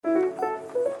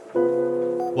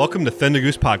Welcome to Thunder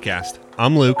Goose Podcast.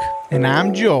 I'm Luke. And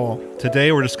I'm Joel.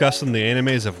 Today we're discussing the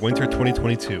animes of winter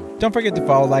 2022. Don't forget to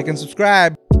follow, like, and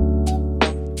subscribe.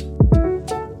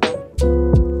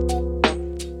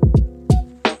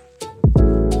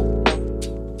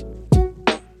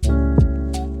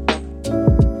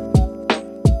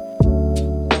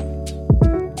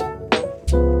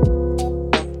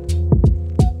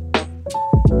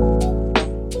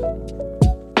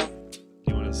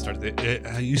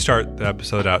 You start the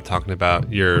episode out talking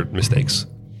about your mistakes.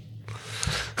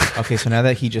 Okay, so now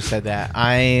that he just said that,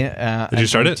 Did you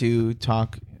start it? To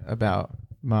talk about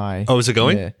my Oh, is it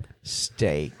going?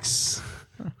 Mistakes.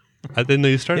 I didn't know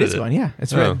you started it. It's going, yeah.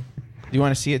 It's red. Do you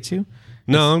want to see it too?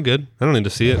 No, I'm good. I don't need to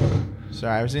see it.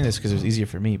 Sorry, I was doing this because it was easier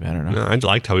for me, but I don't know. No, I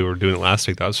liked how we were doing it last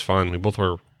week. That was fun. We both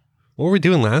were. What were we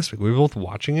doing last week? We were both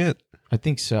watching it. I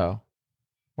think so.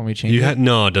 Want me to change You it? had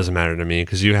no. It doesn't matter to me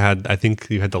because you had. I think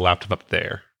you had the laptop up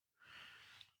there.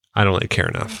 I don't really care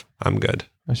enough. I'm good.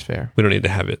 That's fair. We don't need to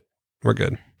have it. We're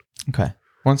good. Okay.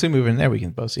 Once we move in there, we can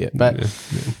both see it. But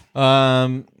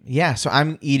yeah. So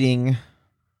I'm eating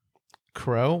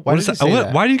crow. Why did you say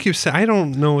that? Why do you keep saying? I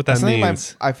don't know what that That's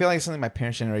means. I feel like it's something my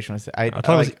parents' generation was. I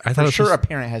thought it was- I thought it was for sure just- a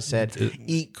parent has said,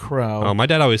 "Eat crow." Oh, my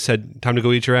dad always said, "Time to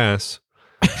go eat your ass."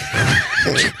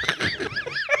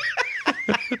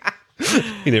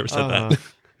 He never said that.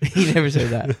 He never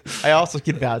said that. I also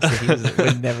can vouch that he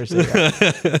would never say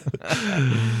that.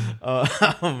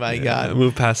 Oh my god!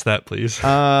 Move past that, please.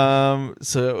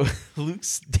 So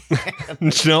Luke's dad.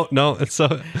 No. It's so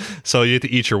you have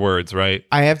to eat your words, right?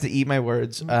 I have to eat my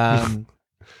words.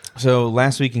 So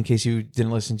last week, in case you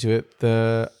didn't listen to it,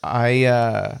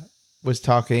 I was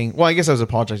talking. Well, I guess I was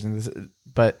apologizing,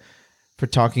 but for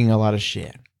talking a lot of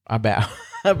shit about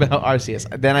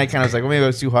RCS. Then I kind of was like, well, maybe it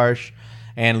was too harsh.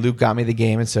 And Luke got me the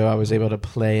game, and so I was able to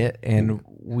play it. And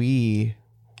you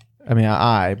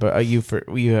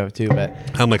have too, but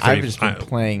I'm like I've just been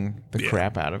playing the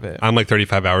crap out of it. I'm like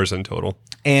 35 hours in total.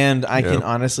 And I can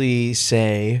honestly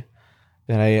say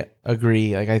that I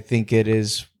agree. Like, I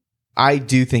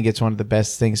do think it's one of the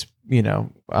best things,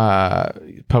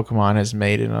 Pokemon has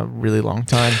made in a really long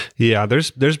time. Yeah,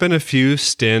 there's been a few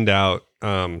standout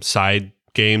side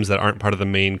games that aren't part of the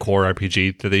main core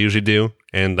RPG that they usually do.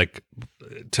 And like,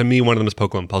 to me, one of them is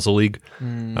Pokemon Puzzle League,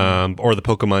 or the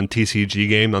Pokemon TCG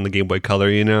game on the Game Boy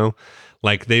Color.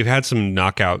 Like they've had some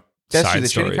knockout That's side true. The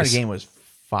stories. trading card game was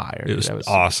fire. It was that was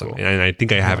awesome, super cool. and I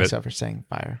think I have it. Except for saying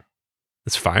fire.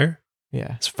 It's fire.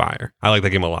 Yeah, it's fire. I like that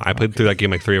game a lot. I played through that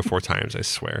game like 3 or 4 times. I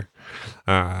swear.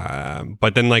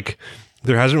 But then like,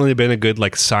 there hasn't really been a good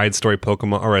like side story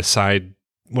Pokemon or a side.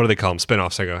 What do they call them?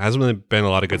 Spinoffs. Hasn't really been a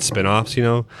lot of good spinoffs.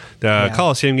 The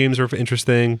Coliseum games were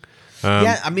interesting.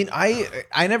 I mean,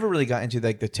 I never really got into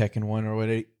like the Tekken one or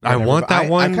whatever. I want that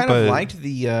one. I kind of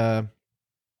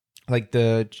liked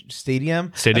the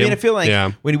stadium. I mean, I feel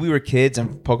like when we were kids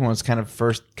and Pokemon was kind of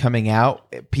first coming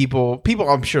out, people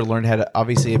I'm sure learned how to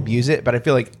obviously abuse it. But I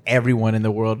feel like everyone in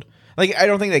the world, like, I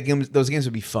don't think that those games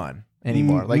would be fun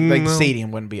anymore. Like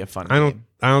Stadium wouldn't be a fun game.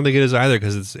 I don't think it is either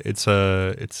because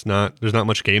it's not. There's not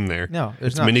much game there. No,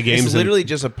 there's not. Mini games. It's literally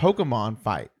just a Pokemon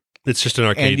fight. It's just an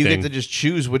arcade and you thing. get to just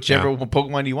choose whichever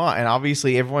Pokemon you want, and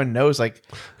obviously everyone knows like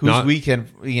who's weak and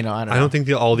I don't know. I don't think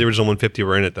all the original 150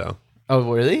 were in it though.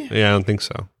 Oh really? Yeah, I don't think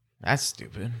so. That's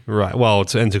stupid. Right. Well,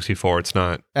 it's N64. It's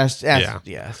not. That's true.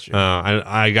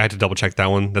 I had to double check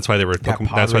that one. That's why there were.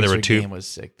 That's why there were 2. Game was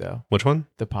sick though. Which one?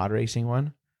 The pod racing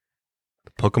one.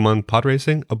 Pokemon pod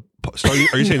racing? Are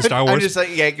you saying Star Wars? I'm just like,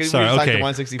 Sorry, we okay. the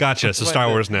 164. Gotcha. So Star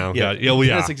Wars now.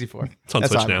 Yeah. 64. It's on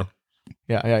Switch now.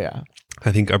 Yeah.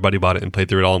 I think our buddy bought it and played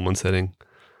through it all in one sitting.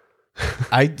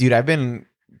 I've been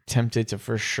tempted to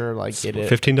for sure like get it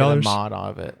 $15 get a mod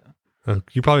of it.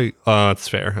 You probably. That's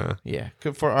fair, huh? Yeah,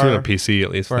 good for our PC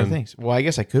at least. For our things. Well, I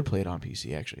guess I could play it on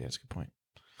PC. Actually, that's a good point.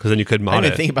 Because then you could mod it. I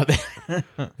didn't think about that.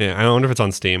 Yeah, I wonder if it's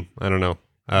on Steam. I don't know.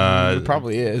 It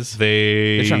probably is.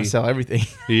 They're trying to sell everything.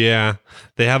 Yeah,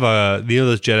 they have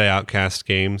those Jedi Outcast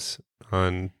games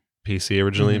on PC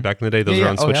originally back in the day. Those are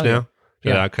on Switch now.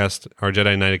 Jedi Outcast or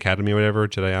Jedi Knight Academy or whatever.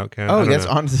 Jedi Outcast. Oh, that's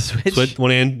on the Switch. Switch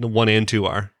 1 and 2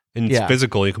 are. And it's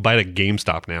physical. You can buy it at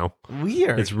GameStop now.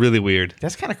 Weird. It's really weird.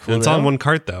 That's kind of cool. And it's on one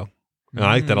cart though. And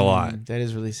I like that a lot. That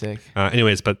is really sick.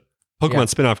 Anyways, but Pokemon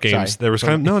spin-off games. There was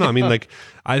kind of no. I mean, like,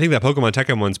 I think that Pokemon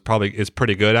Tekken one's is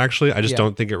pretty good actually. I just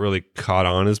don't think it really caught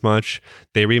on as much.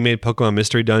 They remade Pokemon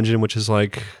Mystery Dungeon, which is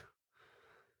like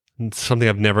something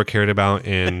I've never cared about,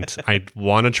 and I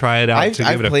want to try it out.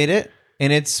 I've played it,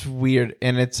 and it's weird,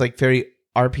 and it's like very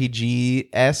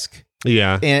RPG-esque.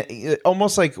 Yeah. And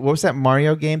almost like, what was that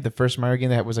Mario game? The first Mario game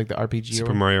that was like the RPG.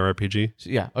 Super Mario RPG.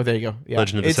 Yeah. Oh, there you go. Yeah.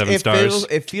 Legend of the Seven Stars.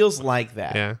 It feels like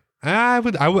that. Yeah. I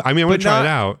would try it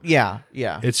out. Yeah.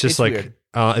 Yeah. It's just like weird.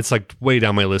 it's like way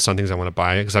down my list on things I want to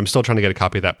buy because I'm still trying to get a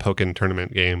copy of that Pokken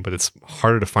tournament game, but it's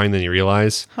harder to find than you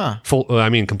realize. Huh.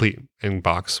 Complete in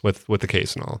box with the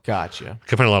case and all. Gotcha. I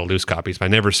can find a lot of loose copies, but I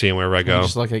never see them wherever I go.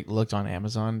 Just looked on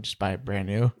Amazon, just buy it brand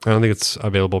new. I don't think it's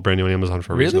available brand new on Amazon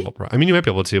for a reasonable price. I mean, you might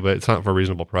be able to, but it's not for a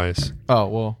reasonable price. Oh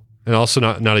well. And also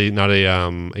not a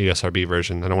ESRB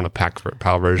version. I don't want a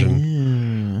PAL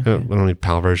version. I don't need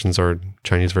PAL versions or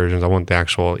Chinese versions. I want the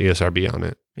actual ESRB on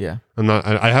it. Yeah.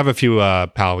 I have a few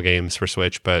PAL games for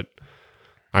Switch, but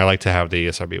I like to have the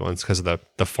ESRB ones because of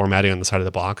the formatting on the side of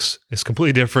the box is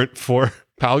completely different for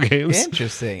PAL games.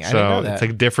 Interesting. I So didn't know that. it's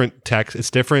like different text. It's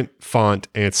different font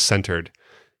and it's centered.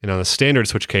 And on the standard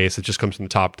Switch case, it just comes from the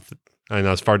top and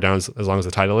as far down as long as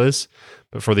the title is.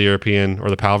 But for the European or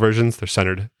the PAL versions, they're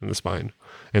centered in the spine.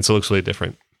 And so it looks really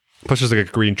different. Plus there's like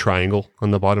a green triangle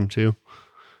on the bottom too.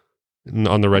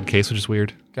 On the red case, which is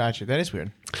weird. Gotcha. That is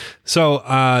weird. So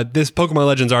this Pokemon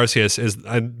Legends Arceus is,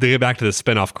 to get back to the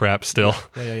spinoff crap still,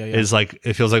 Yeah. is like,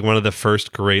 it feels like one of the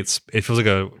first greats. It feels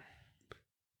like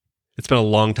it's been a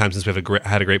long time since we've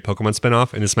had a great Pokemon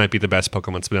spinoff, and this might be the best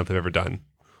Pokemon spinoff they've ever done.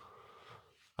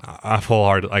 I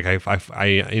wholehearted, like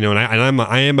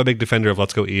I am a big defender of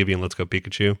Let's Go Eevee and Let's Go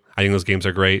Pikachu. I think those games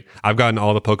are great. I've gotten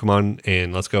all the Pokemon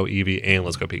in Let's Go Eevee and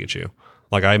Let's Go Pikachu.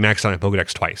 Like I maxed out my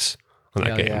Pokedex twice on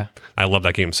that game. Yeah. I love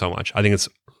that game so much. I think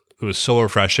it was so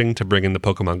refreshing to bring in the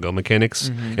Pokemon Go mechanics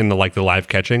and the live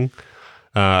catching.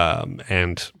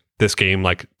 And this game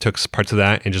like took parts of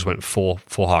that and just went full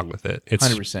hog with it. It's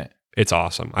 100%. It's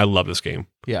awesome. I love this game.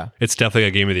 Yeah. It's definitely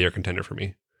a game of the year contender for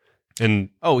me. And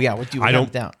oh yeah, what do you I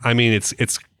don't down? I mean it's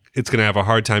gonna have a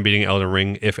hard time beating Elden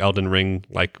Ring if Elden Ring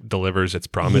like delivers its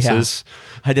promises.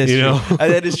 Yeah. That is You true. know?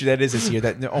 That is true. That is this year.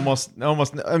 That almost.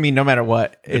 I mean, no matter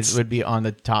what, it would be on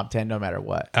the top 10. No matter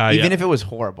what, even if it was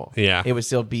horrible, it would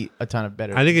still beat a ton of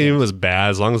better. I think it games. even was bad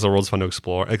as long as the world's fun to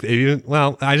explore. Like,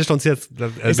 I just don't see that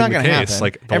as It's not being going the to case. happen.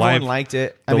 Like Everyone liked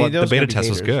it. I mean, the beta test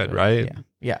was good, right?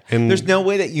 Yeah. And there's no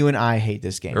way that you and I hate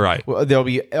this game, right? Well, there'll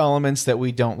be elements that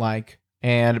we don't like.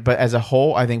 But as a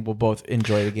whole, I think we'll both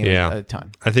enjoy the game a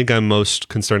ton. I think I'm most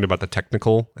concerned about the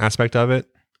technical aspect of it.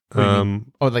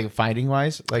 Like fighting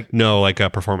wise, like no, like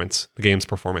performance, the game's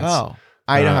performance. Oh,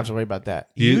 I don't have to worry about that.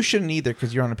 You shouldn't either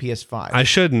because you're on a PS5. I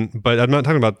shouldn't, but I'm not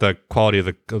talking about the quality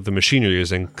of the machine you're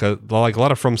using. Because like a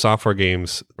lot of From Software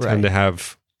games tend to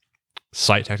have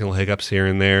slight technical hiccups here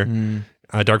and there.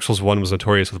 Dark Souls 1 was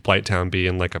notorious with Blighttown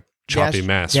being like a choppy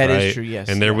mess, that right? is true, yes.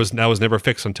 And that was never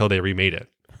fixed until they remade it.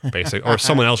 Basically, or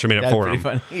someone else remade it for them.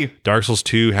 Funny. Dark Souls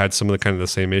 2 had some of the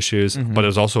same issues, but it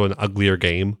was also an uglier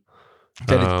game.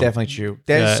 That is definitely true.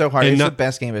 That is so hard. It's the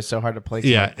best game. It's so hard to play.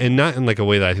 Yeah, and not in like a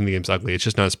way that I think the game's ugly. It's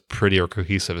just not as pretty or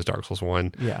cohesive as Dark Souls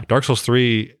 1. Yeah. Dark Souls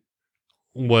 3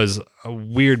 was a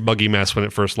weird buggy mess when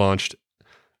it first launched.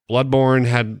 Bloodborne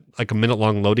had like a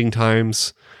minute-long loading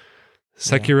times.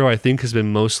 Sekiro, I think, has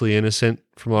been mostly innocent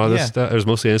from a lot of this stuff. It was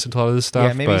mostly innocent to a lot of this stuff.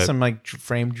 Yeah, maybe some like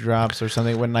frame drops or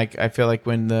something. When like I feel like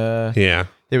when there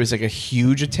was like a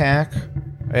huge attack.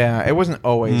 Yeah, it wasn't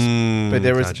always, but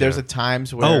there's a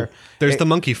times where there's the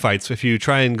monkey fights. If you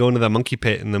try and go into the monkey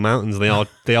pit in the mountains,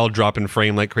 they all drop in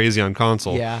frame like crazy on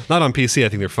console. Yeah, not on PC. I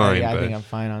think they're fine. I think I'm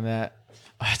fine on that.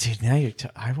 Oh, dude, now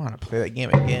I want to play that game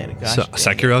again. Gosh,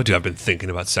 Sekiro, dude, I've been thinking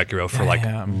about Sekiro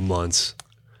for months.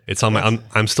 It's on my.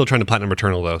 I'm still trying to platinum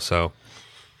Returnal though, so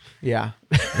yeah,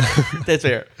 that's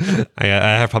fair. I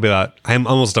have probably about. I am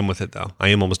almost done with it though. I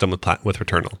am almost done with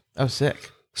Returnal. Oh,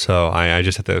 sick. So I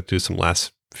just have to do some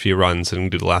last few runs and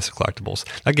do the last collectibles.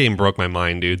 That game broke my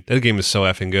mind, dude. That game is so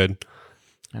effing good.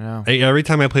 I know. Every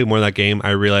time I play more of that game,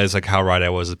 I realize like how right I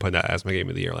was to put that as my game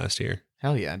of the year last year.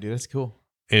 Hell yeah, dude, that's cool.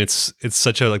 And it's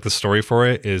such a like the story for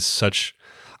it is such.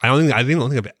 I don't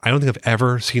think I've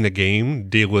ever seen a game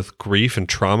deal with grief and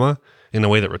trauma in the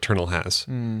way that Returnal has.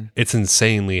 It's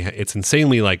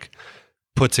insanely like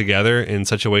put together in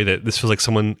such a way that this feels like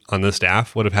someone on the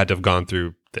staff would have had to have gone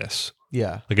through this.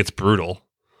 Yeah, like it's brutal.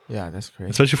 Yeah, that's crazy.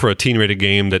 Especially for a teen-rated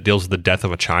game that deals with the death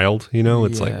of a child. You know,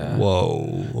 it's like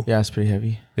whoa. Yeah, it's pretty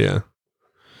heavy. Yeah.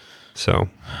 So.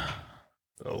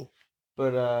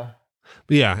 But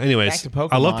yeah, anyways,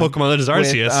 I love Pokemon Legends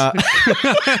Arceus.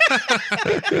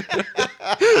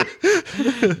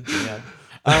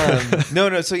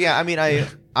 No. So yeah, I mean,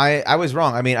 I was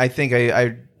wrong. I mean, I think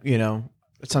I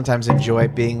sometimes enjoy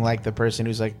being like the person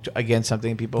who's like against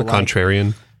something people like.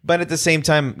 Contrarian. But at the same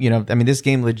time, I mean, this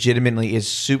game legitimately is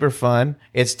super fun.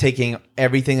 It's taking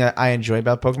everything that I enjoy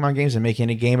about Pokemon games and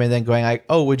making a game and then going like,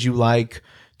 oh, would you like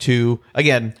to,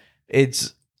 again,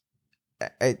 it's,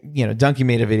 Donkey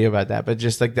made a video about that, but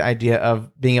just like the idea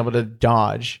of being able to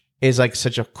dodge is like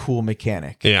such a cool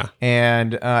mechanic. Yeah.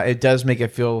 And it does make it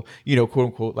feel, quote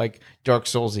unquote, like Dark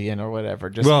Soulsian or whatever.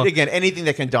 Just again, anything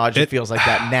that can dodge, it feels like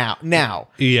that now.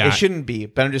 Yeah. It shouldn't be,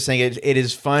 but I'm just saying it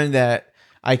is fun that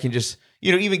I can just,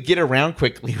 even get around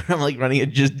quickly when I'm like running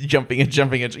and just jumping and,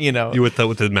 You with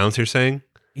the mounts you're saying?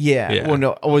 Yeah. Yeah. Well,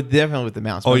 no, definitely with the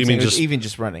mounts. Oh, you mean just even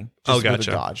just running? Just gotcha. With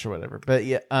a dodge or whatever. But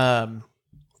yeah,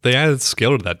 they added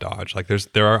skill to that dodge. Like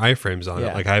there are iframes on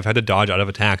it. Like I've had to dodge out of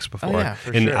attacks before,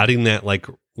 and sure. adding that like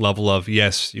level of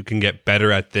yes, you can get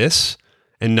better at this,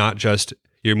 and not just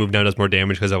your move now does more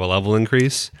damage because of a level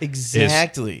increase.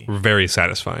 Exactly. Is very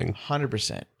satisfying.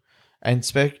 100%.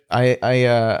 And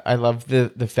I love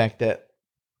the fact that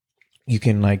you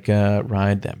can like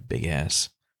ride that big ass.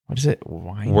 What is it?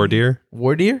 Wardeer.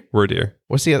 Wardeer.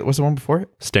 What's the one before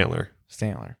it? Stantler.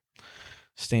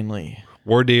 Stanley.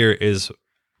 Wardeer is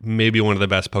maybe one of the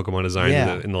best Pokemon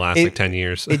designs in the last 10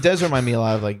 years. It does remind me a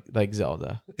lot of like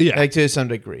Zelda. Yeah. Like to some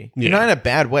degree. Yeah. Not in a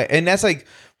bad way. And that's like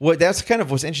that's kind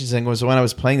of what's interesting was when I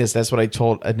was playing this, that's what I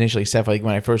told initially Steph, like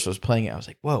when I first was playing it, I was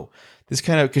like, whoa, this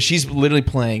kind of, because she's literally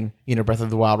playing, Breath of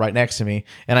the Wild right next to me.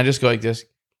 And I just go like this.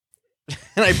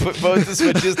 And I put both the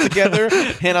switches together,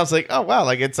 and I was like, "Oh wow!"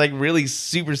 Like it's like really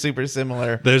super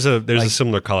similar. There's a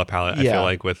similar color palette. I feel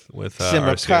like with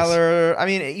similar Arceus. color. I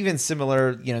mean, even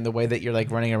similar. In the way that you're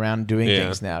like running around doing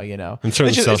things now. And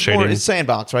certain cell shading. It's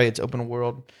sandbox, right? It's open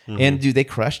world, and dude, they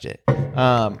crushed it.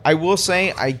 I will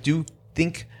say, I do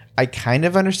think I kind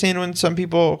of understand when some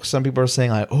people are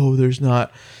saying like, "Oh, there's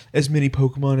not as many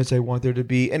Pokemon as I want there to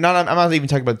be," and I'm not even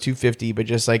talking about 250, but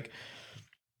just like.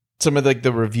 Some of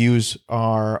the reviews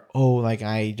are like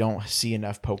I don't see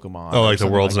enough Pokemon. Oh, like the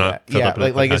world's not filled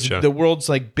up. The world's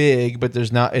like big, but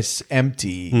there's not. It's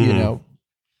empty. I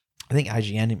think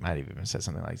IGN might have even said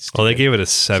something like. Stupid. Oh, they gave it a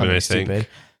 7, I think. Stupid.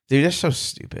 Dude, they're so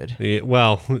stupid. Yeah,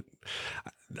 well,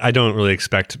 I don't really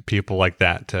expect people like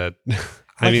that to.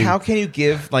 I mean, how can you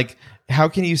how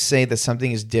can you say that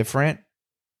something is different?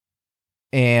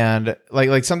 And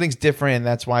like something's different and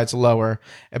that's why it's lower,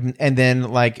 and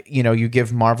then you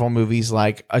give Marvel movies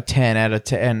like a 10 out of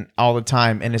 10 all the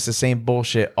time, and it's the same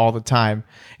bullshit all the time,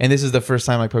 and this is the first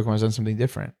time like Pokemon's done something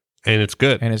different, and it's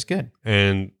good,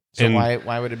 and so why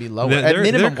would it be lower? At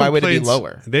minimum, why would it be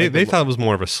lower? They thought it was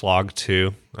more of a slog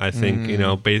too. I think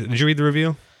did you read the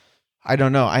review? I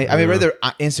don't know. I read their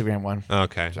Instagram one.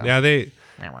 Okay, so. Yeah,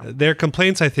 their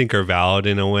complaints I think are valid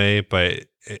in a way, but.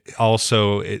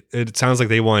 It sounds like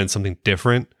they wanted something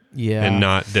different, and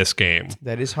not this game.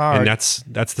 That is hard, and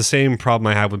that's the same problem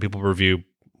I have when the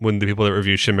people that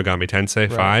review Shin Megami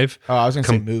Tensei 5. Oh, I was gonna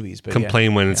say movies, but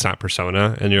complain when it's not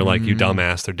Persona, and you're like, you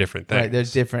dumbass, they're different things. Right,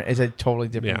 there's different. It's a totally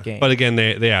different game. But again,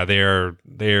 they're.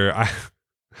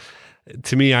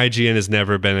 To me, IGN has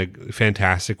never been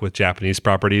fantastic with Japanese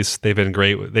properties. They've been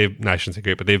great. I shouldn't say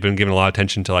great, but they've been giving a lot of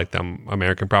attention to like the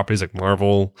American properties like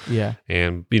Marvel,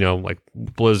 and like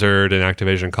Blizzard and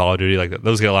Activision, Call of Duty. Like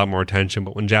those get a lot more attention.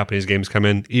 But when Japanese games come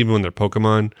in, even when they're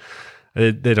Pokemon,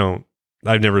 they don't.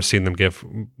 I've never seen them give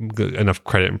enough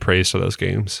credit and praise to those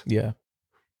games. Yeah.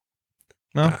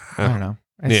 Well, I don't know.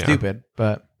 It's stupid,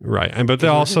 but. Right, but they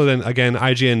also then again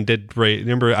IGN did rate.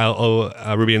 Remember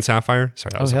Ruby and Sapphire?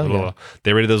 Sorry, that was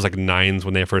they rated those like 9s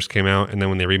when they first came out, and then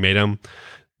when they remade them,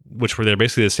 they're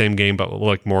basically the same game but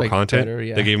like more content.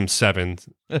 Better, They gave them 7,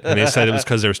 and they said it was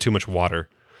because there was too much water.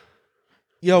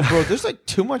 Yo, bro, there's like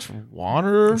too much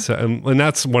water. So, and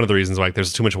that's one of the reasons why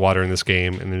there's too much water in this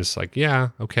game, and they're just like, yeah,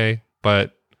 okay,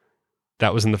 but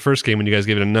that was in the first game when you guys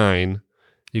gave it a 9.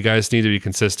 You guys need to be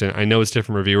consistent. I know it's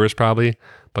different reviewers probably,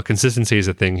 but consistency is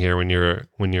a thing here when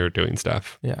you're doing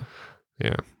stuff. Yeah.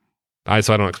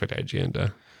 So I don't expect IGN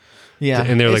to. Yeah,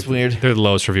 and they're it's like weird. They're the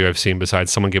lowest review I've seen.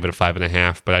 Besides, someone gave it a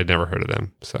 5.5, but I'd never heard of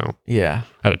them. So yeah,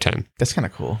 out of 10. That's kind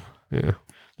of cool. Yeah,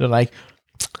 they're like,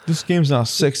 this game's not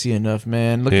sexy enough,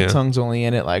 man. Licky Tongue's only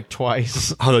in it like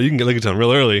twice. Although you can get Licky Tongue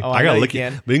real early. I got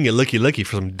Licky. We can get Licky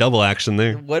for some double action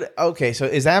there. What? Okay, so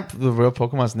is that the real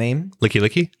Pokemon's name?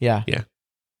 Licky? Yeah. Yeah.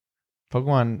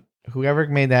 Pokemon, whoever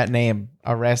made that name,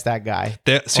 arrest that guy.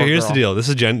 So here's the deal. This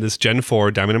is Gen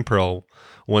 4, Diamond and Pearl.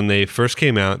 When they first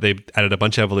came out, they added a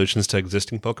bunch of evolutions to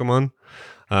existing Pokemon.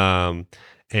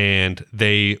 And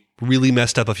they really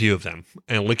messed up a few of them.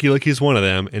 And Licky is one of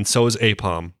them, and so is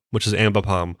Apom, which is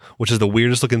Ambipom, which is the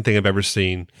weirdest looking thing I've ever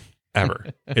seen, ever.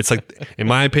 It's like, in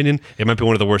my opinion, it might be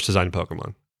one of the worst designed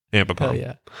Pokemon. Ambipom. Hell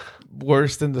yeah.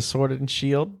 Worse than the Sword and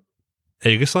Shield?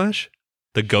 Aegislash?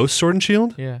 The Ghost Sword and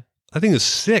Shield? Yeah. I think it's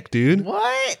sick, dude.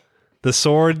 What? The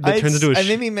sword that turns into a I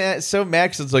made me mad, so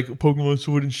mad 'cause it's like Pokemon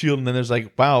Sword and Shield, and then there's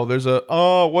like, wow, there's a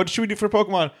what should we do for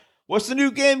Pokemon? What's the new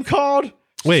game called?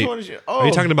 Wait, Sword and Shield. are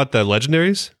you talking about the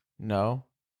legendaries? No.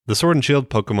 The Sword and Shield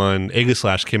Pokemon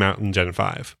Aegislash came out in Gen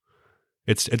 5.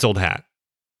 It's old hat.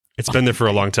 It's been there for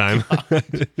a long time.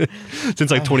 Since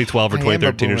like 2012 or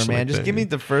 2013 or something. Man. Just give me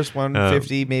the first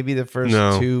 150, maybe the first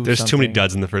no, two. There's too many something.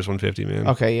 duds in the first 150, man.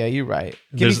 Okay, yeah, you're right.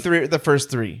 Give me the first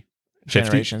three 50?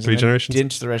 generations. Three and then generations?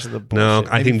 Ditch the rest of the bullshit.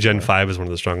 No, I Maybe think Gen 4. 5 is one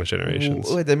of the strongest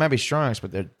generations. Ooh, they might be strongest,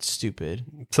 but they're stupid.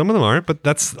 Some of them aren't, but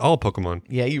that's all Pokemon.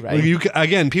 Yeah, you're right.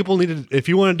 Again, people need to, if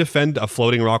you want to defend a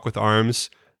floating rock with arms,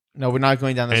 No, we're not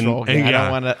going down this road. and I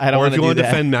don't want to. I don't or want if to you want to that.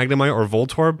 defend Magnemite or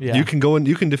Voltorb, Yeah. you can go and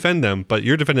you can defend them, but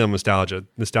you're defending them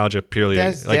nostalgia purely.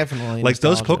 That's definitely like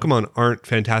those nostalgia. Pokemon aren't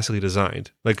fantastically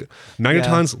designed. Like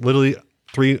Magneton's literally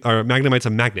Magnemite's a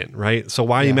magnet, right? So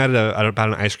why are you mad about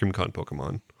an ice cream cone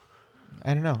Pokemon?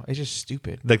 I don't know. It's just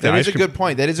stupid. Like the that is ice a cream- good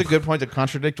point. That is a good point to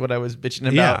contradict what I was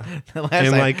bitching about. Yeah. last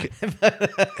And time.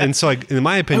 and so like in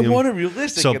my I opinion, want a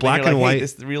realistic. so then black you're and like, white- Hey,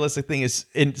 this realistic thing is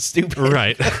stupid.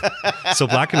 right? So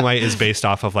black and white is based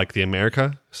off of like the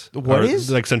America. What or,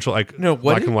 is? like central like No, what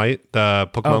black is- and white? The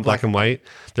Pokemon Black black and white.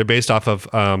 They're based off of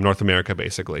North America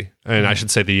basically, and I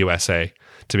should say the USA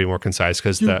to be more concise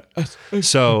because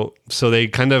so they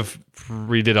kind of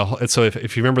redid a whole. So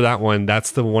if you remember that one,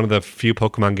 that's the one of the few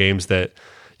Pokemon games that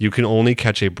you can only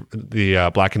catch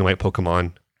the black and white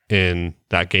Pokemon in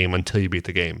that game until you beat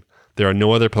the game. There are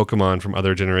no other Pokemon from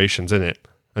other generations in it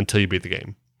until you beat the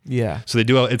game. Yeah. So they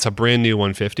do. It's a brand new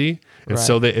 150, and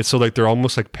so they're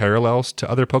almost like parallels to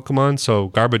other Pokemon. So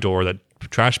Garbodor, that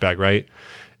trash bag, right,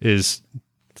 is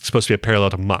supposed to be a parallel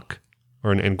to Muck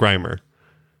and Grimer.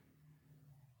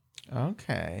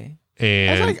 Okay. And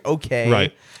That's like okay.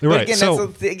 Right. But Right. again, So-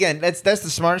 that's the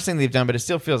smartest thing they've done, but it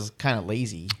still feels kind of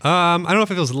lazy. I don't know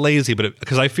if it feels lazy, but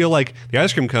because I feel like the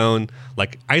ice cream cone,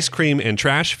 like ice cream and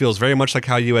trash, feels very much like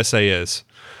how USA is.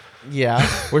 Yeah.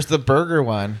 Where's the burger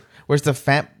one? Where's the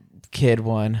fat kid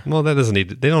one? Well, that doesn't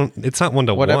need. They don't. It's not one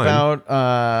to What one.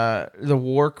 about the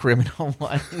war criminal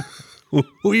one?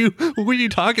 Who are you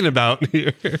talking about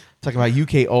here? Talking about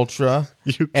UK Ultra.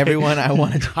 UK. Everyone, I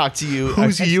want to talk to you.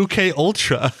 Who's UK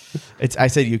Ultra? I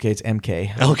said UK. It's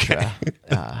MK. Okay.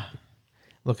 Ultra.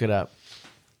 Look it up,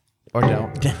 or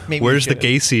don't. Maybe Where's you the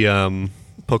Gacy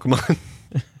Pokemon? should've.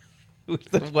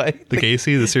 The what? The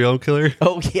Gacy, the serial killer,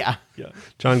 Oh yeah.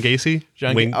 John Gacy.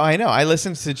 Wing- Oh, I know. I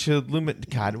listened to Chilluminati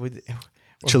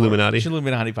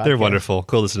podcast. They're wonderful.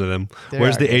 Go listen to them. They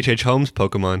Where's are the good. H.H. Holmes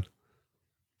Pokemon?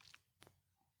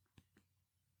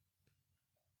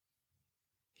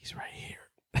 He's right here.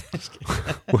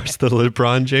 Where's the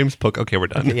LeBron James Pokemon? Okay, we're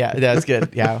done. Yeah, that's good.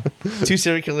 Yeah, 2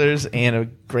 serial killers and a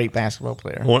great basketball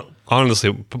player.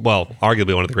 Honestly,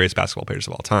 arguably one of the greatest basketball players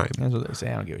of all time. That's what they say.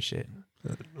 I don't give a shit.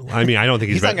 I mean, I don't think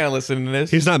He's he's not better. gonna listen to this.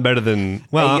 He's not better than.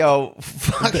 Well, Hey, yo,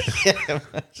 fuck him.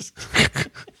 Just-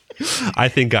 I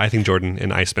think Jordan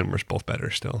and Iceman were both better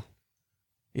still,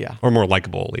 yeah. or more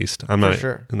likable at least. I'm not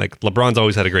sure. And like LeBron's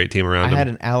always had a great team I around him. had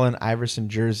an Allen Iverson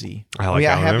jersey. I like I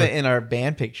Allen have Iverson. it in our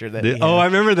band picture. That I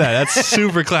remember that. That's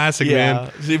super classic,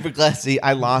 man. super classy.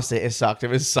 I lost it. It sucked. It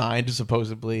was signed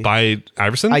supposedly. By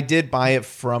Iverson? I did buy it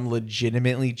from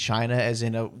legitimately China, as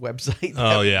in a website.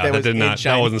 Oh yeah, that was did in not.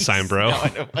 That wasn't Chinese. signed, bro. No,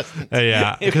 it wasn't.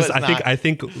 Yeah, It because was not. I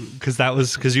think because that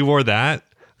was because you wore that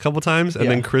a couple times, and Yeah.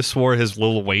 then Chris wore his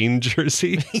Lil Wayne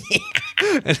jersey,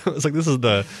 and I was like, this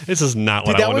is not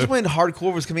what Dude, I that was wanted. when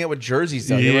hardcore was coming out with jerseys.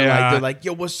 Though Yeah. they're like,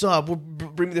 "Yo, what's up?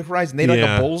 Bring me the horizon." They had like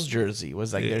Yeah. a Bulls jersey.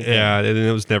 Was like, their thing. Yeah, and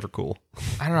it was never cool.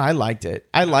 I don't know. I liked it.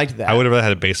 I liked that. I would have rather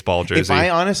had a baseball jersey. If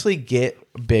I honestly get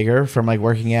bigger from like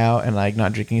working out and like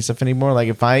not drinking stuff anymore, like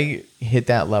if I hit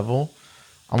that level,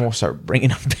 I'm gonna start bringing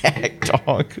them back,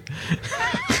 dog.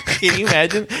 Can you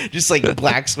imagine? Just like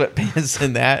black sweatpants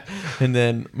and that, and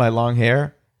then my long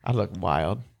hair. I look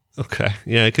wild. Okay,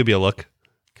 yeah, it could be a look.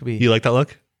 Could be. You like that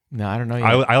look? No, I don't know. Yet.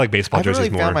 I like I baseball haven't jerseys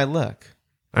really more. found my look.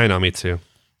 I know, me too.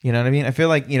 You know what I mean? I feel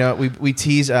like, we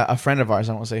tease a friend of ours,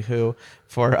 I won't say who,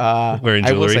 for Wearing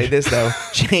I will jewelry. say this though,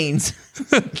 chains.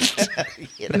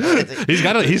 You know, He's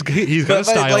got a but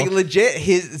style. like legit,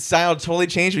 his style totally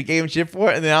changed. We gave him shit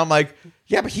for it, and then I'm like,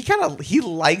 yeah, but he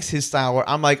likes his style. Where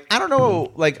I'm like, I don't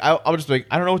know, like I'll just be like,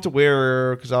 I don't know what to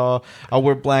wear because I'll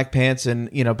wear black pants and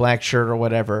black shirt or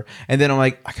whatever, and then I'm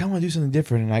like, I kind of want to do something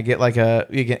different, and I get like an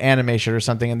anime shirt or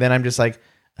something, and then I'm just like,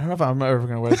 I don't know if I'm ever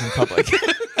gonna wear this in public.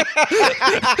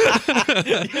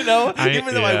 Even though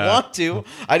I want to,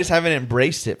 I just haven't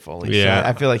embraced it fully. Yeah. So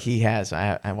I feel like he has.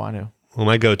 I want to. Well,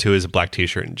 my go-to is a black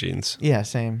T-shirt and jeans. Yeah,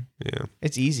 same. Yeah,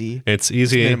 It's easy. it's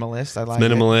easy. Minimalist. I like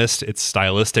It's minimalist. It's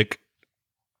stylistic.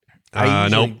 I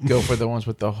usually Nope. go for the ones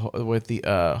with the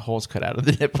holes cut out of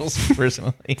the nipples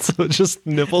personally. So just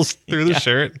nipples through the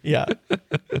shirt. Yeah.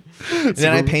 And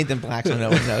then I paint them black so no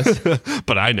one knows.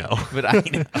 But I know. But I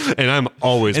know. And I'm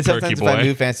always And perky sometimes if I boy.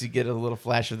 move fast, you get a little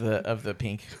flash of the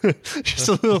pink. Just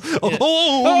a little.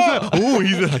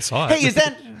 I saw it. Hey, is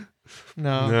that?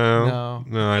 No.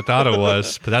 No, I thought it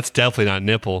was, but that's definitely not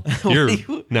nipple.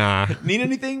 Nah. Need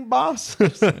anything, boss?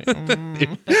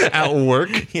 At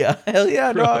work, Yeah, hell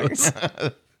yeah, dog.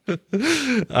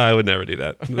 I would never do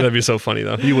that. That'd be so funny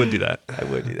though. You would do that. I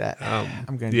would do that.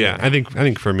 I'm gonna. Yeah, do that. I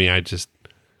think for me,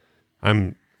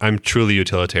 I'm truly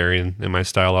utilitarian in my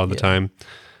style all the time,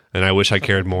 and I wish I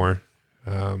cared more.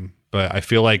 But I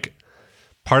feel like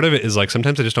part of it is like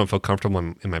sometimes I just don't feel comfortable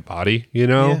in my body, you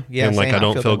know? Yeah, and like same. I I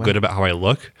don't feel feel that good way. about how I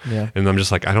look. Yeah. And I'm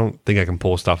just like, I don't think I can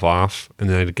pull stuff off. And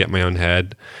then I get in my own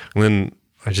head. And then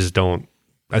I just don't,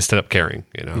 I end up caring,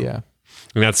 you know? Yeah.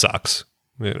 And that sucks,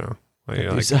 you know? Like,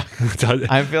 you're like- suck.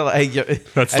 I feel like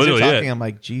That's as you're literally talking, it. I'm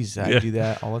like, geez, I Yeah. do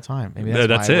that all the time. Maybe Yeah,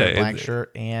 that's, that's why I wear it. a black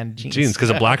shirt and jeans. jeans, because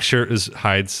a black shirt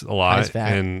hides a lot. Hides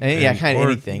fat. And yeah, kind of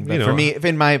or, anything. But you know, for me, if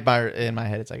in my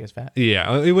head, it's like it's fat.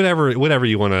 yeah, whatever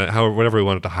you want to, whatever we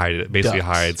want it to hide, it basically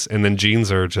Ducks. hides. And then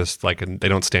jeans are just like they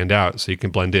don't stand out, so you can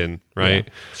blend in, right?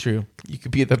 Yeah, true. You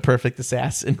could be the perfect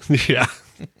assassin. Yeah.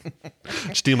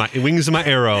 Just do my wings of my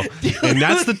arrow, and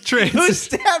that's the trick. Who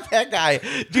stabbed that guy?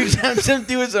 Dude, some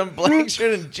dude with some black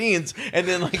shirt and jeans, and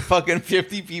then like fucking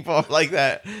 50 people like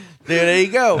that. There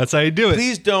you go. That's how you do it.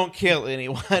 Please don't kill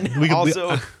anyone. We-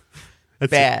 Also, That's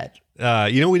bad.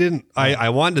 You know, we didn't. I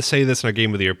wanted to say this in our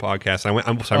Game of the Year podcast. I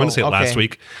wanted to say it last okay.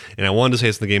 week, and I wanted to say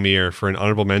this in the Game of the Year for an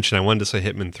honorable mention. I wanted to say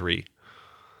Hitman 3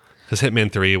 because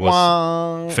Hitman 3 was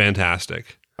Well,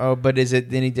 fantastic. oh, but is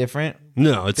it any different?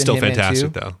 No, it's Then still Hitman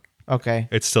fantastic 2? though. Okay.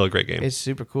 It's still a great game. It's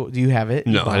super cool. Do you have it?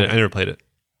 You No, bought I it? never played it.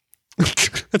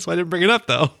 That's why I didn't bring it up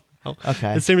though.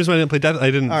 Okay. The same reason why I didn't play Death.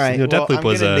 I didn't. All right. You know, Well, Deathloop I'm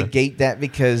was going to a. negate that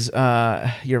because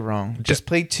you're wrong. Just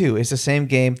play 2. It's the same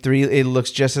game. 3, it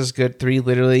looks just as good. 3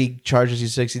 literally charges you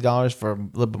 $60 for a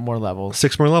little bit more levels.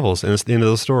 6 more levels, and it's the end of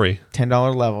the story.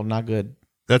 $10 level, not good.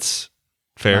 That's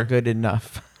fair. Not good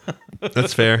enough.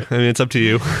 That's fair. I mean, it's up to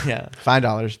you. Yeah,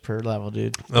 $5 per level,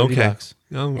 dude. $30. Okay. Yeah, it's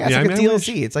like I a mean,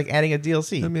 DLC. It's like adding a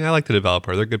DLC. I mean, I like the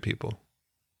developer. They're good people.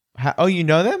 Oh, you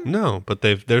know them? No, but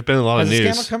there's been a lot Has of a news.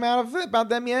 scandal come out of it about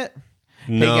them yet?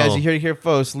 No. Hey guys, you hear it here,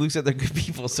 folks. Luke said they're good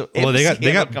people. So if Well, they the got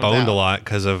scandal comes boned a out- lot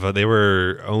because of they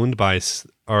were owned by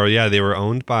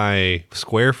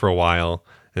Square for a while,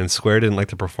 and Square didn't like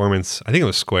the performance. I think it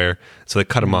was Square, so they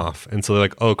cut them off, and so they're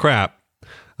like, "Oh crap,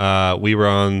 we were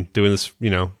on doing this, you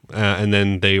know," and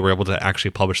then they were able to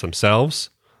actually publish themselves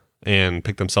and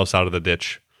pick themselves out of the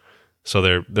ditch. So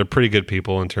they're pretty good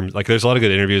people in terms like there's a lot of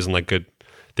good interviews and like good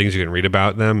things you can read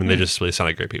about them, and they just really sound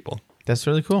like great people. That's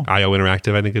really cool. IO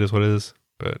Interactive, I think it is what it is,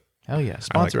 but. Hell yeah,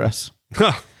 sponsor us.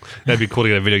 That'd be cool to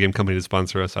get a video game company to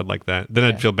sponsor us. I'd like that. Then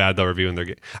I'd feel bad though reviewing their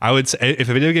game. I would say if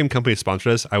a video game company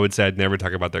sponsored us, I would say I'd never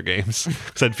talk about their games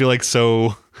because I'd feel like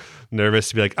so nervous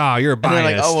to be like, "Oh, you're And biased."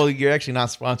 they're like, oh well, you're actually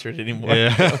not sponsored anymore.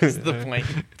 Yeah. What's the point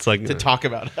it's like to talk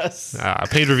about us?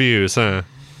 paid reviews, huh?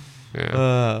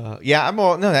 Yeah, Yeah, I'm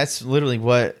all no. That's literally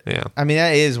what. yeah. I mean,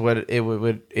 that is what it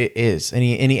is.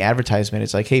 Any advertisement,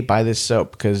 it's like, hey, buy this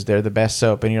soap because they're the best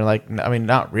soap, and you're like, I mean,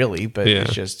 not really, but Yeah.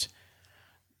 it's just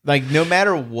like no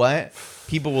matter what,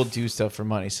 people will do stuff for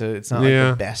money. So it's not like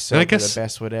Yeah. the best And I soap or guess- the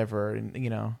best whatever, and you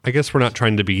know. I guess we're not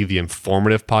trying to be the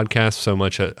informative podcast so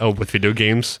much with video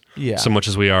games, Yeah. so much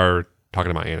as we are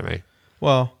talking about anime.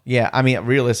 Well, yeah. I mean,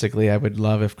 realistically, I would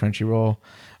love if Crunchyroll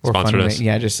or Sponsored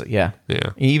Funimation- us. Yeah. Yeah.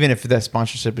 Even if that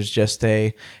sponsorship is just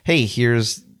a, hey,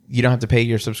 here's you don't have to pay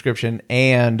your subscription,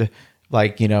 and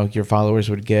like your followers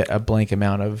would get a blank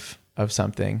amount of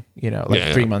something, like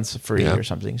Yeah, 3 yeah. months free Yeah. or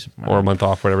something, Or a month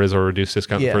off, whatever it is, or reduced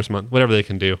discount Yeah. the first month, whatever they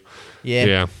can do.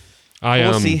 yeah. Yeah.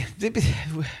 We'll see.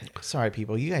 Sorry,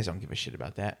 people, you guys don't give a shit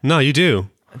about that, No, you do.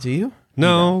 do you?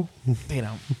 No. They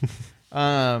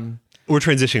don't. We're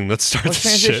transitioning. Let's start Let's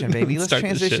this transition, shit. baby. Let's start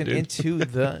this transition shit, dude. into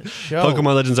the show.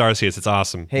 Pokemon Legends Arceus. It's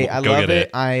awesome. Hey, I Go love get it.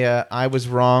 I was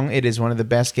wrong. It is one of the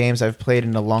best games I've played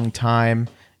in a long time,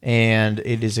 and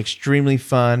it is extremely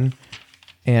fun.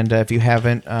 And if you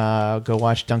haven't, go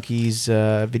watch Donkey's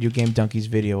Video Game Donkey's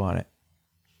video on it.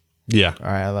 Yeah. All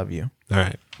right, I love you. All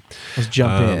right. Let's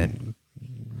jump in.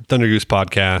 Thunder Goose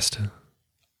Podcast.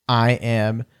 I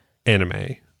am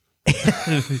Anime.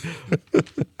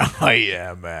 I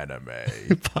am anime.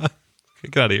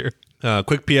 Get out of here.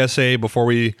 Quick PSA before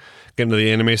we get into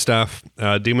the anime stuff.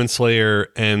 Demon Slayer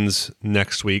ends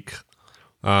next week.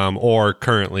 Or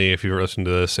currently, if you're listening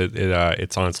to this,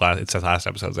 it's on its last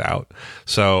episode's out.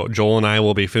 So Joel and I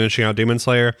will be finishing out Demon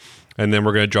Slayer, and then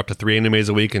we're going to drop to 3 animes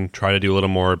a week and try to do a little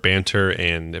more banter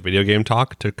and video game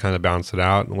talk to kind of balance it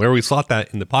out. And where we slot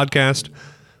that in the podcast,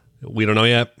 we don't know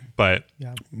yet, but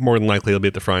more than likely it'll be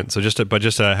at the front. So just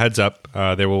a heads up,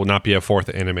 there will not be a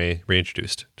 4th anime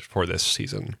reintroduced for this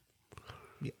season.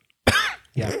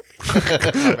 Yeah.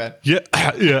 My bad. Yeah.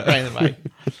 Right in the mic.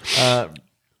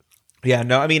 Yeah,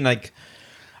 no, I mean, like,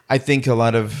 I think a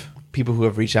lot of people who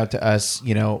have reached out to us,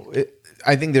 you know,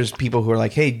 I think there's people who are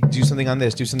like, hey, do something on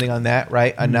this, do something on that,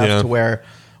 right? Enough to where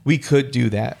we could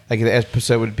do that. Like, the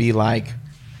episode would be like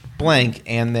blank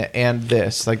and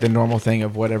this, like the normal thing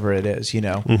of whatever it is, you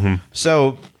know? Mm-hmm.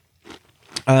 So,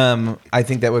 I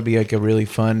think that would be like a really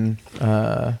fun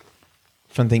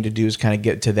thing to do is kind of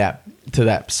get to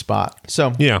that spot.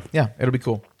 So, yeah, it'll be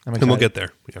cool. And we'll get there.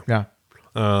 Yeah.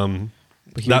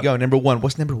 But here we go. Number 1.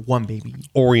 What's number 1, baby?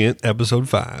 Orient episode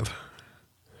 5.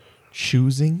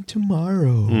 Choosing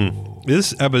Tomorrow.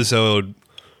 This episode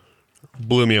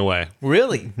blew me away.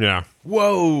 Really? Yeah.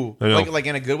 Whoa. I know. Like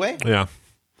in a good way? Yeah.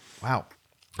 Wow.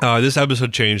 This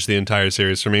episode changed the entire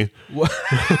series for me.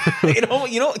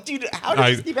 you know, dude, how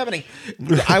does this keep happening?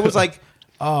 I was like,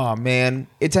 oh man,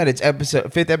 it's at its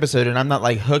 5th episode, and I'm not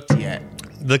like hooked yet.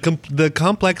 The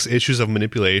complex issues of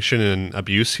manipulation and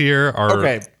abuse here are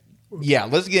okay. Yeah,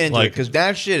 let's get into it because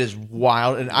that shit is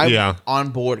wild, and I'm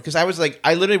on board. Because I was like,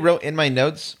 I literally wrote in my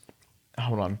notes.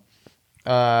 Hold on.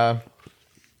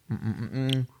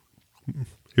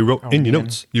 You wrote in your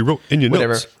notes. You wrote in your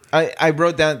notes. I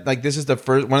wrote down like this is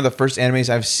one of the first animes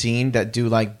I've seen that do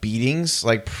like beatings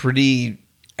like pretty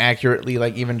accurately,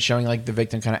 like even showing like the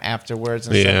victim kind of afterwards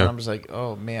and stuff. And I'm just like,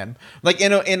 oh man, like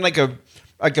in like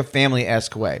a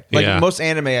family-esque way. Like most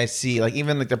anime I see, like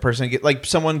even like the person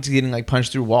someone's getting like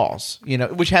punched through walls, you know,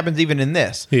 which happens even in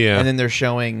this. Yeah. And then they're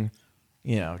showing,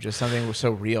 you know, just something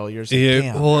so real. You're just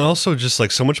like, damn. Well, and also just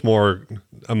like so much more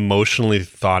emotionally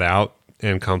thought out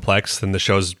and complex than the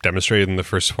show's demonstrated in the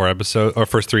first 4 episodes or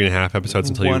first 3.5 episodes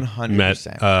until 100%. You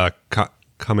met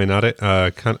Kaminari,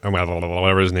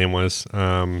 whatever his name was.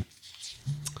 When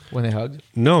they hugged?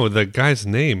 No, the guy's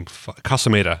name,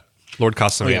 Casameda. Lord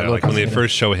Casameda, Lord like Casameda. when they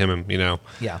first show him, you know.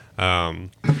 Yeah. That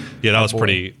was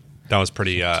pretty. That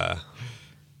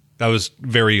was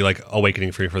very like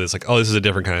awakening for me for this. Like, oh, this is a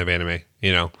different kind of anime.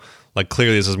 You know, like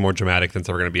clearly this is more dramatic than it's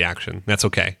ever going to be action. That's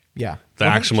okay. Yeah. The 100%.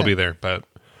 Action will be there, but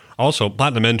also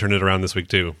Platinum Men turned it around this week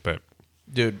too. But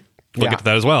dude, we'll get to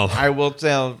that as well. I will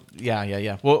tell.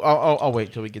 Yeah. Well, I'll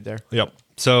wait till we get there. Yep.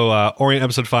 So Orient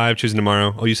episode 5, Choosing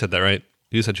Tomorrow. Oh, you said that right?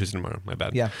 You said Choosing Tomorrow. My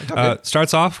bad. Yeah.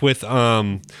 Starts off with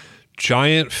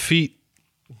giant feet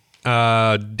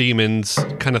demons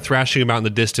kind of thrashing about in the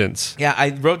distance. Yeah, I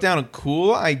wrote down a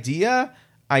cool idea,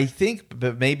 I think,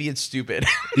 but maybe it's stupid.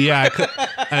 Yeah,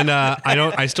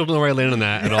 I still don't know where I landed on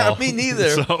that at all. Me neither.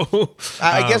 So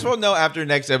I guess we'll know after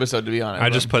next episode, to be honest. I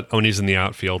just put Oni's in the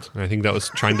outfield. I think that was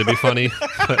trying to be funny.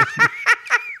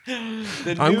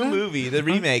 The new movie, the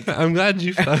remake. I'm glad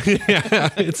you found it. Yeah,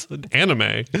 it's an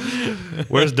anime.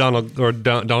 Where's Donald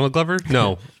Glover?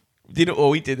 No. You know,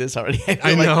 we did this already.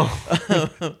 I know.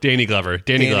 Danny Glover.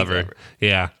 Danny Glover.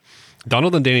 Yeah.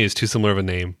 Donald and Danny is too similar of a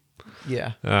name.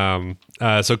 Yeah.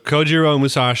 So Kojiro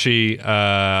Musashi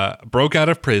broke out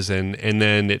of prison, and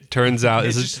then it turns out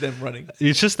it's just them running.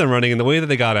 It's just them running, and the way that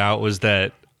they got out was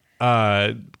that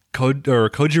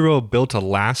Kojiro built a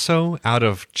lasso out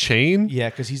of chain. Yeah,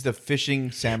 because he's the fishing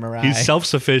samurai. He's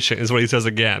self-sufficient, is what he says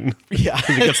again. Yeah.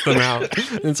 He gets them out.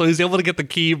 And so he's able to get the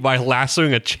key by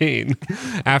lassoing a chain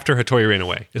after Hattori ran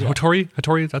away. Is it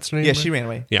Hattori? That's her name? Yeah, she ran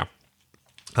away. Yeah.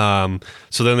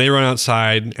 So then they run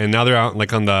outside, and now they're out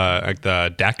like on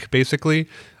the deck, basically,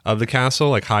 of the castle,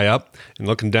 like high up, and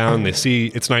looking down, they see,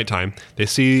 it's nighttime. They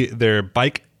see their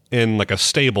bike in like a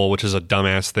stable, which is a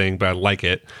dumbass thing, but I like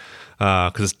it.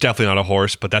 Because it's definitely not a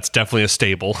horse, but that's definitely a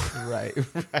stable. Right.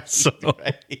 So,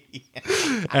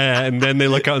 and then they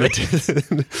look out.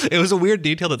 It was a weird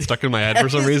detail that stuck in my head for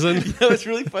some reason. You know, what's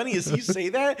really funny is you say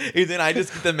that, and then I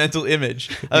just get the mental image.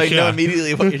 I know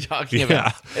immediately what you're talking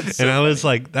about. So and I was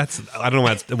like, I don't know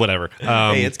what's, whatever.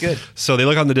 Hey, it's good. So they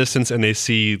look out in the distance, and they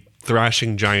see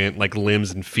thrashing giant like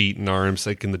limbs and feet and arms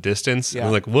like in the distance. Yeah. And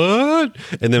they're like, what?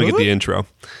 And then we get the intro.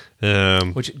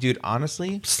 Which, dude,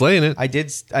 honestly, slaying it. I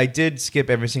did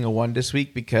skip every single one this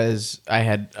week because I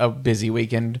had a busy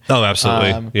weekend. Oh,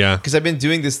 absolutely, yeah. Because I've been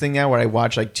doing this thing now where I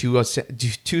watch like two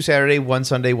Saturday, one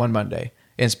Sunday, one Monday,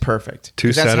 and it's perfect.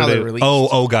 2 Saturday. That's how they're released.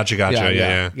 Oh, gotcha.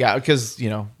 Yeah. Because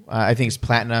I think it's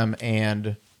Platinum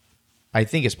and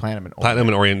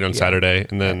Orient on Saturday,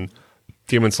 and then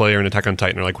Demon Slayer and Attack on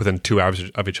Titan are like within 2 hours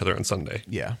of each other on Sunday.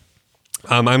 Yeah.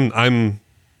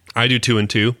 I do 2 and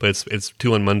 2, but it's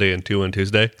 2 on Monday and 2 on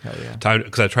Tuesday. Hell yeah.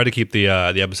 Because I try to keep the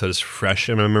episode as fresh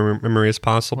in my memory as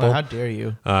possible. Well, how dare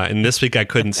you? And this week I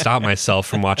couldn't stop myself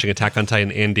from watching Attack on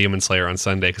Titan and Demon Slayer on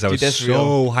Sunday because I was that's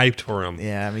so hyped for them.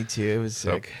 Yeah, me too. It was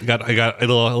sick. I got a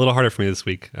little harder for me this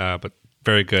week, but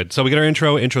very good. So we get our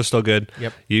intro. Intro's still good.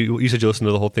 Yep. You said you listened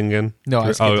to the whole thing again? No,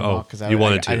 I skipped them all because you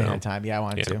wanted to. I didn't have time. Yeah, I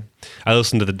wanted to. I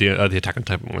listened to the Attack on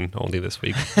Titan one only this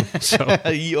week. So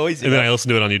You always do and then that. I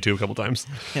listened to it on YouTube a couple times.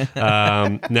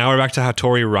 Now we're back to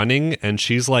Hattori running, and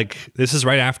she's like, this is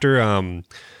right after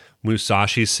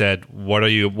Musashi said, "What are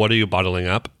you bottling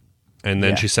up?" And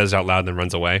then Yeah. she says it out loud and then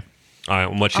runs away.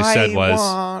 What she said was, I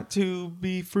want to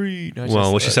be free. No,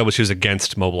 well, what she said was she was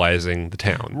against mobilizing the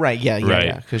town. Right, yeah,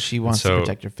 Right. because she wants to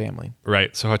protect her family.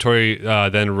 Right. So Hattori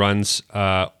then runs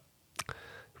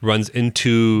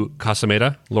into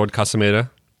Casameda, Lord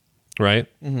Casameda, right?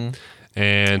 Mm-hmm.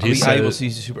 And he I will says, be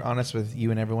super honest with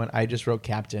you and everyone. I just wrote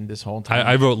Captain this whole time.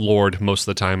 I wrote Lord most of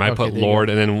the time. I put there you Lord,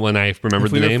 and then when I remembered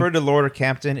if we the name, refer to Lord or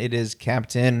Captain, it is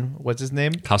Captain. What's his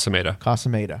name? Casameda.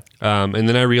 Casameda. And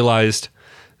then I realized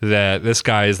that this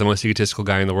guy is the most egotistical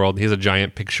guy in the world. He has a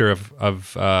giant picture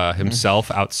of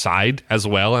himself outside as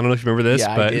well. I don't know if you remember this,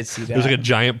 Yeah, I but did see there's like a that.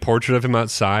 giant portrait of him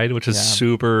outside, which is Yeah.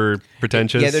 super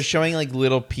pretentious. Yeah, they're showing like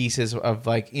little pieces of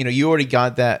like you already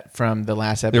got that from the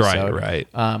last episode, Right.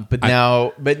 But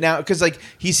now, because like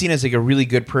he's seen as like a really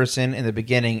good person in the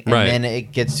beginning, and Right. then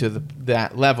it gets to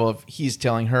that level of he's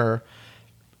telling her,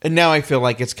 and now I feel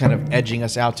like it's kind of edging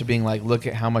us out to being like, look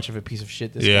at how much of a piece of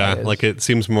shit this Yeah, guy is. like it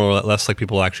seems more or less like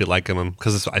people actually like him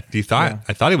because I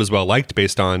thought he was well liked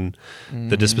based on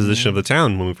the disposition of the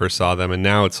town when we first saw them, and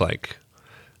now it's like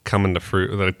coming to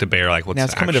fruit, like to bear. Like what's now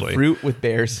it's coming actually to fruit with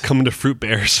bears. coming to fruit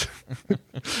bears.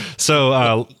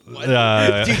 So Dude,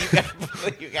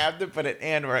 you have to put an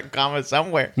and or a comma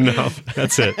somewhere. no,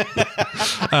 that's it.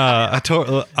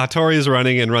 Hattori is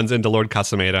running and runs into Lord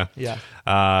Casameda. Yeah.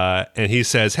 And he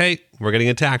says, "Hey, we're getting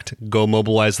attacked. Go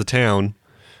mobilize the town."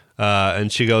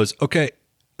 And she goes, "Okay."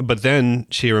 But then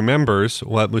she remembers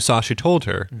what Musashi told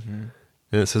her. Mm-hmm.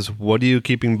 And it says, "What are you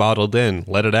keeping bottled in?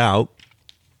 Let it out."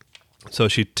 So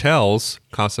she tells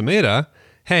Casameda,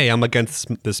 "Hey, I'm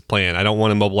against this plan. I don't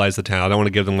want to mobilize the town. I don't want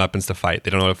to give them weapons to fight.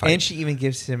 They don't know how to fight." And she even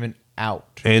gives him an out.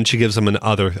 And she gives them an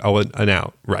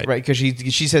out, right? Right, because she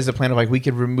says the plan of like we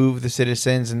could remove the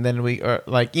citizens and then we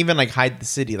like even like hide the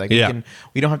city, like Yeah.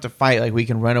 we don't have to fight, like we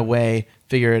can run away,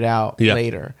 figure it out Yeah.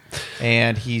 later.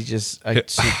 And he's just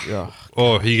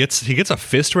Oh, he gets a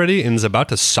fist ready and is about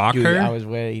to sock dude, her. I was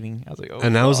waiting. I was like, oh,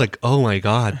 And I was God. like, "Oh my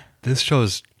god, this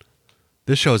show's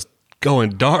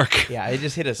going dark." yeah, it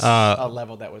just hit a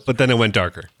level that was But then it went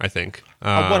darker, I think.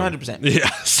 100%. Yeah.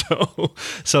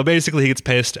 So basically, he gets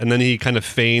pissed, and then he kind of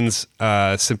feigns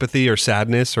sympathy or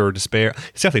sadness or despair.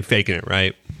 He's definitely faking it,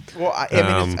 right? well, I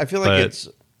mean, I feel like but-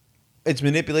 it's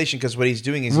manipulation because what he's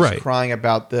doing is Right. he's crying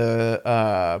about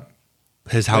the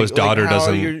His daughter how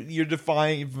doesn't. you're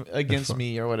defying against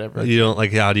me or whatever. You don't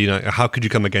like how do you not, how could you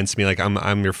come against me, like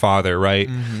I'm your father, right?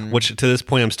 Mm-hmm. Which to this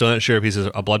point I'm still not sure if he's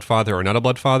a blood father or not a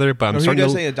blood father, but I'm No, he starting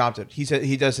does to say adopted.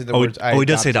 He does say the oh, words. he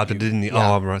does say adopted, you." didn't he?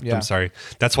 Yeah. Oh, Yeah. I'm sorry.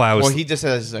 That's why I was. Well, he just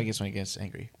says, I guess, when he gets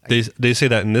angry. they say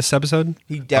that in this episode.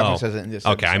 He definitely says it in this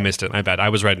Okay, I episode. missed it. My bad. I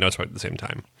was writing notes at the same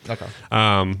time. Okay.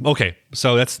 Okay,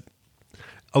 so that's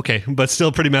okay, but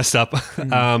still pretty messed up.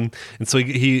 Mm-hmm. And so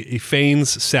he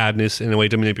feigns sadness in a way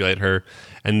to manipulate her,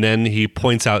 and then he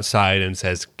points outside and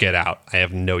says, "Get out! I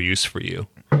have no use for you,"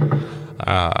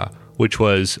 which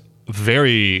was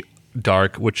very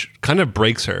dark, which kind of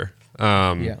breaks her.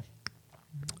 Yeah.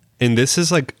 And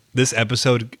this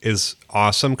episode is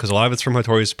awesome because a lot of it's from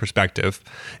Hattori's perspective,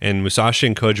 and Musashi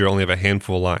and Kojiro only have a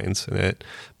handful of lines in it,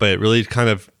 but it really kind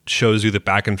of shows you the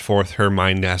back and forth her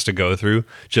mind has to go through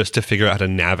just to figure out how to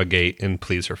navigate and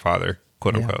please her father,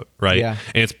 quote unquote, right? Yeah.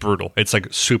 And it's brutal. It's like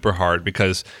super hard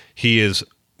because he is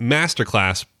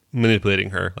masterclass manipulating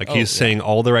her. Like he's saying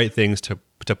all the right things to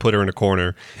put her in a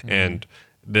corner, and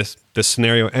this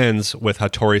scenario ends with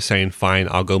Hattori saying, "Fine,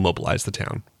 I'll go mobilize the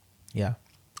town." Yeah.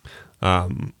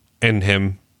 And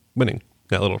him winning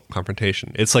that little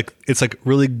confrontation. It's like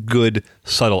really good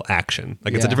subtle action.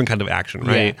 Like it's a Yeah. different kind of action,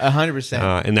 right? Yeah,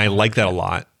 100%. And I like that a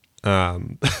lot.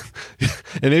 And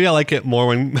maybe I like it more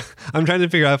when I'm trying to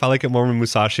figure out if I like it more when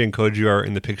Musashi and Koji are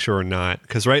in the picture or not.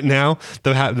 Because right now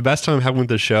the best time I'm having with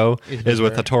the show is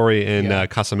with her. Hattori and Yeah.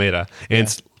 Casameda,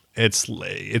 and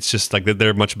it's just like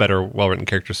they're much better, well written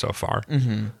characters so far.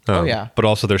 Oh, yeah. But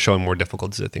also they're showing more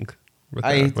difficulties, I think. With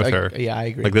her. Yeah, I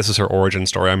agree. Like this is her origin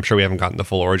story. I'm sure we haven't gotten the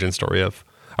full origin story of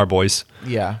our boys.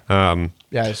 Yeah.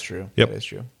 Yeah, it's true. Yep. That is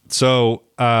true. So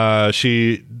that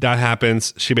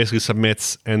happens. She basically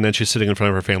submits, and then she's sitting in front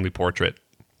of her family portrait,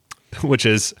 which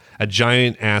is a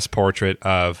giant ass portrait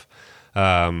of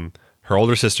her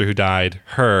older sister who died,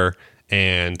 her,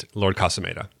 and Lord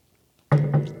Casameda.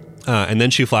 And then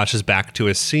she flashes back to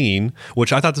a scene,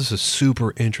 which I thought this was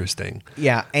super interesting.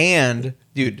 Yeah, and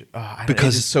dude,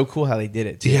 because it's so cool how they did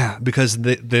it too. Yeah, because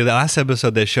the last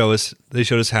episode they showed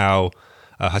us how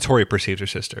Hattori perceived her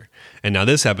sister, and now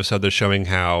this episode they're showing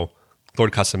how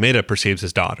Lord Casameda perceives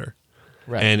his daughter,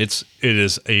 right? And it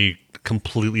is a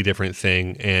completely different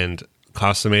thing. And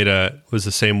Casameda was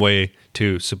the same way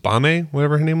to Tsubame,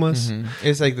 whatever her name was. Mm-hmm.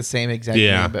 It's like the same exact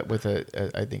name, but with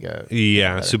I think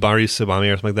Tsubame or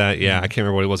something like that. Yeah, I can't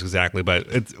remember what it was exactly, but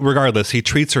regardless, he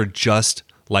treats her just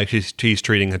like he's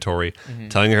treating Hattori,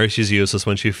 telling her she's useless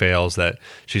when she fails, that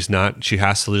she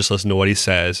has to just listen to what he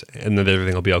says, and then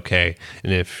everything will be okay.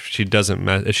 And if she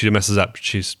messes up,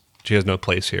 she has no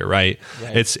place here, right?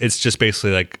 It's just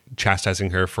basically like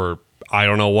chastising her for I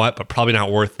don't know what, but probably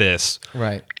not worth this.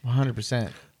 Right,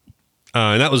 100%.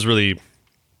 And that was really,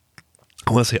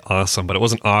 I want to say awesome, but it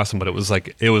wasn't awesome, but it was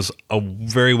a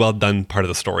very well done part of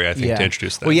the story, I think, to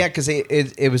introduce that. Well, yeah, because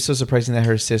it was so surprising that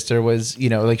her sister was,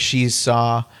 like she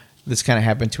saw this kind of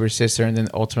happen to her sister, and then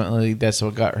ultimately that's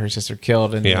what got her sister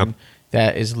killed, and then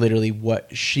that is literally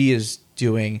what she is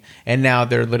doing. And now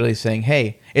they're literally saying,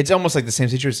 hey, it's almost like the same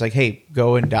situation. It's like, hey,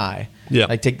 go and die. Yeah.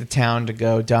 Like take the town to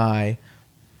go die.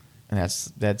 And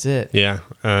that's it. Yeah,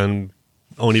 and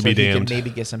only be damned. He can maybe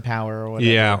get some power or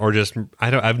whatever. Yeah, or just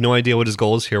I have no idea what his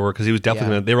goals here were, because he was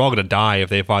definitely they were all gonna die if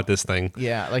they fought this thing.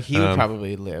 Yeah, like he would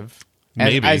probably live.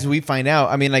 Maybe as we find out.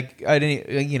 I mean, like I didn't,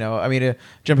 to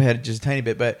jump ahead just a tiny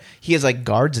bit, but he has like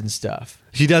guards and stuff.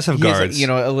 He does have guards. Has,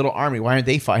 a little army. Why aren't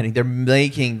they fighting? They're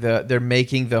making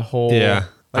the whole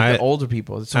the older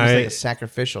people. It's almost like a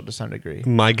sacrificial to some degree.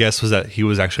 My guess was that he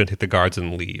was actually gonna take the guards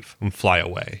and leave and fly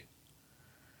away.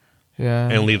 Yeah.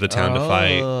 And leave the town to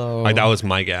fight. Like that was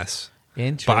my guess.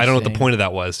 Interesting. But I don't know what the point of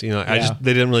that was. They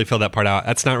didn't really fill that part out.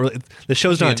 That's not really the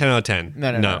show's not a 10 out of 10.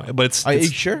 No. But it's Are you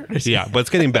sure? Yeah, but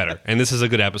it's getting better. And this is a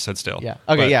good episode still. Yeah.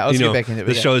 Okay, but, let's get back into it.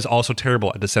 The show is also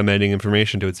terrible at disseminating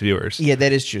information to its viewers. Yeah,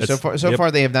 that is true. So far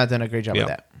they have not done a great job of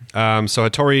that. So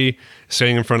Hattori is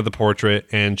standing in front of the portrait,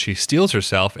 and she steels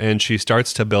herself, and she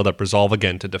starts to build up resolve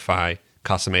again to defy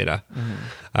Casameda.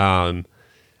 Mm-hmm.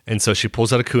 And so she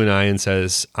pulls out a kunai and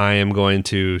says, I am going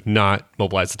to not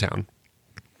mobilize the town,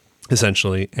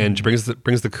 essentially. And she brings the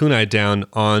kunai down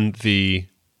on the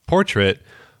portrait,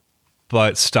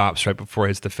 but stops right before it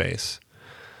hits the face.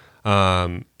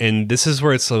 And this is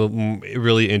where it's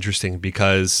really interesting,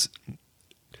 because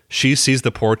she sees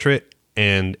the portrait,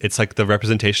 and it's like the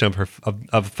representation of her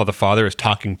of the father is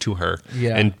talking to her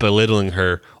and belittling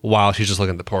her while she's just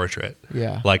looking at the portrait.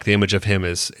 Yeah, like the image of him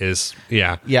is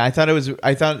Yeah, I thought it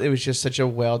was just such a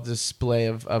well display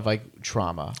of like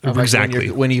trauma. Of exactly.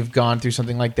 Like when you've gone through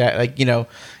something like that, like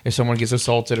if someone gets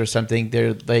assaulted or something,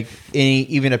 they're like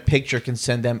even a picture can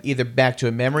send them either back to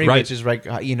a memory, which is like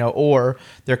or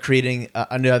they're creating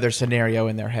another scenario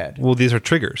in their head. Well, these are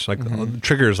triggers, like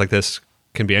triggers like this.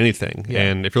 Can be anything,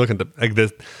 and if you're looking at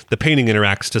the painting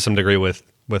interacts to some degree with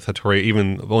Hattori,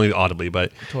 even only audibly,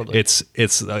 but totally. It's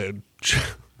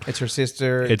her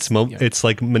sister. It's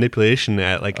like manipulation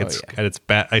at its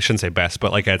best. I shouldn't say best,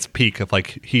 but like at its peak of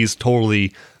like he's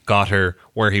totally got her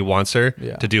where he wants her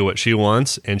to do what she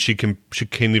wants, and she can't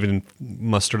even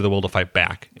muster the will to fight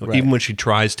back, even when she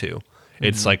tries to.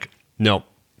 It's like, no,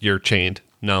 you're chained.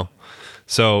 No,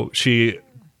 so she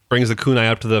brings the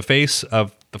kunai up to the face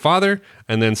of the father,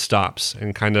 and then stops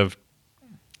and kind of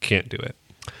can't do it.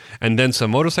 And then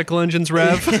some motorcycle engines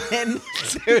rev.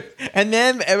 and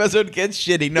then episode gets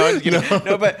shitty.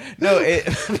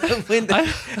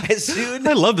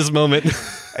 I love this moment.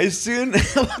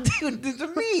 Dude, this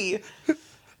is me.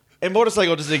 And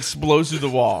motorcycle just explodes through the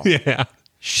wall. Yeah.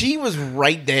 She was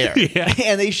right there. Yeah.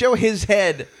 And they show his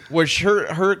head, where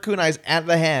her kunai's at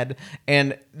the head,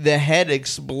 and the head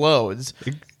explodes.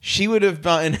 She would have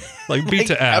gotten like beat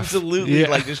to F. Absolutely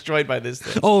like destroyed by this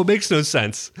thing. Oh, it makes no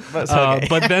sense. But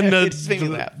then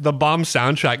the bomb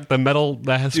soundtrack,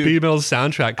 the speed metal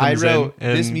soundtrack comes in.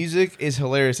 And this music is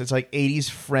hilarious. It's like 80s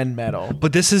friend metal.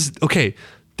 But this is okay.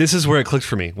 This is where it clicked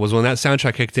for me, was when that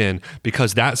soundtrack kicked in,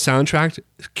 because that soundtrack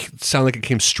sounded like it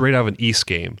came straight out of an Ys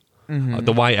game. Mm-hmm.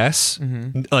 The YS.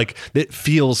 Mm-hmm. Like it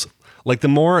feels like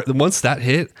once that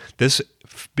hit, this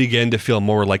began to feel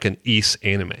more like an Ys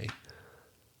anime.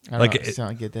 I get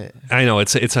that. I know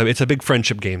it's a big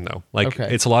friendship game though. Like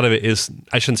it's a lot of it is,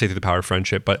 I shouldn't say through the power of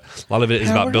friendship, but a lot of it is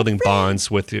about building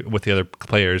bonds with the other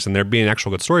players, and there being an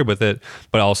actual good story with it,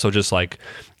 but also just like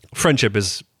friendship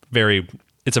is very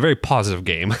it's a very positive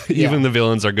game. Yeah. Even the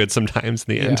villains are good sometimes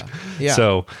in the end. Yeah.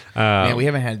 So Man, we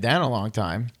haven't had that in a long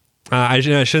time. I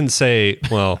shouldn't say.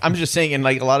 Well, I'm just saying, in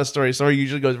like a lot of stories, story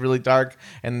usually goes really dark,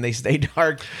 and they stay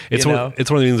dark. it's one of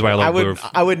the reasons why I love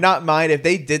I would not mind if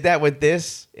they did that with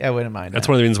this. I wouldn't mind. That's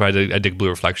one of the reasons why I dig Blue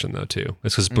Reflection though too.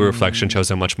 It's because Blue Reflection chose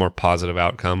a much more positive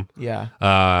outcome. Yeah.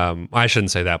 I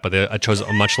shouldn't say that, but I chose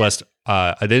a much less.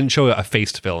 I didn't show a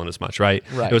faced villain as much, right?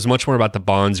 Right. It was much more about the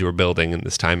bonds you were building in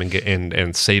this time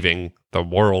and saving the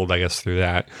world, I guess, through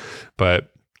that.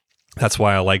 But that's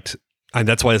why I liked. And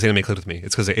that's why this anime clicked with me.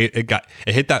 It's because it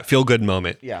hit that feel good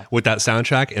moment with that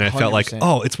soundtrack, and I felt like, 100%.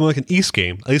 oh, it's more like an Ys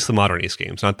game, at least the modern Ys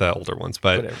games, not the older ones.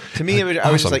 But Whatever. To me,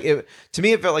 I was just like, to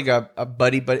me, it felt like a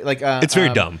buddy, like it's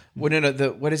very dumb. What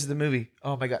is the movie?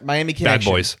 Oh my god, Miami Connection.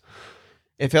 Bad Boys.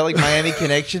 It felt like Miami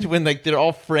Connection when like they're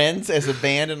all friends as a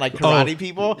band and like karate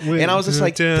people, and I was just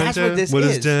like, that's what this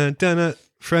is.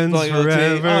 Friends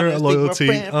forever, loyalty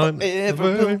on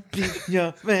forever.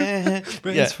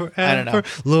 Friends forever, I don't know.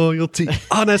 Loyalty,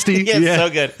 honesty. Yeah, so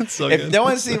good. It's so if good. no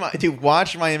one's seen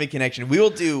watch Miami Connection. We will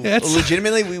do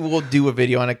legitimately. We will do a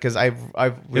video on it because I've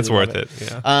really it's worth it.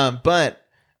 Yeah. But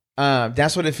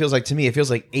that's what it feels like to me. It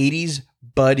feels like 80s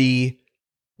buddy.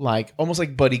 Like almost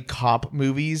like buddy cop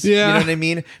movies, Yeah. You know what I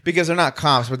mean? Because they're not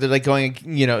cops, but they're like going,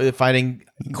 fighting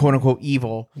quote unquote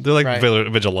evil. They're like right?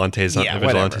 vigilantes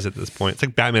at this point. It's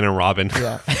like Batman and Robin,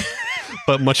 Yeah,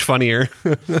 but much funnier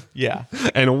yeah,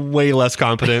 and way less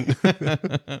competent.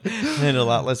 and a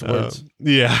lot less words.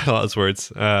 Yeah, a lot less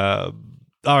words. All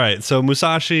right, so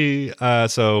Musashi,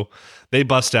 so they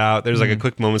bust out. There's like a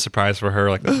quick moment surprise for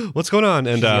her, like, what's going on?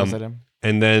 And She yells at him.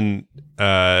 And then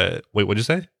wait, what'd you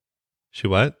say? She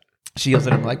what? She yells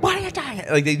at him like, "What are you doing?"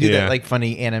 Like they do Yeah. that like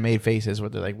funny anime faces where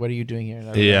they're like, "What are you doing here?"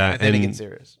 And Yeah, and then it and- gets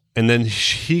serious. And then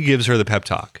he gives her the pep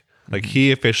talk. Like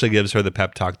he officially gives her the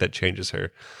pep talk that changes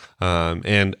her.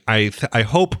 And I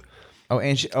hope Oh,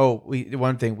 and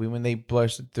one thing when they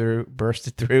bursted through,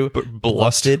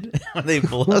 blusted when they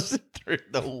blusted through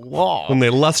the wall. when they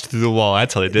lust through the wall.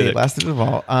 That's how they did They it. blasted the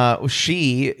wall.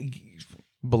 She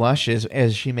blushes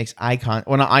as she makes eye contact.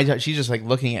 Well, not eye contact. She's just like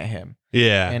looking at him.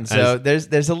 Yeah, And so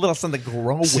there's a little something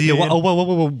growing. see,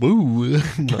 whoa, Woo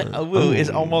is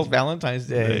almost Valentine's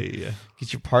Day. Hey.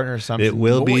 Get your partner something. It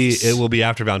will nice. be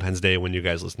after Valentine's Day when you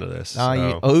guys listen to this.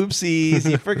 Oopsies,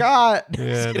 you forgot.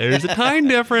 Yeah, there's a time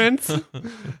difference.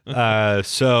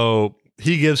 So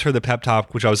he gives her the pep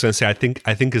talk, which I was going to say I think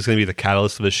is going to be the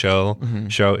catalyst of the show.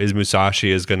 Show is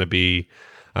Musashi is going to be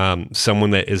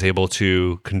someone that is able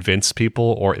to convince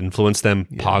people or influence them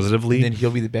positively. And then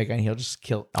he'll be the bad guy and he'll just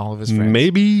kill all of his friends.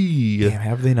 Maybe. Damn,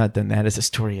 have they not done that as a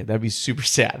story yet? That'd be super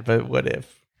sad, but what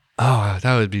if? Oh,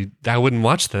 I wouldn't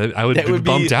watch that. I would be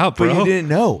bummed out, bro. But you didn't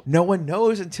know. No one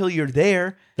knows until you're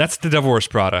there. That's the Devil Wears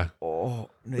Prada. Oh,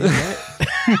 what?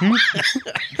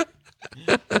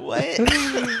 What?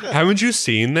 Haven't you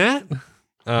seen that?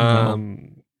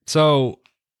 So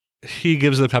he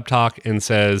gives the pep talk and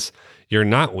says, "You're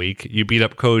not weak. You beat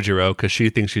up Kojiro," because she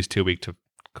thinks she's too weak to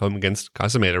come against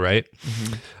Casameda, right?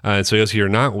 And so he goes, "You're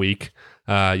not weak.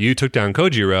 You took down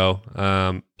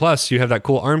Kojiro. Plus, you have that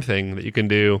cool arm thing that you can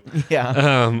do."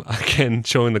 Yeah. Again,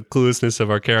 showing the cluelessness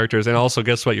of our characters, and also,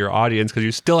 guess what? Your audience, because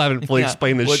you still haven't fully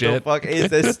explained this what shit. What the fuck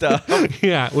is this stuff?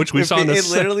 Yeah, which we saw in It the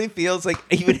literally feels like,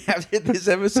 even after this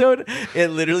episode, it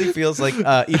literally feels like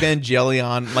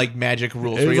Evangelion, like magic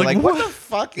rules, where It's you're like, like, what the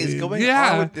fuck is going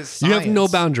on with this science? You have no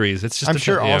boundaries. It's just I'm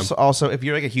sure also if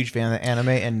you're like a huge fan of the anime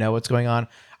and know what's going on,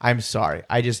 I'm sorry.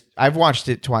 I've watched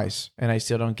it twice and I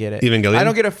still don't get it. Evangelion? I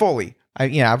don't get it fully.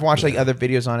 I've watched like other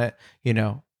videos on it, I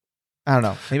don't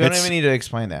know. Maybe I don't even need to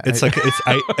explain that. It's like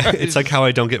it's like how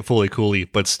I don't get Fully Cooley,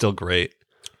 but still great.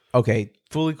 Okay,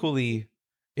 Fully Cooley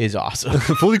is awesome.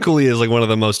 Fully Cooley is like one of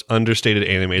the most understated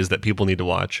animes that people need to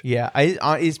watch. Yeah,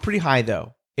 it's pretty high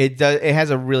though. It has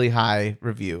a really high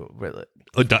review.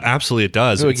 Absolutely, it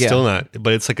does. Oh, It's yeah. still not,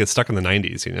 but it's like it's stuck in the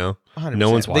 90s. 100%. No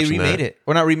one's watching They remade that. it.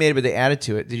 Well, not remade it, but they added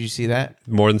to it. Did you see that?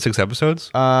 More than 6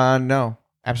 episodes. No,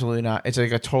 absolutely not. It's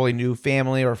like a totally new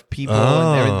family or people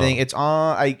and everything. It's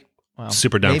on.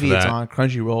 Super down maybe for it's that. on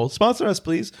Crunchyroll. Sponsor us,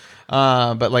 please.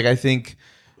 But like I think,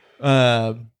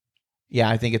 I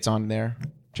think it's on there.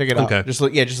 Check it out. Okay. Just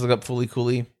look up Fully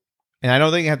Cooley. And I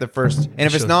don't think you have the first. And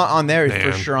if it's not on there, it's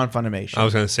for sure on Funimation. I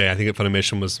was gonna say I think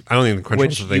Funimation was. I don't think Crunchyroll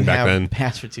which was a thing you back have then.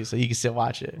 password to, so you can still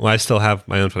watch it. Well, I still have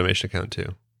my own Funimation account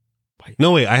too.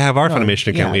 No, wait, I have our Funimation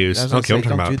account we use. I was Okay,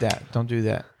 gonna I'm talking say, about. Don't do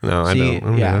that. No, I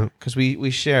don't. Yeah, because we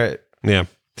share it Yeah.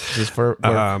 just for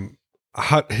work.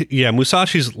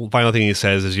 Musashi's final thing he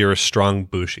says is, "You're a strong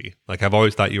Bushi. Like, I've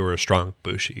always thought you were a strong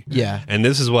Bushi." Yeah. And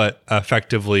this is what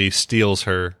effectively steals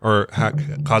her, or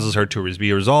causes her to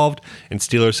be resolved and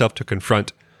steel herself to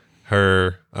confront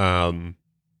her quote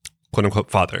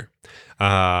unquote father.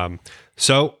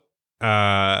 So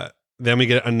then we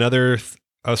get another.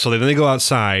 So then they go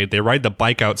outside. They ride the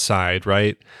bike outside,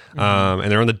 right?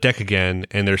 And they're on the deck again,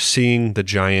 and they're seeing the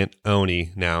giant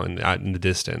Oni now out in the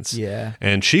distance. Yeah.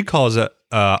 And she calls it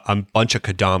a bunch of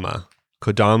Kodama.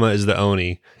 Kodama is the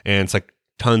Oni, and it's like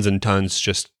tons and tons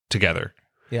just together.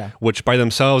 Yeah. Which by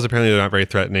themselves, apparently they're not very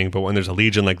threatening, but when there's a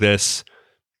legion like this,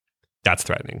 that's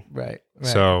threatening. Right.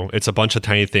 So it's a bunch of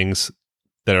tiny things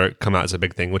that come out as a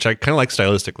big thing, which I kind of like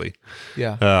stylistically.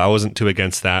 Yeah. I wasn't too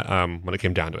against that when it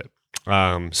came down to it.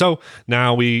 So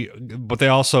now but they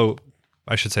also,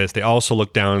 I should say this, they also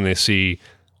look down and they see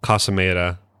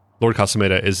Casameda. Lord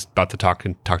Casameda is about to talk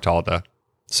to all the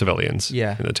civilians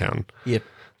in the town. Yep.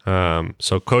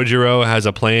 So Kojiro has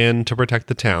a plan to protect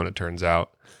the town, it turns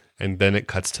out. And then it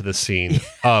cuts to the scene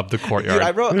of the courtyard. Dude, I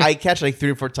wrote eye catch like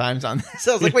 3 or 4 times on this.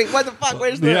 I was like, wait, what the fuck?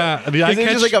 Where's the... Yeah, the eye catch...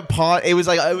 It was just like a pause. It was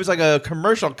like a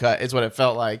commercial cut is what it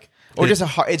felt like. Or just a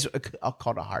hard... I'll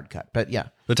call it a hard cut, but yeah.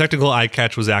 The technical eye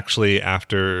catch was actually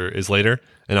later,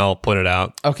 and I'll point it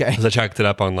out. Okay. Because I checked it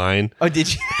up online. Oh,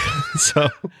 did you? So...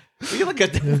 You look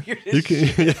at the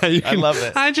weirdest I love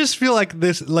it. I just feel like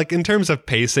this, like in terms of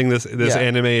pacing, this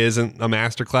anime isn't a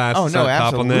masterclass. Oh, it's no, not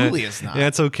top on that. absolutely it's not. Yeah,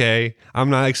 it's okay.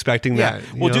 I'm not expecting that.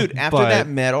 Well, dude, after that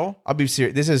medal, I'll be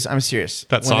serious. I'm serious.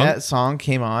 That when that song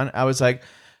came on, I was like,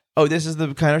 oh, this is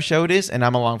the kind of show it is, and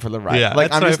I'm along for the ride. Yeah,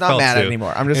 like, I'm just not mad at it too.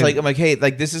 anymore. I'm just like, hey,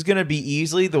 like this is gonna be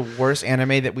easily the worst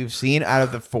anime that we've seen out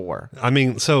of the 4. I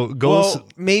mean, so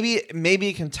maybe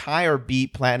it can tie or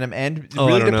beat Platinum End. It I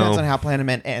really don't depends know. on how Platinum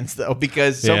End ends, though,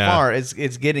 because so far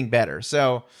it's getting better.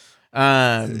 So,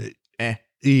 I don't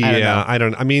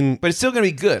know. I mean, but it's still gonna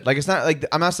be good. Like, it's not like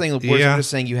I'm not saying the worst. I'm just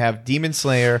saying you have Demon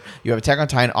Slayer, you have Attack on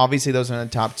Titan. Obviously, those are in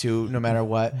the top 2, no matter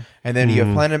what. And then you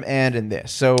have Platinum End and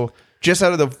this. So just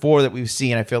out of the 4 that we've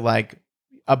seen, I feel like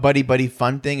a buddy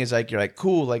fun thing is like, you're like,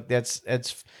 cool. Like that's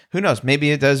who knows?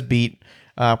 Maybe it does beat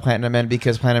Platinum End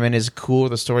because Platinum End is cool.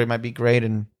 The story might be great,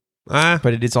 but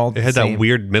it is all. It had that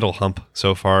weird middle hump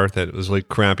so far that was like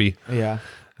crappy. Yeah.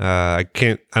 I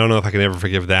don't know if I can ever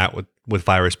forgive that with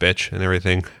Virus Bitch and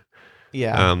everything.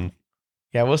 Yeah.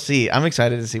 Yeah, we'll see. I'm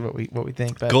excited to see what we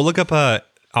think. But go look up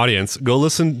audience. Go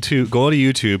to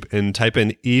YouTube and type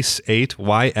in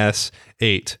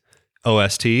YS8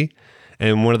 OST,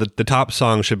 and one of the top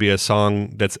songs should be a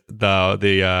song that's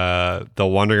the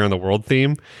Wandering Around the World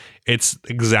theme. It's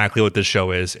exactly what this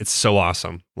show is. It's so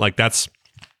awesome. Like that's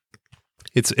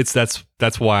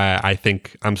why I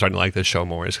think I'm starting to like this show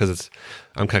more. Is because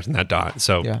I'm connecting that dot.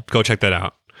 So go check that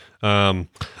out.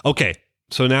 Okay.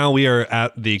 So now we are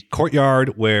at the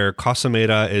courtyard where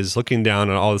Casameda is looking down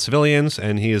on all the civilians,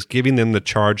 and he is giving them the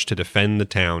charge to defend the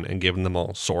town and giving them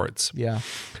all swords. Yeah.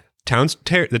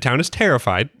 The town is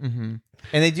terrified. Mm-hmm.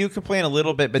 And they do complain a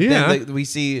little bit, but then we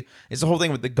see it's the whole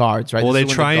thing with the guards, right? Well, they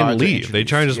try and leave. They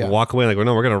try and just walk away. Like, well,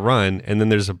 no, we're going to run. And then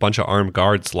there's a bunch of armed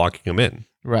guards locking them in.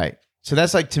 Right. So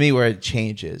that's like, to me, where it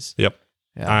changes. Yep.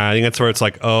 Yeah. I think that's where it's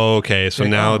like, oh, okay. So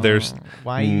like, now there's...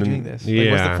 Why are you doing this?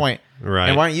 Like, what's the point? Right.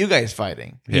 And why aren't you guys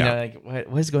fighting? You know, like,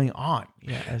 what is going on?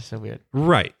 Yeah, that's so weird.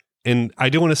 Right. And I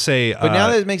do want to say... But now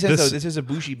that it makes sense, though, this is a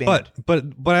Bushi band.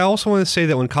 But I also want to say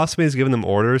that when Kasame is giving them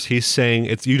orders, he's saying,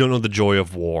 you don't know the joy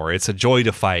of war. It's a joy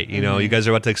to fight. You know, you guys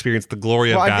are about to experience the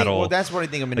glory of battle. That's what I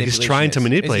think of manipulation. He's trying to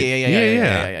manipulate.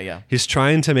 Yeah. He's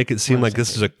trying to make it seem like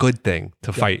this is a good thing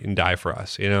to fight and die for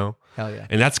us, you know? Hell yeah.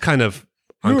 And that's kind of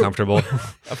uncomfortable.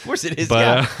 Of course it is,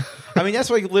 but, I mean, that's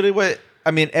like literally what... I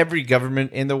mean, every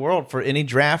government in the world for any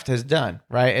draft has done,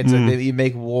 right? It's you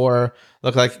make war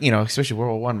look like, you know, especially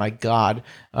World War I. My God,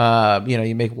 you know,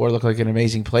 you make war look like an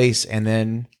amazing place, and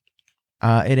then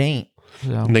it ain't.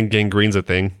 So, and then gangrene's a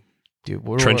thing, dude.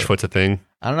 Trenchfoot's a thing.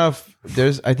 I don't know if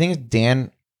there's. I think it's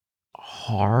Dan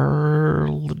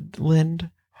Harland.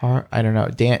 I don't know.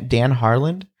 Dan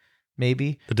Harland.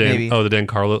 Maybe the Dan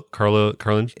Carlin.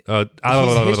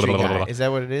 History guy. Is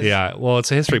that what it is? Yeah, well,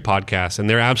 it's a history podcast, and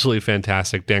they're absolutely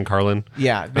fantastic. Dan Carlin.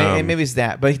 Yeah, maybe it's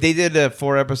that. But they did a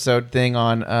 4-episode thing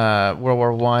on World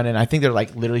War I, and I think they're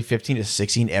like literally 15 to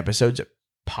 16 episodes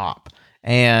pop.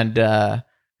 And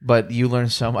but you learn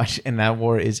so much, and that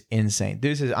war is insane.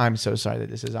 I'm so sorry that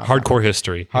this is hardcore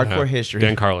history. Hardcore history.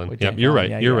 Dan Carlin. Yeah, you're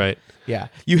right. You're right. Yeah,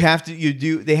 you have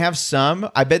to. They have some.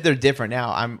 I bet they're different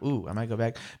now. I might go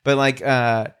back, but like,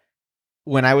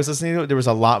 when I was listening to it, there was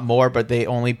a lot more, but they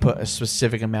only put a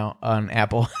specific amount on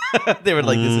Apple. They were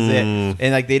like, "This is it,"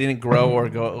 and like they didn't grow or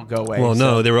go away. Well,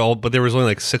 no, they were all, but there was only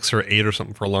like 6 or 8 or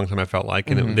something for a long time. I felt like,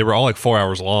 and they were all like 4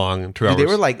 hours long and 2 hours. They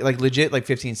were like legit like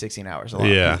 15, 16 hours. A lot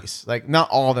of these. Like not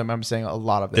all of them. I'm saying a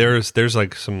lot of them. There's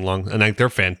like some long, and like they're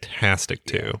fantastic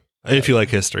too. If you like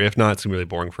history, if not, it's gonna be really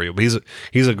boring for you. But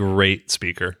he's a great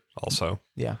speaker also.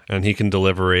 Yeah, and he can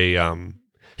deliver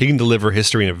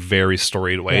history in a very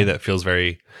storied way that feels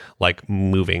very like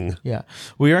moving. Yeah,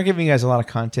 we are giving you guys a lot of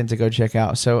content to go check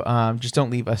out. So just don't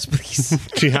leave us, please.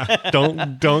 Yeah,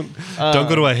 don't go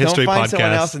to a history don't find podcast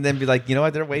someone else and then be like, you know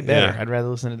what, they're way better. I'd rather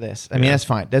listen to this. I mean, that's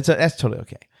fine. That's totally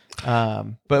okay.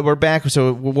 But we're back.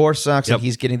 So war sucks, and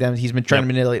he's getting them. He's been trying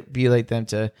to manipulate them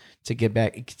to get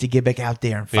back out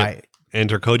there and fight. Yep.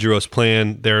 Enter Kojiro's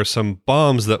plan. There are some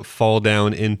bombs that fall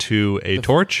down into a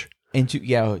torch.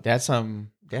 That's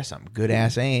some good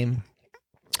ass aim.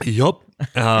 Yup.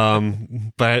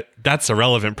 But that's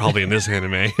irrelevant probably in this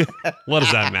anime. What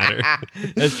does that matter?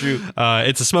 That's true.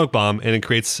 It's a smoke bomb, and it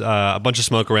creates a bunch of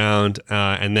smoke around,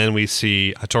 and then we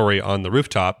see Hattori on the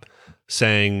rooftop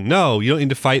saying, "No, you don't need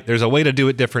to fight. There's a way to do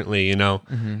it differently, you know."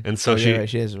 Mm-hmm. And so she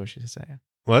is what she said.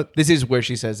 What? This is where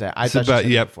she says that. I thought she said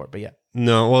it before, but yeah.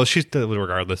 No, well, she's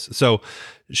regardless. So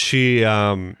she,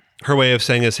 her way of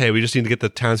saying is, hey, we just need to get the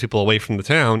townspeople away from the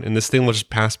town, and this thing will just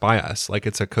pass by us. Like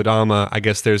it's a Kodama. I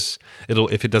guess if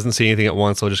it doesn't see anything at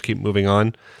once, it'll just keep moving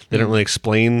on. They don't really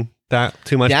explain that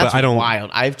too much. That's but I don't.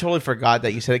 Wild. I've totally forgot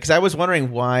that you said it because I was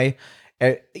wondering why.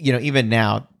 Even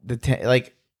now,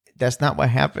 that's not what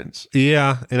happens.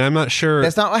 Yeah, and I'm not sure.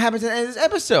 That's not what happens in this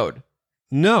episode.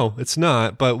 No, it's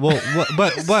not. But we'll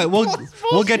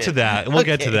get to that. We'll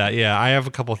get to that. Yeah, I have a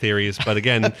couple theories, but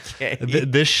again,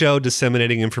 this show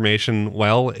disseminating information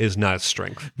well is not its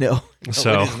strength. No,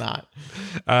 so it is not.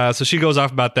 So she goes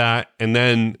off about that, and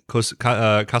then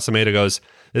Casameda goes,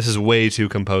 "This is way too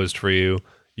composed for you.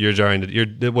 You're trying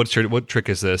to. What trick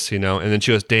is this? You know?" And then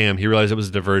she goes, "Damn!" He realized it was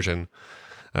a diversion.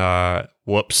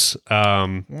 Whoops.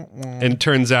 And it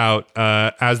turns out,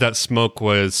 as that smoke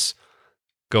was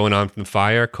going on from the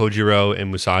fire, Kojiro and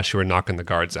Musashi were knocking the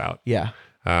guards out. Yeah.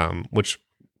 Which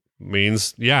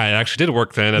means, it actually did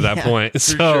work then at that point.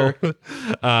 So sure.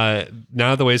 Now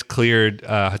that the way's cleared,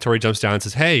 Hattori jumps down and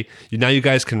says, hey, now you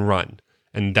guys can run.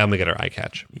 And then we get our eye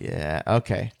catch. Yeah,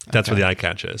 okay. That's where the eye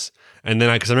catch is. And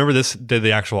then, because I remember this did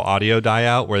the actual audio die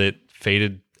out where it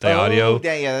faded the audio.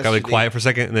 Yeah, got really quiet for a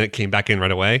second, and then it came back in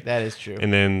right away. That is true.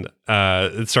 And then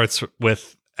it starts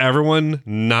with everyone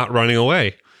not running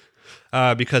away.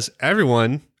 Because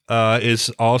everyone is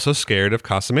also scared of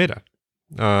Casameda.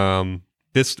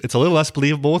 It's a little less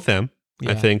believable with them,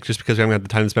 I think, just because we haven't had the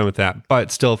time to spend with that,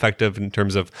 but still effective in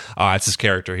terms of, it's his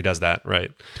character. He does that,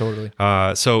 right? Totally.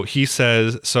 So he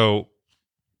says,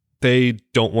 they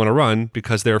don't want to run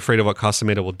because they're afraid of what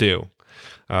Casameda will do.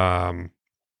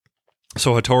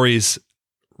 So Hattori's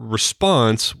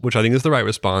response, which I think is the right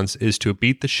response, is to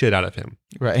beat the shit out of him.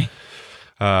 Right.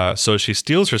 So she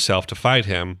steels herself to fight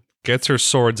him, gets her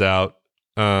swords out.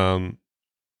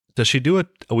 Does she do a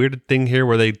weird thing here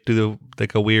where they do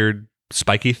a weird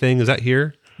spiky thing? Is that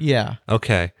here? Yeah.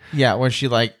 Okay. Yeah, where she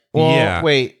wait.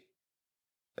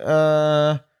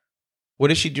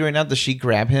 What is she doing now? Does she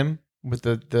grab him with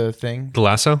the thing? The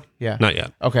lasso? Yeah. Not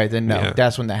yet. Okay, then no. Yeah.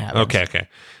 That's when that happens. Okay.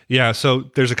 Yeah,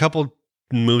 so there's a couple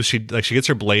moves. She gets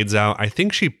her blades out. I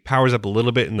think she powers up a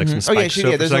little bit and some spikes.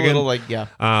 There's a little again,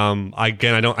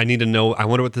 I need to know. I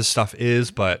wonder what this stuff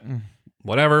is, but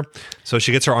whatever. So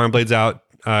she gets her arm blades out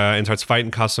and starts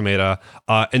fighting Casameda,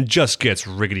 and just gets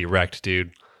riggedy wrecked,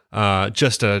 dude.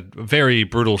 Just a very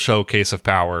brutal showcase of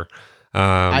power.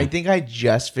 I think I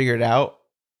just figured out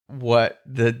what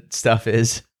the stuff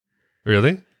is.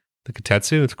 Really? The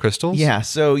Kotetsu? It's crystals? Yeah.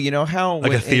 So you know how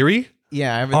a theory? I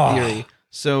have a theory.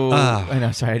 So I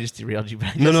know, sorry, I just derailed you.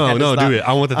 But no, do it.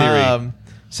 I want the theory.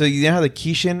 So you know how the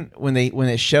Kishin, when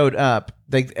it showed up,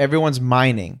 like everyone's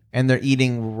mining and they're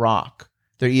eating rock.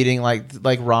 They're eating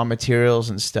like raw materials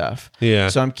and stuff. Yeah.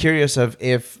 So I'm curious of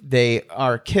if they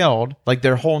are killed, like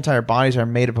their whole entire bodies are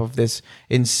made up of this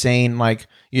insane,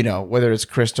 whether it's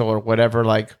crystal or whatever,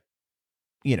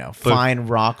 fine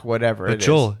rock, whatever. But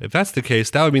Joel, if that's the case,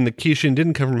 that would mean the Kishin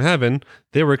didn't come from heaven;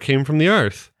 came from the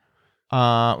earth.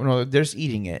 No, they're just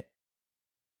eating it.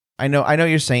 I know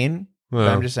you're saying. Well,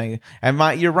 but I'm just saying,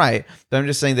 you're right. But I'm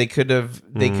just saying they could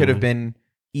have been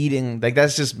eating. Like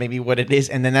that's just maybe what it is,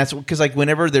 and then that's because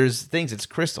whenever there's things, it's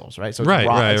crystals, right? So it's right.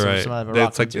 It's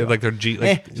like they're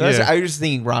I was just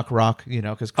thinking rock,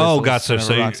 because gotcha.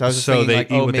 So I was just thinking they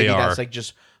eat what maybe they are. That's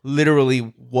just literally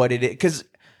what it is. Because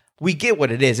we get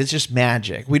what it is. It's just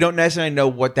magic. We don't necessarily know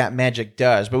what that magic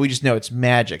does, but we just know it's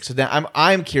magic. So then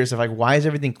I'm curious of like, why is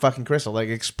everything fucking crystal? Like,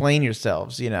 explain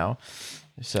yourselves, you know?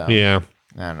 So Yeah.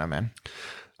 I don't know, man.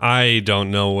 I don't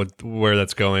know where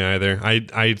that's going either.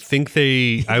 I think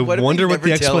they. I What if they wonder what never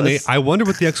the tell explanation. us? I wonder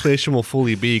what the explanation will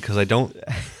fully be because I don't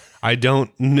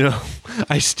know.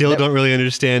 I still don't really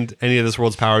understand any of this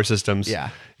world's power systems. Yeah.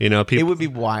 You know, It people. would be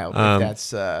wild if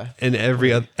that's... And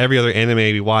every other anime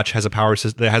we watch has a power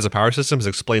system that has a power system is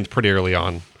explained pretty early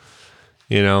on.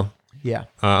 You know, yeah.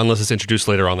 unless it's introduced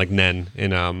later on, like Nen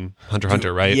in Hunter x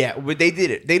Hunter, right? Yeah, but they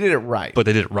did it. They did it right. But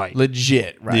they did it right.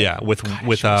 Legit, right? Yeah, with God, that shit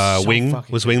was so Wing.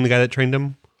 fucking Was Wing the guy that trained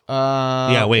him?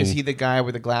 Yeah, Wing. Is he the guy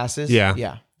with the glasses? Yeah.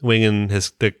 Yeah. Wing and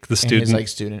the And student. his like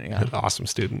student, yeah. Awesome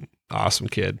student. Awesome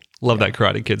kid. Love that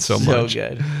Karate Kid so So much.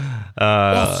 good.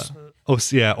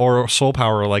 Yeah, or Soul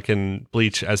Power like in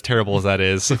Bleach, as terrible as that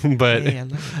is. But Yeah, I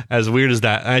love it. as weird as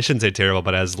that, I shouldn't say terrible,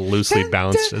 but as loosely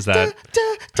balanced as that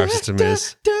power system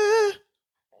is.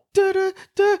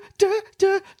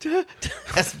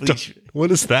 That's Bleach.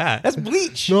 What is that? That's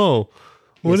Bleach. No.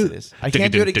 What Yes, it is. I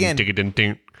can't do it again.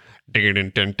 again.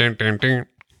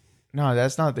 No,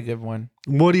 that's not the good one.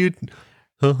 What do you?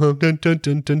 No,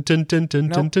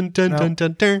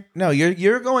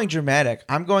 you're going dramatic.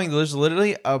 I'm going. There's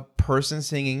literally a person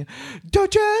singing.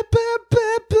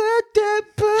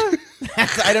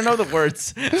 I don't know the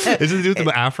words. Is it the dude with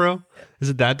the afro? Is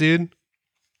it that dude?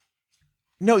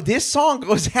 No, this song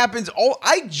happens. All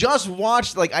I just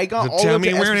watched. Like I got all Tell of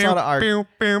the me where Esposada arc.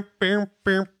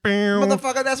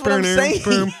 Motherfucker, that's what I'm saying. Hey,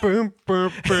 I'll You be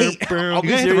gotta hit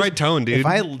the serious. right tone, dude. If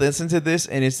I listen to this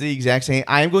and it's the exact same,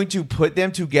 I'm going to put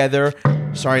them together.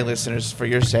 Sorry, listeners, for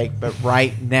your sake, but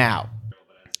right now.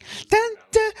 Dun,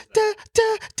 da, da,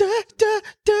 da, da, da,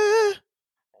 da.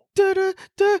 Da, da,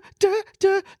 da, da,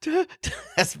 da, da.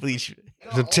 That's Bleach.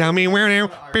 So tell me where now. You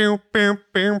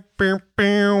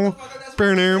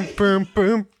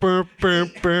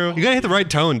gotta hit the right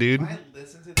tone, dude. Now you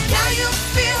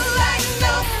feel like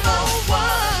number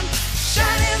one,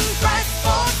 shining bright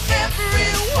for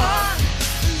everyone,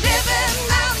 living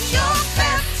out your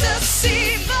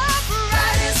fantasy, the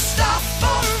brightest star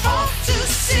for all to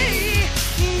see.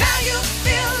 Now you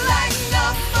feel like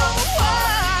number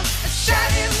one,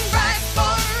 shining bright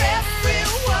for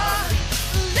everyone,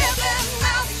 living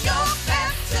out your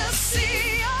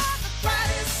fantasy, you're the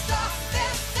brightest star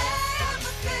there's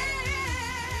ever been.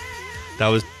 That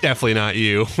was definitely not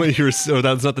you. When you were,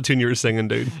 that's not the tune you were singing,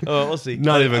 dude. Oh, we'll see.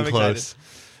 Not even I'm close. excited.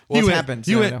 Well, You it's went- happened.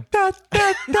 You so I went. know. Da,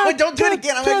 da, No, don't do it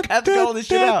again. I'm going to have to cut all this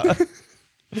shit out.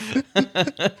 I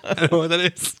don't know what that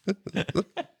is.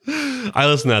 I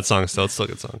listen to that song still. It's still a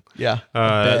good song. Yeah.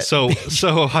 So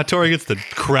Hattori gets the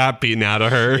crap beaten out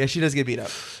of her. Yeah, she does get beat up.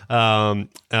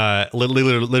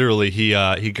 Literally,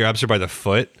 he grabs her by the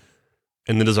foot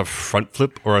and then does a front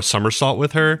flip or a somersault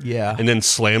with her. Yeah. And then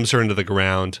slams her into the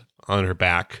ground on her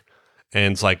back.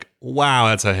 And it's like, wow,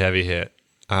 that's a heavy hit.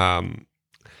 And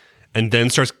then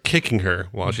starts kicking her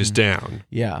while she's down,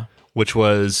 Yeah. which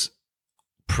was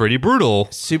pretty brutal.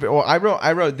 Super. Well, I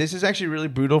wrote. This is actually really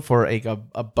brutal for like a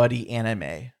buddy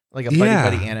anime, like a Yeah.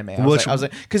 buddy anime. I Which- was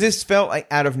like, because this felt like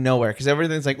out of nowhere. Because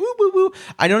everything's like woo woo woo.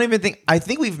 I don't even think. I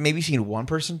think we've maybe seen one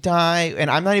person die, and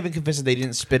I'm not even convinced that they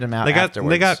didn't spit him out. They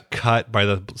got cut by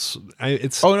the.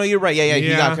 It's Oh no, you're right. Yeah.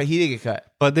 Yeah. He did get cut.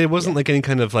 but there wasn't like any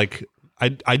kind of like.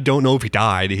 I don't know if he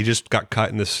died. He just got cut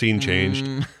and the scene changed.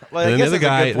 Well, I And then the guess other that's a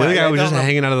guy, good point. I was don't just know.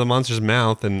 hanging out of the monster's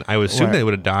mouth, and I would assume Right. they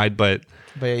would have died. But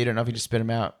But yeah, you don't know if he just spit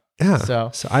him out. yeah,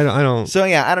 So I don't. So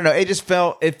yeah, I don't know. It just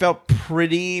felt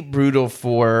pretty brutal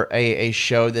for a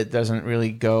show that doesn't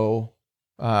really go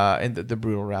in the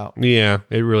brutal route. Yeah,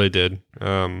 it really did.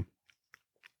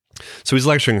 So he's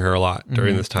lecturing her a lot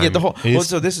during this time. Yeah, the whole. And Well, he's-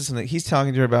 so this is something he's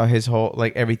talking to her about his whole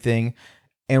like everything,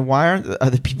 and why aren't the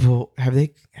other people? Have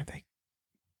they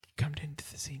come into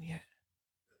the scene yet?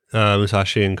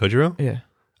 Musashi and Kojiro. Yeah.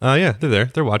 Yeah, they're there.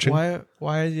 They're watching. Why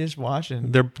are you just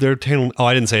watching? They're handling. Oh,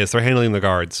 I didn't say this. They're handling the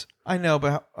guards. I know,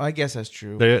 but I guess that's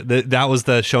true. That was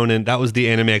the shonen. That was the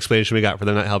anime explanation we got for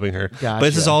them not helping her. But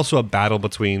this is Gotcha. also a battle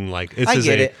between like. I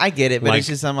get it, but like- it's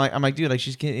just I'm like, dude, like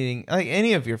she's getting like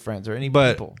any of your friends or any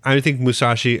But people. I think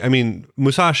Musashi and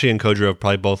Kojiro have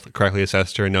probably both correctly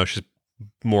assessed her and know she's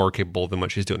more capable than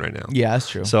what she's doing right now. Yeah, that's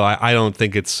true. So I don't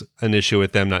think it's an issue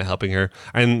with them not helping her.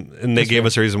 And they That's gave fair.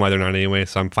 us a reason why they're not anyway,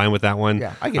 so I'm fine with that one.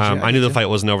 Yeah, I get you, I I knew get the you. fight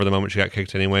wasn't over the moment she got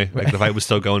kicked anyway. Like the fight was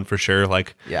still going for sure.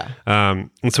 Like Yeah. and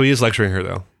so he is lecturing her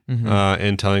though. Mm-hmm.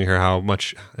 And telling her how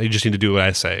much you just need to do what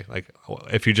I say. Like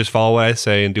if you just follow what I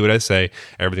say and do what I say,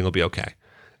 everything will be okay.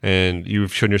 And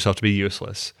you've shown yourself to be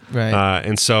useless. Right.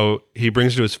 And so he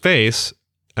brings it to his face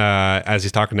as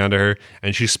he's talking down to her,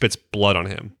 and she spits blood on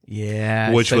him.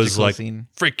 Yeah, Which such a was cool like, scene.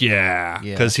 frick yeah.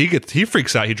 Yeah. Because he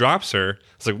freaks out. He drops her.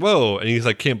 It's like, whoa. And he's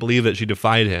like, can't believe that she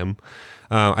defied him.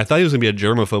 I thought he was going to be a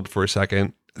germaphobe for a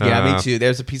second. Yeah, me too.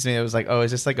 There's a piece of me that was like, oh,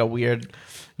 is this like a weird,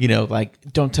 like,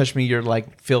 don't touch me, you're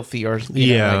like filthy or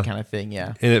that kind of thing.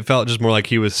 Yeah. And it felt just more like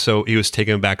he was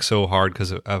taken back so hard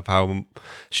because of how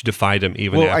she defied him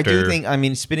even after. I do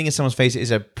think, spitting in someone's face is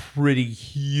a pretty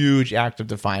huge act of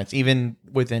defiance, even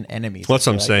within enemies. Well, that's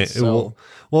what I'm I feel saying. like it's so-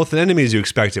 Well, with enemies, you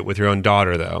expect it. With your own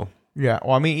daughter, though. yeah.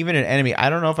 Well, even an enemy, I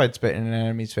don't know if I'd spit in an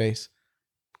enemy's face.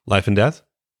 Life and death?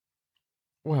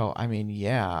 Well,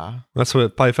 yeah. That's what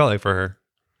it probably felt like for her.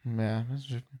 Yeah. That's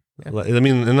just-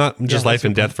 And not just life that's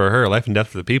and your death for her, life and death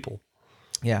for the people.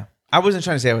 Yeah. I wasn't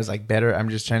trying to say I was like better.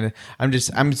 I'm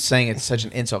saying it's such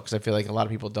an insult because I feel like a lot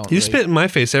of people don't. You really- spit in my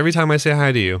face every time I say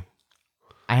hi to you.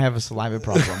 I have a saliva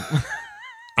problem.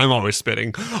 I'm always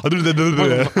spitting.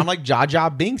 I'm like Jar Jar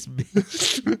Binks.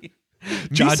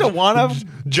 Misa wanna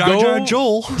Jar Jar go-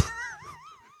 Joel.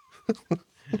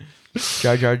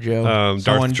 Jar Jar Joe.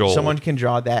 Darth Joel. Someone can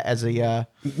draw that as a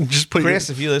Just put Chris.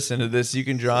 If you listen to this, you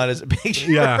can draw it as a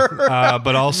picture. Yeah,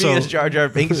 but also me as Jar Jar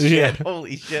Binks. Yeah. Shit.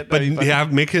 Holy shit. But that'd be yeah,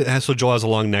 funny. make it so Joel has a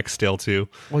long neck still too,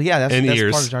 Well, yeah, that's and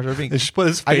ears. part of Jar Jar Binks. And just put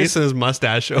his I face just- and his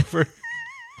mustache over.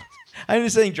 I'm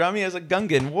just saying, draw me as a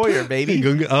Gungan warrior, baby.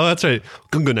 Oh, that's right,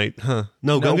 Gunganite, huh?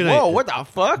 No, No, Gunganite. whoa, what the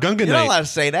fuck? Gunganite. You're not allowed to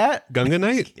say that.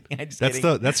 Gunganite? I'm just That's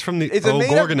kidding. that's from the It's a made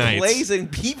Gorgonites. up place and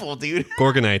people, dude.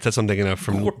 Gorgonites. That's what I'm thinking of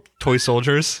from Toy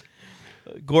Soldiers.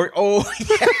 Oh,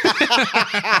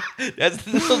 yeah.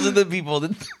 Those are the people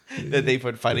that they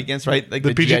would fight against, right? Like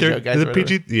the, PG G.I. Joe guys. the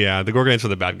PG, yeah, the Gorgonites are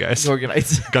the bad guys.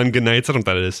 Organites. Gungans, I don't know what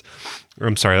that is.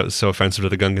 I'm sorry, that was so offensive to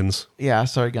the Gungans. Yeah,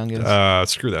 sorry, Gungans.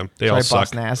 Screw them. They sorry, all suck.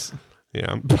 Boss Nass.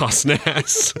 Yeah, Boss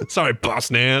Nass. Sorry,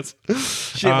 Boss Nass.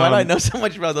 Shit, why do I know so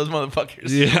much about those motherfuckers?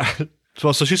 Yeah.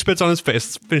 Well, so she spits on his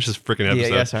face. Finish this freaking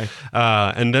episode. Yeah, sorry.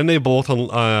 And then they both bring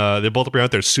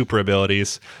out their super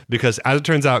abilities because, as it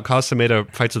turns out, Casameda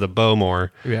fights with a bow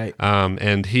more. Right.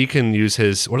 And he can use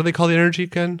his, what do they call the energy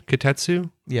gun?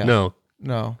 Kitetsu? Yeah. No.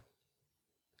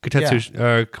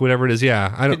 Kitetsu, whatever it is.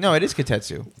 Yeah. I don't. No, it is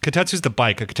Kitetsu. Kitetsu's the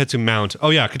bike, a Kitetsu mount.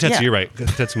 Oh yeah, Kitetsu. Yeah. You're right.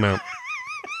 Kitetsu mount.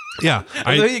 Yeah.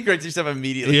 I know you correct yourself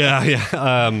immediately. Yeah.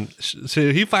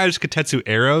 So he fires Kitetsu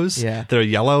arrows. Yeah. They're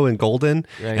yellow and golden,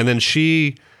 Right. and then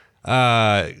she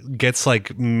gets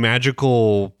like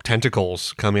magical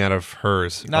tentacles coming out of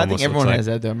hers. No, I think almost, everyone looks has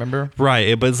that though. Remember? like.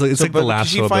 Right, but it's like the But lasso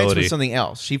she fights ability. with something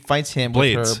else. She fights him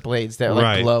Blades. with her blades that like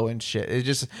Right. glow and shit. It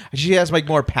just she has like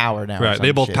more power now. or Right, they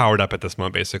some both shit. powered up at this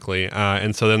moment, basically,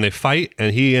 and so then they fight,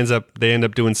 and they end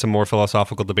up doing some more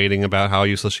philosophical debating about how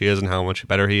useless she is and how much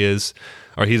better he is,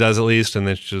 or he does at least, and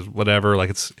it's just whatever.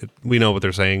 Like we know what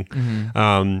they're saying,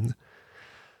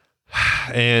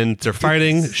 and they're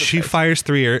fighting. He fires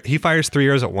three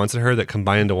arrows at once at her that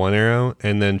combine into one arrow,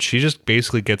 and then she just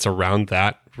basically gets around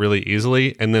that really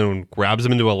easily, and then grabs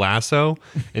him into a lasso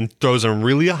and throws him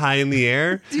really high in the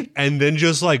air, and then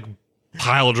just like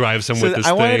pile drives him with this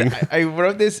thing. I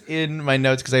wrote this in my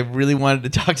notes because I really wanted to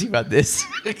talk to you about this.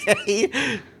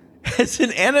 Okay, has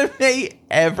an anime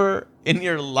ever in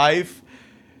your life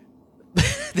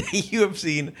that you have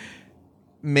seen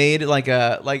made like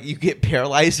you get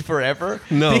paralyzed forever?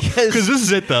 No, because this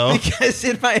is it though. Because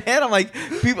in my head, I'm like,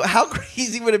 people, how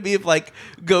crazy would it be if like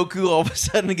Goku all of a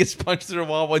sudden gets punched through a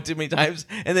wall one too many times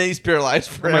and then he's paralyzed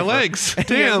forever? My legs, And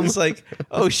you're damn. just like,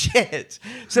 oh shit.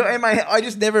 So I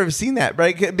just never have seen that,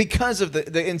 right? Because of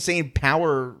the insane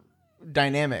power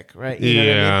dynamic, right? You know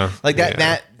what I mean?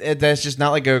 Like that's just not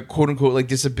like a quote unquote like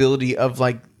disability of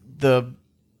like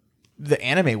the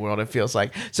anime world, it feels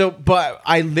like. So, but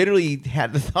I literally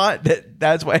had the thought that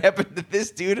that's what happened to this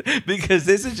dude, because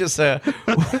this is just a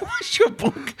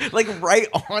like right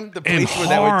on the place And where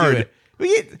that would hard. do it.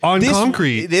 On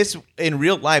concrete. This in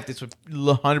real life, this would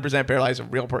 100% paralyze a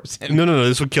real person. No,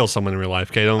 this would kill someone in real life.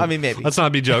 Okay, don't. I mean, maybe. Let's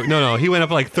not be joke. No, he went up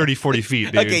like 30, 40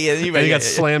 feet, dude. Okay, yeah, you're and right, he yeah, got yeah.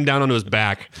 slammed down onto his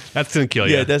back. That's gonna kill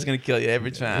you. Yeah, that's gonna kill you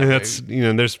every time. That's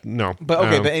there's no. But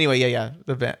okay, but anyway, yeah,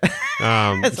 the vet.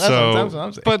 That's what I'm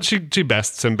saying. But she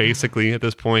bests him basically at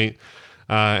this point,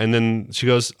 and then she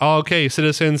goes, "Oh, okay,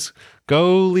 citizens,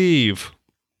 go leave."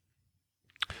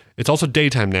 It's also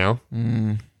daytime now,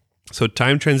 so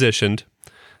time transitioned.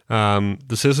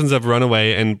 The citizens have run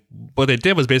away, and what they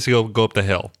did was basically go up the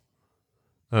hill.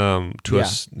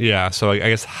 So I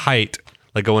guess height,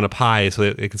 like going up high,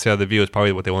 so they can see out the view, is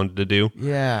probably what they wanted to do.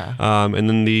 Yeah. And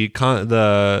then the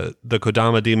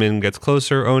Kodama demon gets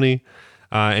closer, Oni,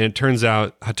 and it turns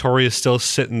out Hattori is still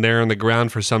sitting there on the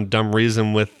ground for some dumb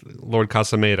reason with Lord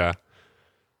Casameda.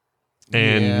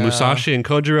 And Yeah. Musashi and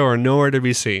Kojiro are nowhere to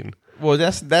be seen. Well,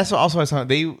 that's also I saw.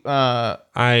 They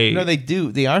no, they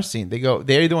do. They are seen. They go.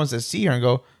 They're the ones that see her and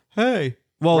go, "Hey."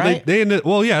 Well, right? they ended,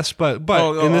 well, yes, but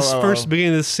in this first oh.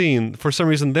 beginning of this scene, for some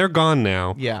reason they're gone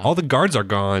now. Yeah. All the guards are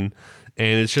gone,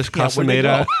 and it's just Yeah, where'd they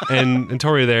Casameda go? and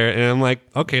Tori there, and I'm like,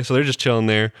 okay, so they're just chilling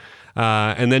there.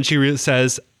 And then she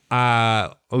says, "We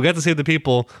got to save the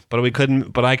people, but we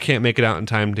couldn't. But I can't make it out in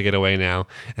time to get away now."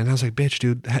 And I was like, "Bitch,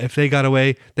 dude, if they got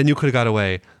away, then you could have got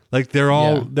away. Like they're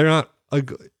not." Like,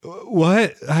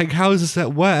 what? Like, how is this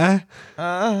that? What?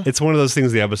 It's one of those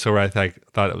things. The episode where I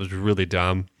thought it was really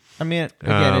dumb. I mean,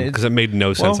 again, Because it made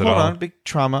no sense well, at hold all. on, big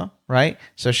trauma, right?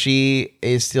 So she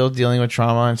is still dealing with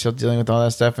trauma and still dealing with all that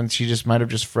stuff, and she just might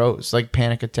have just froze, like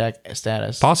panic attack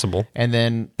status. Possible. And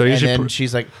then, But usually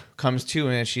she's like, comes to,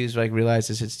 and she's like,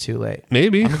 realizes it's too late.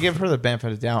 Maybe. I'm gonna give her the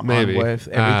benefit of the doubt Maybe. on with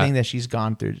everything that she's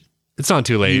gone through. It's not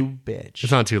too late. You bitch.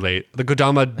 It's not too late. The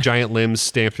Kodama giant limbs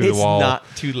stamp through It's the wall. not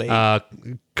too late.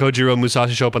 Kojiro and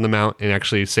Musashi show up on the mount and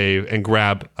actually save and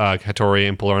grab Hattori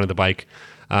and pull her onto the bike.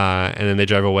 And then they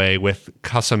drive away with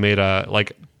Casameda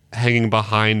like hanging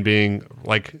behind, being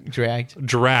like dragged So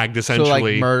essentially.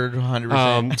 like murdered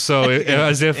 100%. So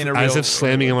as if in a real-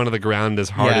 slamming him onto the ground as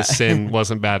hard Yeah. as sin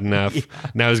wasn't bad enough.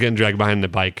 Now he's getting dragged behind the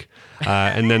bike,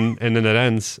 and then it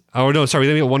ends. Oh no, sorry.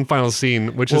 Then we get one final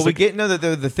scene, which Well, is we like, get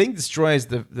the thing destroys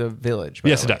the village. by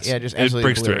Yes, the it way. does. Yeah, just It absolutely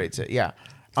breaks through it. obliterates it. Yeah.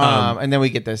 And then we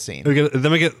get this scene.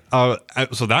 then we get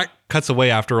so that cuts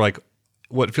away after like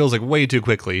what feels like way too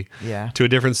quickly. Yeah. To a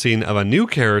different scene of a new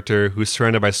character who's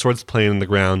surrounded by swords playing on the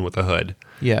ground with a hood.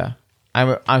 Yeah.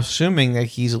 I'm assuming that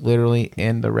he's literally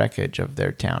in the wreckage of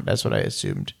their town. That's what I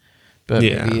assumed. But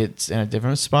Yeah. maybe it's in a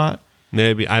different spot.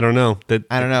 Maybe I don't know that.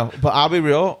 I don't know. But I'll be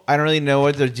real. I don't really know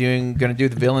what they're going to do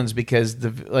with the villains because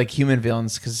human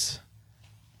villains because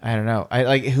I don't know. I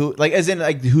like who like as in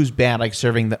like who's bad like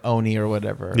serving the Oni or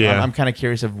whatever. Yeah. I'm kind of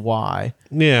curious of why.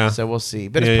 Yeah. So we'll see.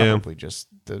 But it's Yeah. probably just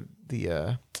the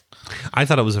I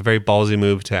thought it was a very ballsy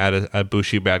move to add a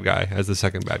Bushi bad guy as the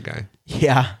second bad guy.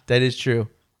 yeah, that is true.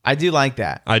 I do like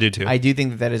that. I do too. I do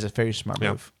think that is a very smart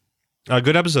Yeah. move.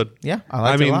 Good episode. Yeah, I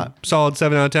liked it a lot. Solid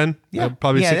 7 out of 10. Yeah,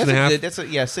 Probably 6.5. That's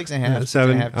 6.5.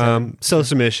 7. Still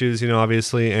some issues,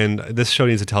 obviously, and this show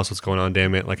needs to tell us what's going on.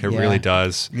 Damn it, like it Yeah. really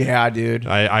does. Yeah, dude.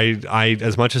 I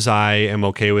as much as I am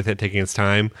okay with it taking its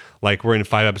time, like we're in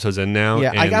 5 episodes in now.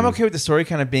 Yeah, and I'm okay with the story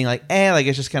kind of being like, like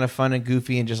it's just kind of fun and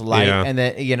goofy and just light, Yeah. and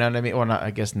then you know what I mean. Well, not I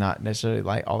guess not necessarily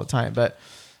light all the time, but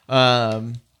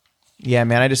yeah,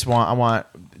 man, I want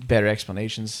better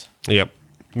explanations. Yep,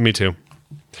 me too.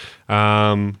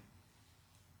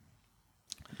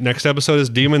 Next episode is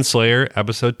Demon Slayer,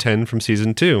 episode 10 from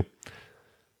season 2.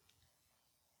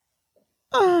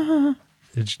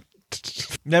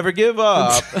 Never give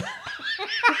up.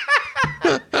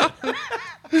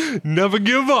 Never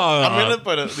give up. I'm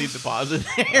gonna leave the pause in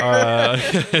there.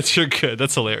 It's sure good.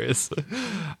 That's hilarious.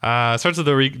 Starts with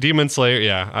the Demon Slayer.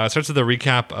 Yeah, starts with the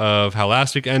recap of how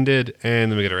last week ended,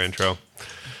 and then we get our intro.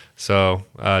 So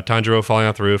Tanjiro falling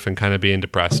off the roof and kind of being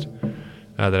depressed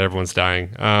that everyone's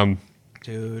dying.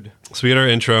 Dude. So we get our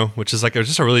intro, which is like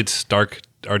just a really dark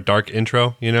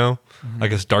intro.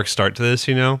 Like a dark start to this.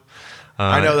 I know,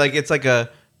 like it's like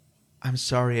I'm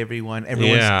sorry, everyone.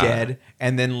 Everyone's Yeah. dead,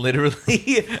 and then literally,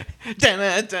 Yeah. like,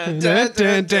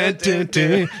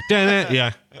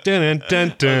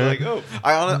 oh,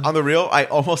 on the real, I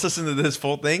almost listened to this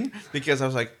full thing because I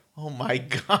was like, oh my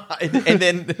god, and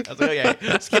then I was like,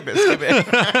 okay, skip it.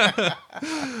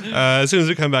 As soon as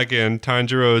we come back in,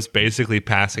 Tanjiro is basically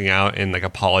passing out and like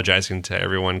apologizing to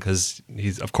everyone because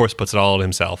he's of course puts it all on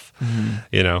himself,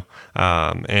 and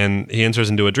he enters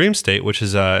into a dream state, which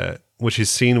he's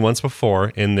seen once before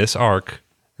in this arc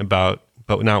but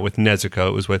not with Nezuko.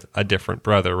 It was with a different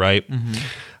brother, right?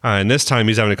 And this time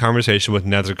he's having a conversation with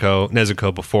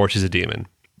Nezuko before she's a demon.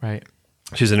 Right.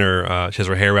 She's in her. She has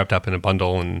her hair wrapped up in a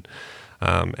bundle, and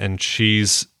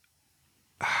she's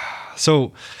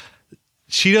so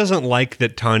she doesn't like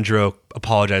that Tanjiro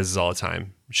apologizes all the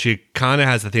time. She kind of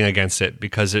has the thing against it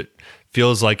because it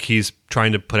feels like he's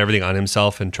trying to put everything on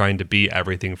himself and trying to be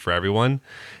everything for everyone.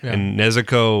 Yeah. And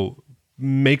Nezuko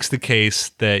makes the case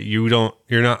that you're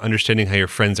not understanding how your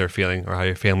friends are feeling or how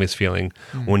your family's feeling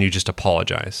when you just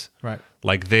apologize. Right.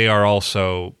 Like they are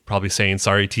also probably saying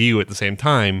sorry to you at the same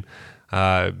time.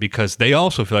 Because they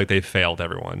also feel like they've failed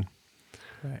everyone.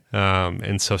 Right.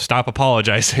 And so stop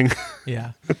apologizing.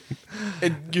 Yeah.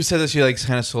 You said that she like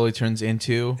kind of slowly turns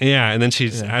into. Yeah, and then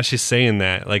as she's saying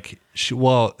that, like,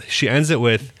 she ends it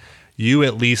with, you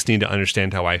at least need to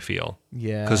understand how I feel.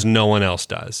 Yeah. Because no one else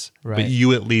does. Right. But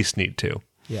you at least need to.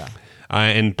 Yeah.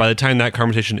 And by the time that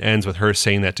conversation ends with her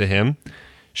saying that to him,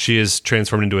 she is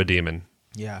transformed into a demon.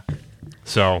 Yeah.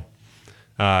 So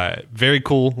Very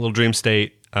cool little dream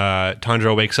state.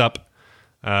 Tanjiro wakes up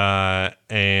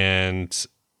and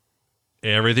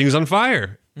everything's on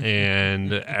fire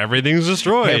and everything's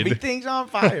destroyed. Everything's on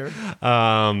fire.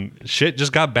 Shit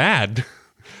just got bad.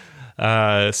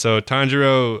 So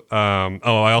Tanjiro,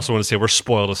 I also want to say we're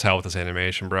spoiled as hell with this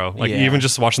animation, bro. Like Yeah. even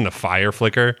just watching the fire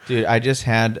flicker. Dude, I just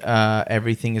had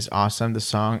Everything is Awesome, the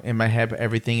song in my head, but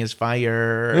everything is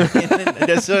fire.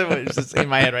 That's what's just in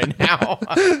my head right now.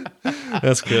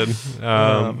 That's good.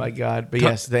 Oh my god. But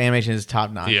yes, the animation is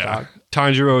top notch, Yeah. dog.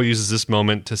 Tanjiro uses this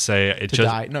moment to say it To just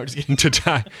die. No, just kidding. to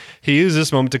die. He uses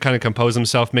this moment to kind of compose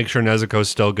himself, make sure Nezuko's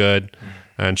still good.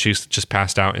 And she's just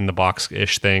passed out in the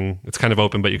box-ish thing. It's kind of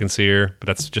open, but you can see her. But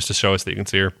that's just to show us that you can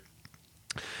see her.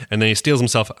 And then he steals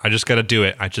himself. I just got to do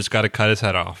it. I just got to cut his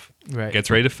head off. Right.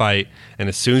 Gets ready to fight. And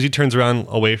as soon as he turns around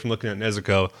away from looking at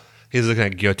Nezuko, he's looking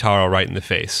at Gyotaro right in the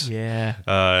face. Yeah.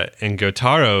 And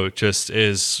Gyotaro just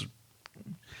is...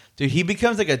 Dude, he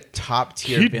becomes like a top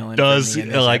tier He villain does, for me in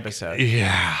this like... episode.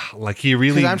 Yeah. Like, he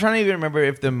really... Because I'm trying to even remember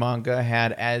if the manga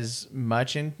had as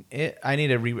much in it. I need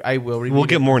to I will read We'll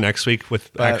get more next week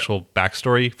with But- actual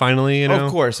backstory, finally, you know?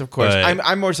 Of course. But-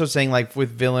 I'm more so saying like with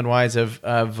villain wise of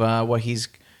what he's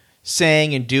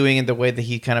saying and doing and the way that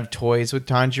he kind of toys with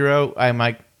Tanjiro.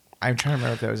 I'm trying to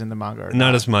remember if that was in the manga or not.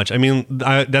 Not as much. I mean,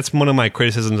 that's one of my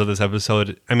criticisms of this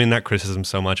episode. I mean, not criticism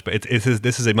so much, but this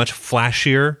is a much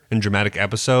flashier and dramatic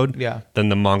episode Yeah. than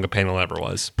the manga panel ever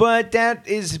was. But that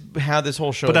is how this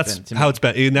whole show But has that's been to how me. it's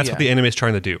been. And that's what the Yeah. anime is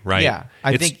trying to do, right? Yeah,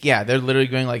 I It's- think they're literally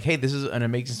going like, "Hey, this is an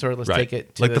amazing story. Let's right. take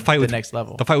it to like the fight with next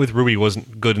level." The fight with Rui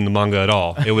wasn't good in the manga at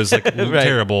all. It was like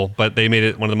terrible, but they made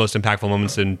it one of the most impactful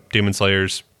moments in Demon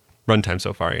Slayer's runtime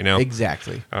so far. You know,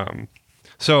 Exactly.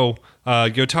 So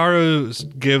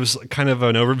Gyotaro gives kind of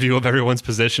an overview of everyone's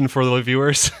position for the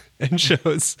viewers and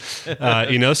shows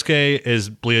Inosuke is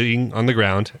bleeding on the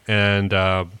ground, and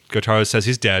Gyotaro says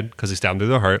he's dead because he's stabbed through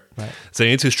the heart. Right.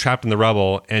 Zenitsu's trapped in the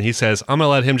rubble, and he says, "I'm gonna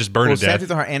let him just burn Well, to stabbed death." through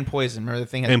the heart and poison. Remember the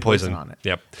thing had And poison on it.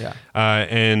 Yep. Yeah.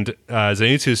 And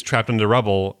Zenitsu's trapped in the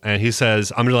rubble, and he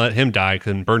says, "I'm going to let him die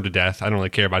and burn to death. I don't really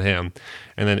care about him."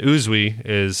 And then Uzui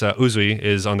is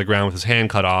on the ground with his hand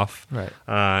cut off. Right.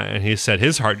 And he said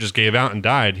his heart just gave out and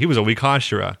died. He was a weak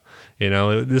Hashira. You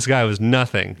know, this guy was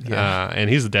nothing. Yeah.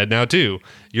 And he's dead now too.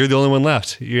 You're the only one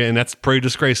left. And that's pretty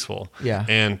disgraceful. Yeah.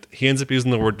 And he ends up using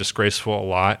the word disgraceful a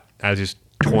lot as he's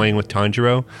toying with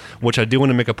Tanjiro, which I do want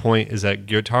to make a point is that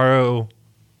Gyotaro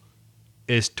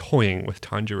is toying with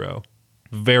Tanjiro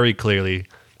very clearly,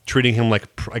 treating him like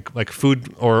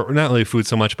food, or not really food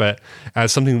so much, but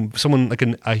as someone like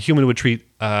a human would treat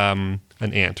an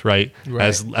ant, right?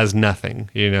 Right. As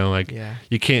nothing, you know, like Yeah.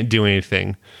 you can't do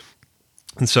anything.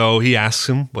 And so he asks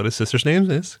him what his sister's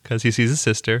name is because he sees his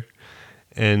sister,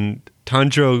 and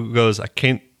Tanjiro goes, "I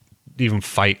can't even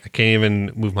fight. I can't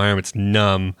even move my arm. It's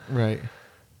numb." Right.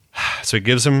 So he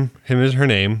gives him her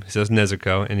name. He says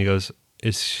Nezuko, and he goes,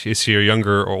 "Is she your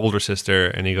younger or older sister?"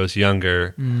 And he goes,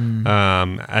 "Younger,"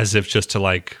 as if just to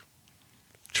like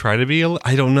try to be.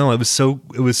 I don't know. It was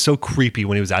so creepy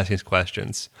when he was asking these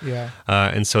questions. Yeah.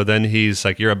 And so then he's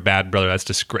like, "You're a bad brother. That's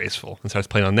disgraceful," and starts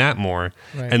playing on that more.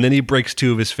 Right. And then he breaks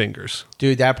 2 of his fingers.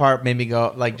 Dude, that part made me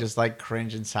go just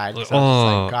cringe inside. So I was just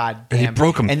Oh, like, God and damn. he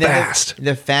broke 'em then fast.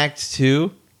 The fact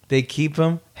too, they keep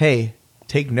them. Hey,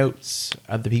 take notes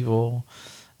of the people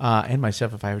and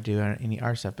myself if I ever do any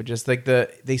art stuff. But just like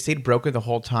they stayed broken the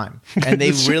whole time, and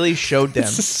they really showed them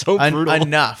This is so brutal.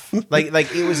 enough. Like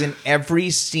it was in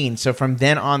every scene. So from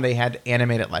then on, they had to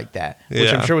animate it like that, which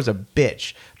Yeah. I'm sure was a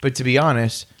bitch. But to be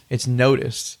honest, it's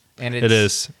noticed, and It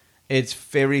is. It's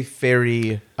very,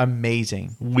 very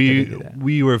amazing. that they did that.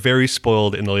 We were very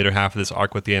spoiled in the later half of this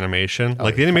arc with the animation.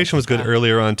 Like the yeah, animation was good yeah.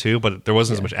 earlier on too, but there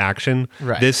wasn't as much action.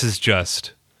 Right. This is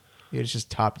just It's just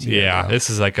top tier. yeah. bro. This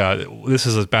is like this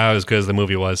is as bad as good as the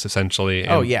movie was essentially.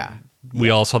 Oh And yeah, we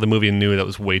all saw the movie and knew that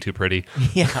was way too pretty.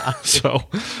 yeah. So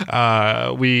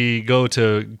we go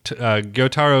to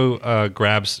Gyotaro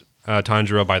grabs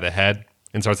Tanjiro by the head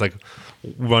and starts like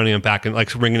running him back and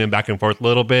like ringing him back and forth a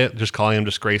little bit, just calling him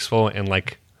disgraceful and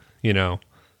like, you know,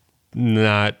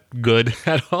 not good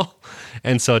at all.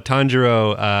 And so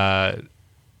Tanjiro,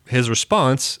 his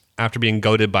response after being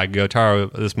goaded by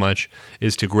Gyotaro this much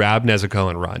is to grab Nezuko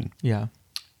and run. Yeah.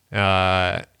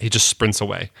 He just sprints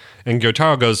away, and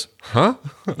Gyotaro goes, "Huh?"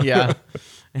 Yeah.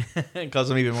 It calls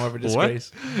him even more of a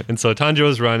disgrace. What? And so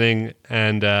Tanjiro's running,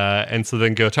 and so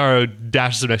then Gyotaro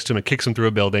dashes up next to him and kicks him through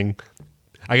a building.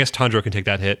 I guess Tanjiro can take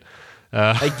that hit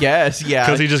I guess, yeah.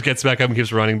 because he just gets back up and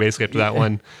keeps running basically after that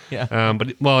one. Yeah.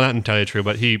 But well, not entirely true.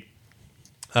 But he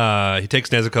takes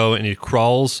Nezuko and he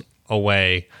crawls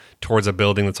away towards a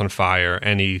building that's on fire,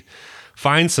 and he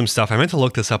finds some stuff. I meant to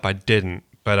look this up. I didn't.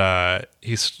 But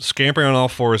he's scampering on all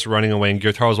fours, running away, and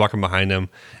Gyotaro's walking behind him.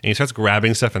 And he starts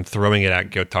grabbing stuff and throwing it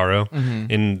at Gyotaro.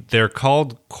 And they're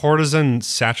called courtesan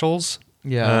satchels.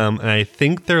 Yeah. And I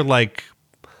think they're like...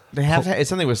 They have it's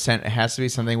something with scent. It has to be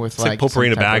something with It's like potpourri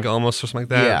in a bag almost or something like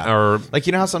that. Yeah. Or like,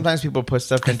 you know how sometimes people put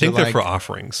stuff into I think like, they're for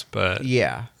offerings, but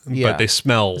yeah. but they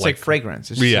smell It's like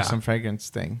fragrance. It's just like some fragrance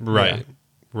thing. Right.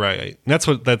 Right.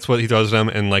 And that's what he throws them,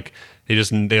 and like they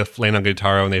land on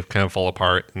Gyotaro and they kind of fall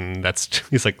apart, and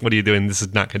he's like, "What are you doing? This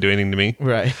is not going to do anything to me."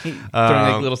 Right. Throwing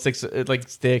like little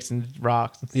sticks and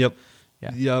rocks. Yep.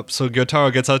 Yeah. Yep. So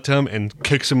Gyotaro gets out to him and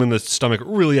kicks him in the stomach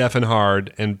really effing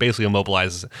hard and basically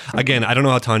immobilizes. Again, I don't know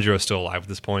how Tanjiro's still alive at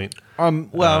this point.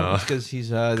 Well, because he's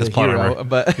the plot hero, armor.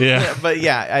 but Yeah. but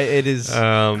yeah, it is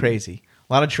crazy.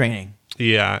 A lot of training.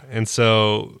 Yeah, and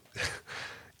so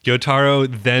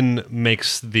Gyotaro then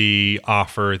makes the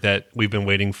offer that we've been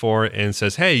waiting for and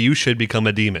says, "Hey, you should become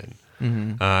a demon.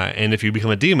 And if you become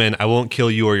a demon, I won't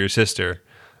kill you or your sister.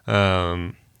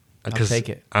 I'll take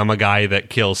it. I'm a guy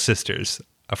that kills sisters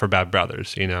for bad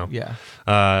brothers, you know." Yeah.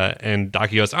 And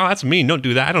Daki goes, "Oh, that's mean. Don't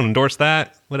do that. I don't endorse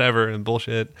that. Whatever," and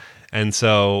bullshit. And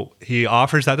so he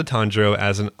offers that to Tanjiro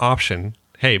as an option.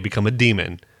 Hey, become a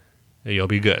demon. You'll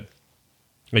be good.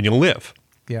 And you'll live.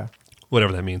 Yeah.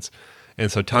 Whatever that means.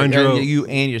 And so Tanjiro... you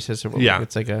and your sister will. Yeah.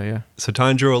 It's like So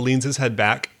Tanjiro leans his head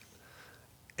back,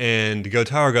 and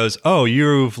Gyotaro goes, "Oh,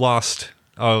 you've lost.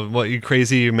 Oh, what, you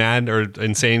crazy, you mad, or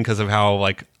insane because of how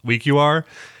like weak you are?"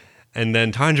 And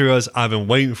then Tanjiro goes, "I've been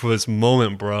waiting for this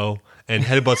moment, bro," and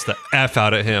headbutts the F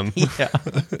out at him. Yeah.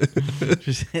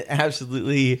 Just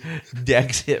absolutely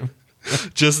decks him.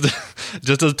 just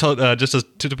as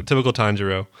typical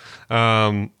Tanjiro.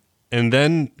 And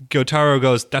then Gyotaro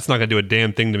goes, "That's not going to do a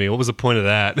damn thing to me. What was the point of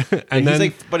that?" And he's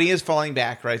then, but he is falling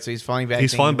back, right? So he's falling back.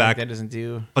 He's falling back. That doesn't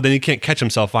do. but then he can't catch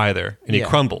himself either, and he Yeah.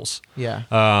 crumbles. Yeah.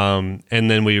 And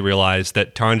then we realize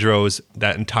that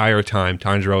that entire time,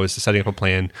 Tanjiro is setting up a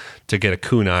plan to get a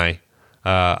kunai,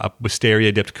 a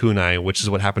wisteria dipped kunai, which is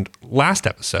what happened last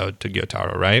episode to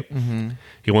Gyotaro, right? Mm-hmm.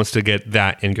 He wants to get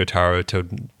that in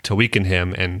Gyotaro to weaken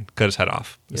him and cut his head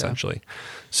off, essentially.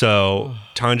 So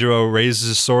Tanjiro raises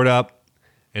his sword up,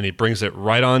 and he brings it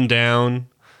right on down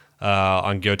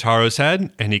on Gyotaro's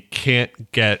head, and he can't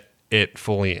get it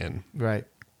fully in. Right.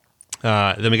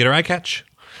 Then we get our eye catch.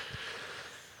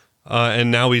 And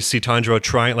now we see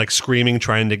Tanjiro screaming,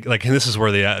 trying to, and this is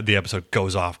where the episode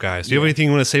goes off, guys. Do you have anything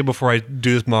you want to say before I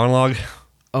do this monologue?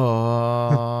 No.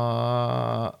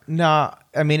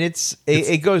 I mean,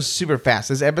 it goes super fast.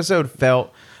 This episode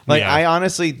felt like I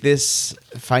honestly, this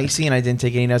fight scene, I didn't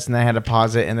take any notes, and I had to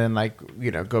pause it and then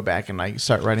go back and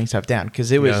start writing stuff down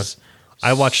because it was.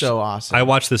 I watched so awesome. I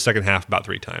watched the second half about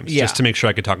 3 times just to make sure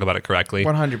I could talk about it correctly.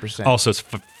 100%. Also, it's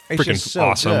freaking just so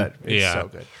awesome. good. It's so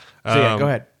good. So go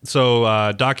ahead.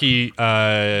 So Daki.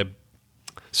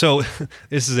 So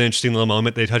this is an interesting little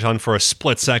moment they touch on for a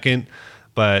split second,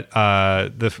 but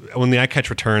when the eye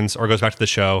catch returns or goes back to the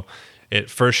show, it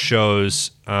first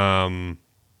shows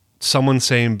someone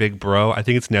saying "Big Bro." I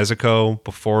think it's Nezuko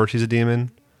before she's a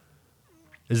demon.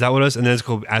 Is that what it is? And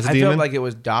Nezuko as a demon? I felt like it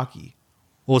was Daki.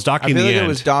 Well, it's Daki in the I feel like end. it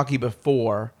was Daki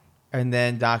before and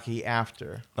then Daki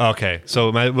after. Okay,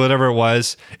 so whatever it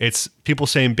was, it's people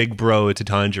saying "Big Bro" to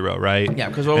Tanjiro, right? Yeah,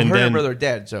 because her and her brother are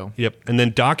dead, so. Yep, and then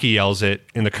Daki yells it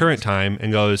in the current time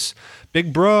and goes,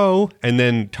 "Big Bro," and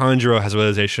then Tanjiro has a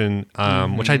realization,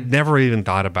 which I never even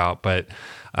thought about, but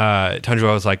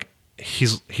Tanjiro was like,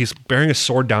 he's bearing a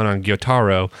sword down on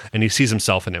Gyotaro, and he sees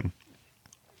himself in him.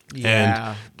 Yeah.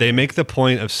 And they make the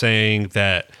point of saying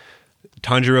that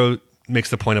Tanjiro makes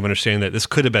the point of understanding that this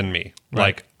could have been me. Right.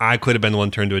 Like, I could have been the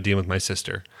one turned to a demon with my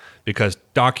sister. Because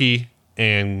Daki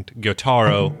and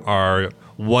Gyotaro are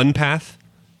one path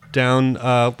down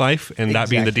life, and that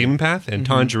being the demon path, and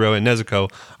Tanjiro and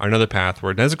Nezuko are another path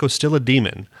where Nezuko's still a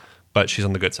demon, but she's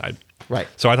on the good side. Right.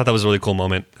 So I thought that was a really cool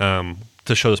moment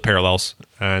to show those parallels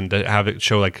and to have it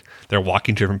show like they're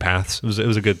walking different paths. It was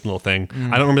a good little thing.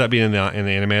 I don't remember that being in the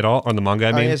anime at all, or in the manga.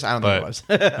 I mean, I don't think it was.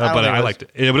 but I liked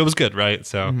it. But it was good, right?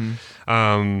 So,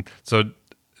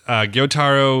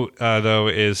 Gyotaro though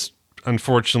is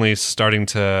unfortunately starting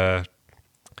to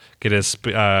get his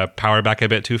power back a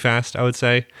bit too fast, I would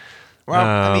say. Well,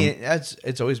 I mean,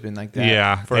 it's always been like that.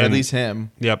 Yeah, for at least him.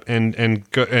 Yep, and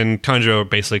Tanjiro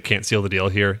basically can't seal the deal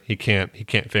here. He can't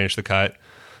finish the cut.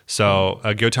 So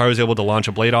Gyotaro is able to launch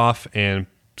a blade off and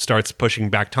starts pushing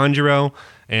back Tanjiro.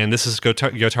 And this is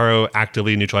Gyotaro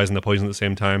actively neutralizing the poison at the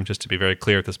same time, just to be very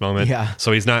clear at this moment. Yeah.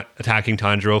 So he's not attacking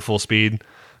Tanjiro full speed.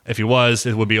 If he was,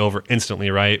 it would be over instantly,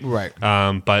 right? Right.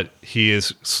 But he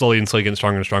is slowly and slowly getting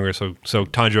stronger and stronger. So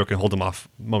Tanjiro can hold him off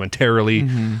momentarily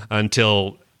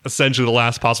until essentially the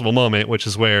last possible moment, which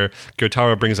is where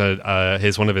Gyotaro brings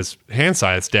one of his hand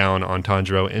scythes down on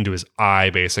Tanjiro into his eye,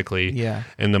 basically. Yeah.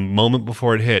 And the moment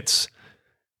before it hits,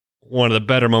 one of the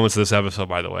better moments of this episode,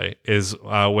 by the way, is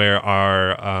where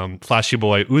our flashy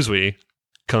boy Uzui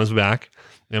comes back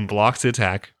and blocks the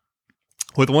attack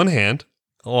with one hand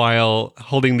while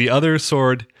holding the other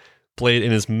sword blade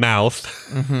in his mouth.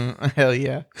 Hell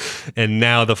yeah. And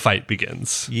now the fight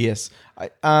begins. Yes.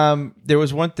 There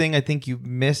was one thing I think you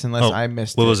missed, unless I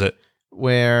missed it. What was it?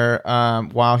 Where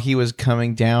while he was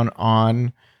coming down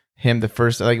on him the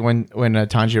first, like when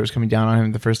Tanjiro was coming down on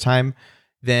him the first time,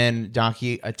 then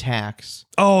Daki attacks.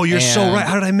 Oh, you're so right.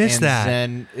 How did I miss that?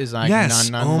 Zen is like, yes.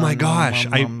 nah, Oh my nah, gosh.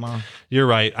 nah, nah, nah. You're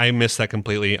right. I missed that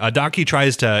completely. Daki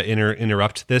tries to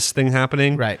interrupt this thing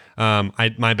happening. Right.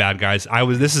 My bad, guys.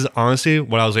 This is honestly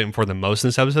what I was waiting for the most in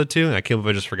this episode too, and I can't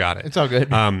believe I just forgot it. It's all good.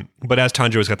 But as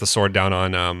Tanjiro's got the sword down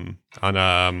on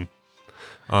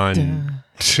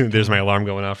there's my alarm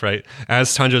going off, right?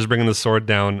 As Tanjiro's bringing the sword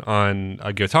down on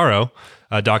Gyotaro,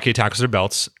 Daki attacks their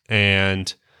belts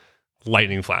and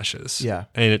lightning flashes. Yeah.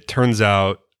 And it turns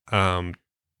out Zenitsu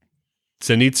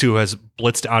has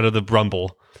blitzed out of the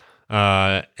rumble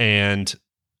and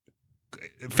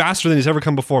faster than he's ever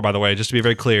come before, by the way, just to be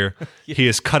very clear. He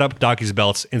has cut up Daki's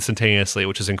belts instantaneously,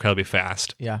 which is incredibly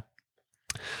fast. Yeah.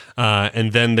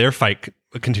 And then their fight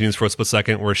continues for a split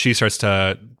second where she starts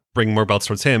to bring more belts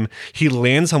towards him. He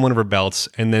lands on one of her belts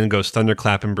and then goes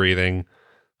thunderclap and breathing,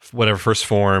 whatever, first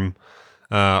form,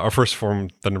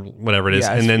 thunder, whatever it is,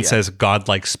 and then says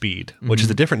godlike speed, which is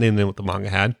a different name than what the manga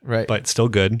had, right? But still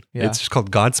good. Yeah. It's just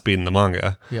called Godspeed in the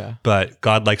manga. Yeah. But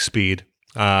godlike speed,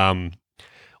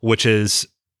 which is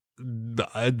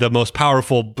the most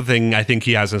powerful thing I think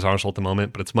he has in his arsenal at the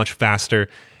moment, but it's much faster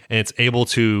and it's able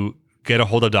to get a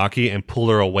hold of Daki and pull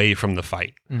her away from the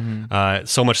fight.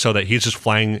 So much so that he's just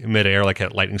flying midair like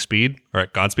at lightning speed or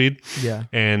at Godspeed. Yeah.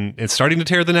 And it's starting to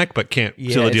tear the neck, but can't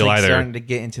seal the it's deal like either. starting to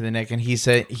get into the neck. And he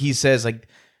says like,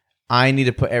 I need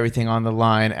to put everything on the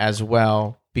line as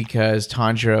well because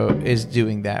Tanjiro is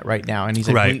doing that right now. And he's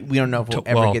like, Right. we don't know if we'll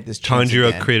ever get this chance Tanjiro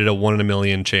again. created a 1 in a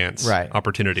million chance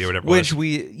opportunity or whatever it Which was.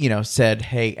 we, said,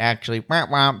 hey, actually,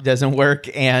 doesn't work.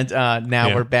 And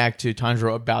now we're back to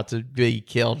Tanjiro about to be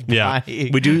killed. Yeah. By...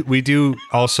 We do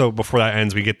also, before that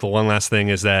ends, we get the one last thing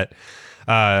is that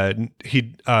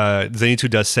Zenitsu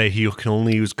does say he can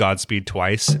only use Godspeed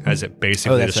twice as it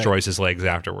basically destroys his legs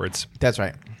afterwards. That's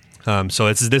right.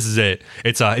 So this is it.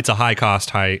 It's a high cost,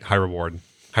 high reward.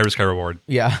 High risk, high reward.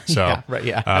 Yeah. So, yeah, right.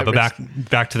 Yeah. But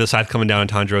back to the scythe coming down on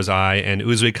Tanjiro's eye and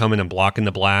Uzui coming and blocking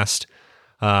the blast,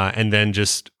 and then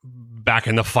just back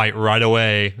in the fight right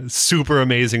away. Super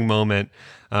amazing moment.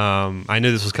 I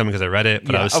knew this was coming because I read it,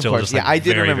 but I was still just like, I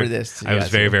did remember this. I was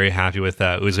very, very happy with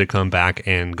Uzui coming back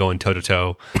and going toe to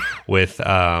toe with.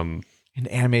 And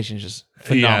the animation is just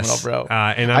phenomenal, bro.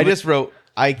 And I just wrote.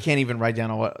 I can't even write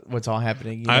down what's all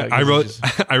happening. I wrote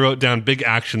I wrote down big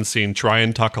action scene. Try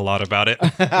and talk a lot about it.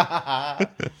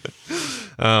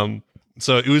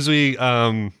 So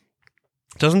Uzui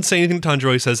doesn't say anything to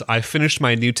Tanjiro. He says, "I finished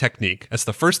my new technique." That's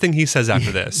the first thing he says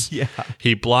after this. Yeah.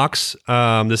 He blocks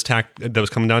this attack that was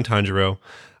coming down Tanjiro,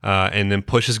 and then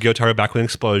pushes Gyotaro back with an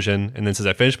explosion, and then says,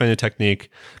 "I finished my new technique."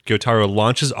 Gyotaro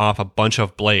launches off a bunch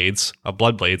of blades,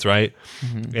 blood blades, right?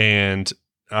 Mm-hmm. And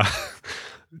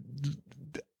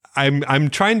I'm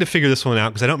trying to figure this one out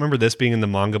because I don't remember this being in the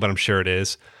manga, but I'm sure it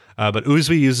is. But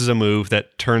Uzui uses a move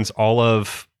that turns all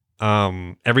of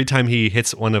every time he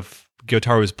hits one of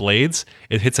Gyotaro's blades,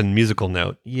 it hits a musical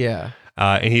note. Yeah.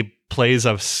 And he plays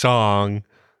a song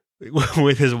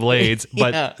with his blades,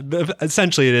 but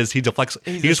essentially it is he deflects.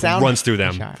 He just runs through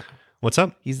them. What's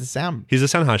up? He's the sound. He's the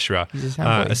sound Hashira. He's the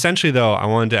sound essentially, though, I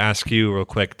wanted to ask you real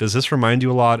quick: does this remind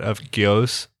you a lot of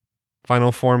Gyo's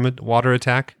final form water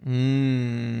attack,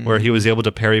 where he was able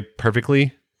to parry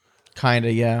perfectly?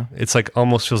 Kinda, yeah. It's like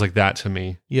almost feels like that to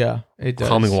me. Yeah, it does.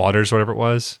 Calming Waters, whatever it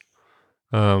was.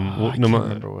 I can't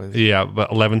remember what it was. Yeah,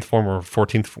 but 11th form or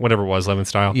 14th, whatever it was, 11th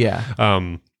style. Yeah.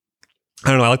 I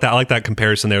don't know. I like that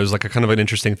comparison. There was like a kind of an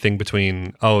interesting thing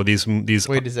between these.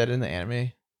 Wait, is that in the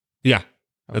anime? Yeah.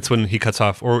 That's when he cuts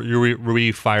off, or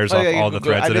Rui fires off all the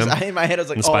threads at him. In my head, I was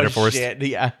like, in Spider Forest. Shit.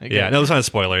 Yeah. Okay. Yeah, no, it's not a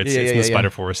spoiler. It's in the Spider yeah.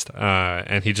 Forest.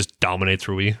 And he just dominates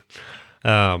Rui.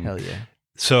 Hell yeah.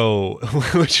 So,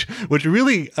 which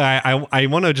really, I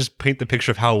want to just paint the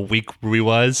picture of how weak Rui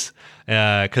was,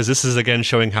 because this is again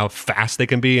showing how fast they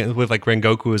can be with like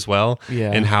Rengoku as well,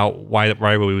 and why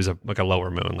Rui was like a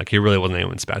lower moon. Like he really wasn't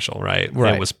anyone special, right?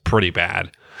 It was pretty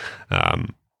bad.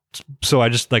 so I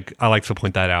like to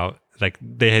point that out. Like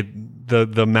they had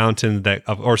the mountain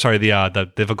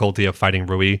the difficulty of fighting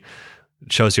Rui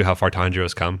shows you how far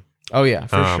Tanjiro's come. Oh yeah,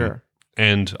 for sure.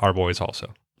 And our boys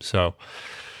also. So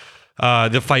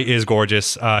the fight is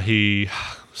gorgeous. He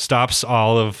stops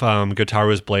all of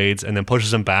Gotaru's blades and then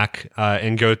pushes him back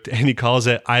and he calls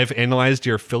it, "I've analyzed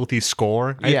your filthy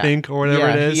score," I think, or whatever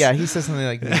it is. Yeah, he says something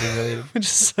like that.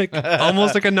 Just like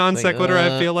almost like a non sequitur,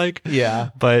 I feel like. Yeah.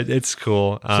 But it's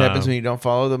cool. What happens when you don't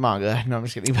follow the manga? No, I'm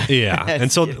just kidding. Yeah.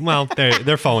 And so, well,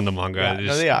 they're following the manga. Yeah,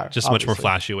 no, they are, Just a much more obviously.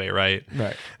 flashy way, right?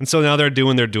 Right. And so now they're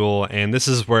doing their duel, and this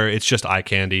is where it's just eye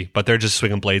candy, but they're just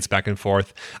swinging blades back and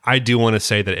forth. I do want to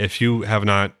say that if you have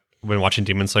not been watching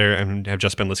Demon Slayer and have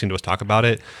just been listening to us talk about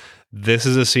it, this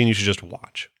is a scene you should just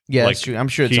watch. Yeah, that's true. I'm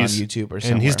sure it's on YouTube or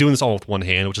somewhere. And he's doing this all with one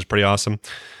hand, which is pretty awesome.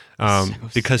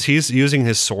 Because he's using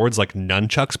his swords like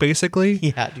nunchucks, basically.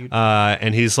 Yeah, dude.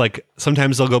 And he's like,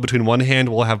 sometimes they'll go between one hand.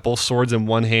 We'll have both swords in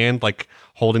one hand, like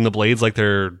holding the blades like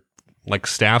they're like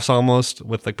staffs almost,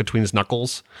 with like between his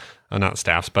knuckles. Not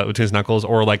staffs, but between his knuckles,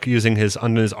 or like using his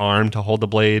under his arm to hold the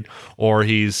blade, or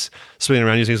he's swinging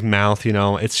around using his mouth.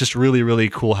 It's just really, really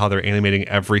cool how they're animating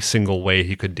every single way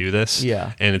he could do this.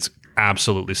 Yeah. And it's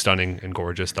absolutely stunning and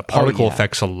gorgeous. The particle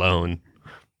effects alone,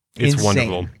 it's Insane.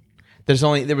 wonderful.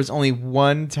 There was only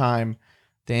one time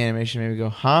the animation made me go,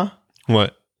 huh?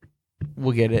 What?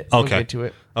 We'll get it. Okay. We'll get to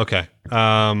it. Okay.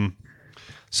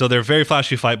 So they're very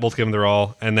flashy fight, both give them their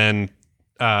all, and then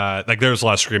there's a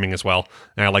lot of screaming as well,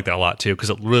 and I like that a lot too because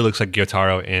it really looks like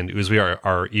Gyotaro and Uzui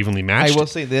are evenly matched. I will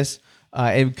say this.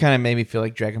 It kind of made me feel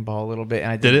like Dragon Ball a little bit,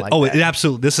 and I didn't Did it? like that. It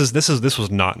absolutely. This was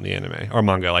not in the anime or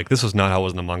manga. Like this was not how it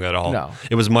was in the manga at all. No.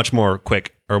 It was much more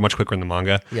quick, or much quicker in the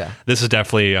manga. Yeah. This is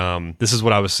definitely. This is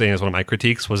what I was saying as one of my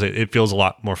critiques was it feels a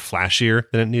lot more flashier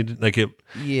than it needed. Like it's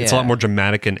a Yeah. lot more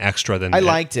dramatic and extra than I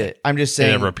liked it. I'm just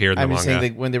saying. never appeared in the I'm just saying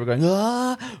manga. like when they were going,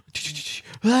 because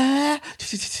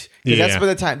that's Yeah.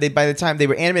 by the time they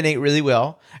were animating it really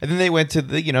well, and then they went to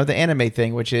the the anime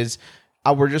thing, which is.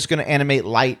 We're just going to animate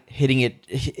light hit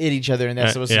each other, and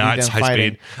that's supposed to be it's them high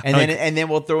fighting. speed. And then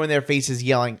we'll throw in their faces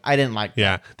yelling. I didn't like that.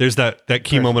 Yeah, there's that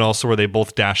key moment also where they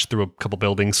both dash through a couple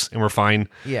buildings and we're fine.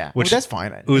 Yeah, which well, that's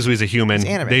fine. Uzui's a human. It's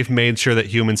anime. They've made sure that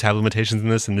humans have limitations in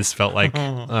this, and this felt like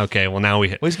okay. Well, now we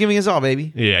hit. Well, he's giving us all,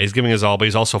 baby. Yeah, he's giving us all, but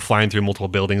he's also flying through multiple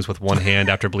buildings with one hand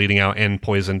after bleeding out and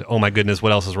poisoned. Oh my goodness,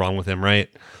 what else is wrong with him, right?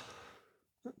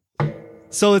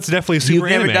 So it's definitely super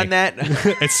You've never anime. done that.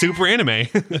 It's super anime.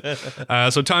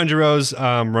 So Tanjiro's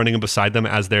running beside them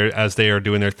as they are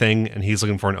doing their thing, and he's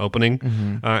looking for an opening.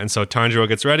 Mm-hmm. And so Tanjiro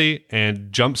gets ready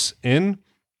and jumps in,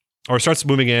 or starts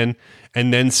moving in,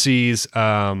 and then sees.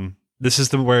 This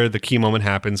is where the key moment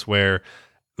happens, where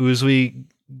Uzui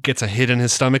gets a hit in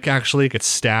his stomach. Actually, gets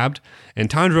stabbed, and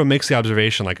Tanjiro makes the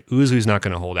observation like Uzui's not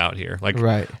going to hold out here. Like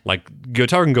Right. Like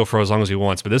Gyotaro can go for as long as he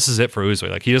wants, but this is it for Uzui.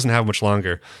 Like he doesn't have much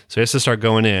longer, so he has to start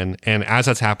going in. And as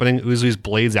that's happening, Uzui's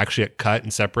blades actually get cut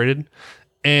and separated,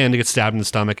 and he gets stabbed in the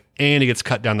stomach, and he gets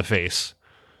cut down the face,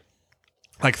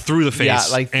 like through the face. Yeah,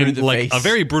 like through and the like face. a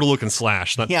very brutal looking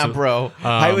slash. Yeah, bro.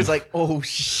 I was like, oh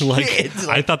shit. Like,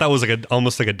 I thought that was like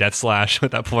almost like a death slash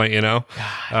at that point, so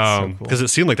cool. because it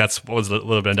seemed like that's what was a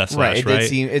little bit of death slash, right.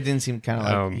 right? It didn't seem kind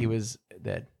of like he was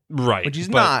dead. Right. Which he's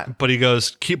but, not. But he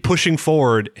goes, keep pushing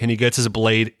forward, and he gets his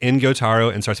blade in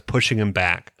Gyotaro and starts pushing him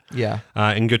back. Yeah.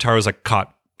 And Gyotaro's like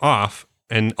caught off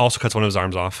and also cuts one of his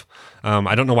arms off.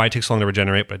 I don't know why it takes so long to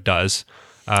regenerate, but it does.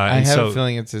 I and have so, a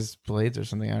feeling it's his blades or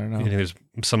something. I don't know. I think there's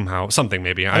something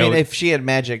maybe. I mean, if she had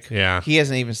magic, Yeah. he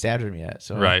hasn't even stabbed him yet.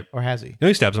 So Right. or has he? No,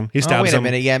 he stabs him. He stabs Oh, wait him. a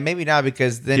minute. Yeah, maybe not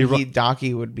because then He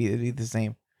Daki would be the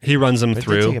same. He runs him But it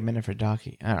did take through. a minute for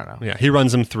Daki. I don't know. Yeah, he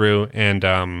runs him through, and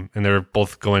they're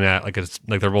both going at like it's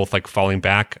like they're both like falling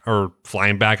back or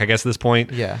flying back. I guess at this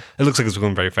point, Yeah. it looks like it's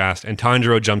going very fast. And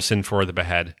Tanjiro jumps in for the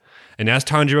behead, and as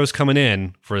Tanjiro's coming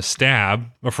in for a stab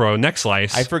or for a neck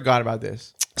slice, I forgot about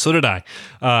this. so did I.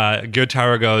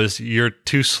 Gyotaro goes, "You're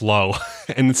too slow,"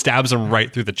 and stabs him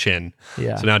right through the chin.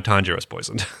 Yeah. So now Tanjiro's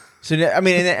poisoned. So I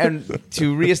mean, and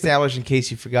to reestablish, in case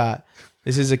you forgot,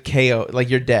 this is a KO. Like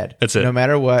you're dead. That's it. No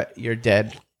matter what, you're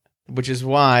dead. Which is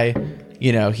why,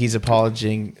 he's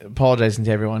apologizing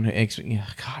to everyone who. God,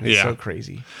 it's Yeah. so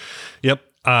crazy. Yep.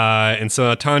 And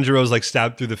so Tanjiro's like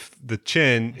stabbed through the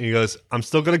chin, and he goes, "I'm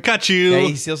still gonna cut you." Yeah,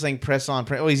 he's still saying press on.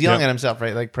 He's yelling Yep. at himself,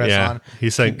 right? Like press Yeah. on.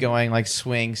 He's saying- keep going, like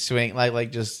swing,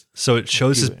 like just. So it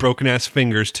shows his Dude. broken ass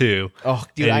fingers too. Oh,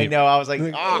 dude, And I you- know. I was like,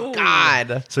 oh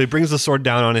God. So he brings the sword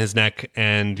down on his neck,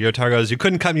 and Gyotaro goes, "You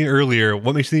couldn't cut me earlier.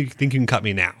 What makes you think you can cut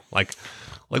me now? Like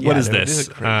what Yeah, is dude, this?" this is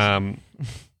crazy.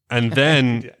 And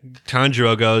then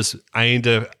Tanjiro goes, I need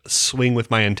to swing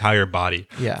with my entire body.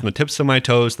 Yeah. From the tips of my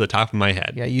toes to the top of my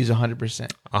head. Yeah, use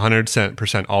 100%.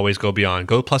 100% always go beyond.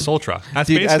 Go plus ultra. That's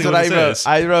Dude, basically that's what what I this wrote. is.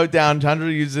 I wrote down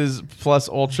Tanjiro uses plus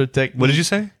ultra technique. What did you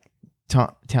say?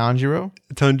 Tanjiro?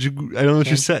 I don't know what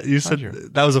you said. You said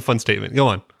Tanjiro. that was a fun statement. Go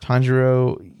on.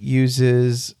 Tanjiro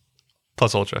uses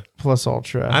Plus ultra. plus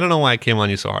ultra. I don't know why I came on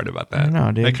you so hard about that. I don't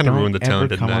know, dude. That kind of Don't ruined the tone, ever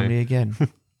didn't come on me I? again.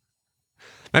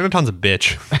 Magneton's a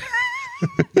bitch.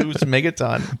 Who's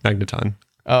Megaton? Magneton.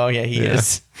 Oh, yeah, he Yeah.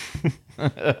 is.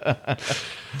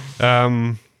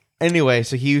 Anyway,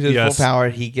 so he uses Yes. full power.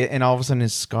 And all of a sudden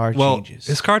his scar Well, changes.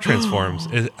 his scar transforms.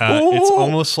 It's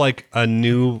almost like a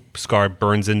new scar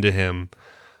burns into him.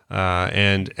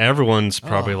 And everyone's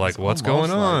probably like, it's what's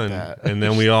almost going like on? that. And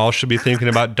then we all should be thinking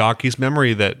about Daki's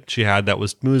memory that she had that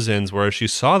was Muzin's, where she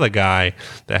saw the guy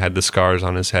that had the scars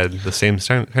on his head, the same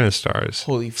kind of stars.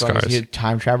 Holy fuck! Is Scars. he a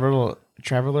time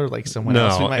traveler like someone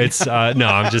else? No, it's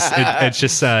I'm just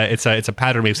it's a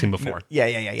pattern we've seen before. Yeah.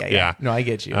 Yeah. No, I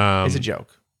get you. It's a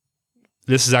joke.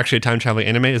 This is actually a time traveling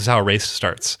anime. This is how a race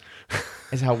starts.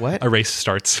 Is how what? A race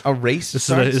starts. A race. This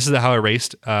is how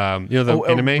Erased. You know the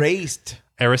anime Erased.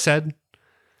 Erased.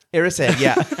 Erased.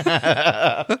 Yeah.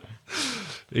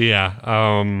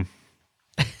 Yeah.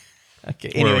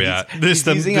 Okay. Where are Anyway, we at? He's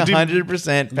using the dude-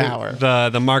 100% power.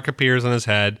 The mark appears on his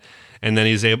head, and then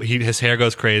his hair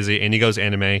goes crazy, and he goes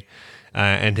anime,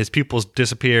 and his pupils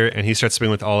disappear, and he starts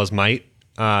spinning with all his might,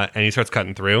 and he starts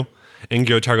cutting through. And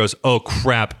Gyotaro goes, "Oh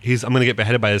crap! I'm gonna get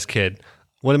beheaded by this kid.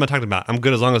 What am I talking about? I'm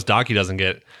good as long as Daki doesn't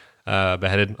get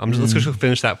beheaded. Let's just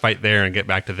finish that fight there and get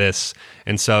back to this."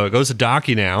 And so it goes to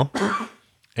Daki now.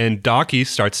 And Daki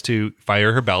starts to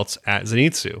fire her belts at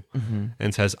Zenitsu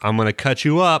and says, I'm going to cut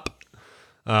you up.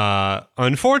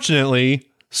 Unfortunately,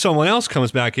 someone else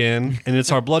comes back in, and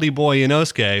it's our bloody boy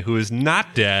Inosuke, who is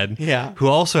not dead, Yeah. who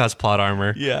also has plot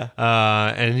armor. Yeah.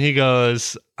 And he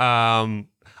goes,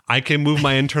 I can move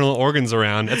my internal organs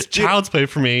around. It's child's play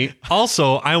for me.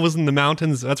 Also, I was in the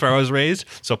mountains. That's where I was raised.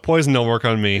 So poison don't work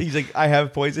on me. He's like, I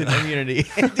have poison immunity.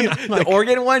 Dude, the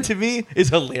organ one to me is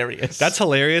hilarious. That's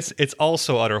hilarious. It's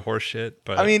also utter horseshit,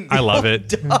 but I mean, I love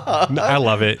it. I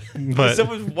love it. But so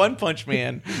was One Punch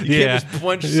Man. You Yeah. can't just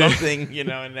punch something,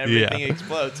 and everything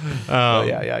explodes.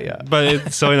 Yeah.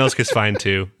 but so Inosuke's fine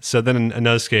too. So then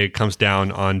Inosuke comes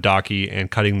down on Daki and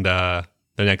cutting the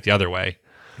neck the other way.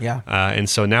 Yeah. And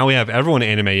so now we have everyone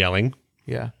anime yelling.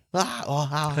 Yeah.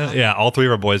 Yeah, all three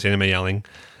of our boys anime yelling.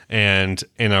 And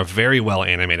in a very well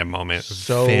animated moment.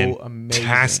 So amazing.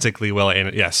 Fantastically well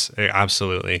animated. Yes,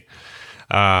 absolutely.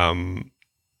 That's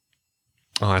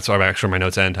why actually my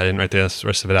notes end. I didn't write the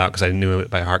rest of it out because I knew it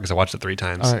by heart because I watched it 3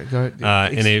 times. All right, go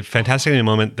ahead. In a fantastic animated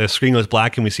moment, the screen goes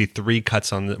black and we see 2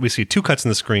 cuts on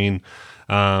the screen.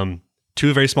 2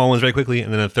 very small ones very quickly,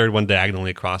 and then a third one diagonally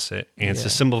across it. And it's to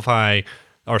symbolize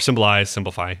our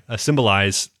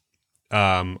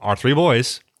 3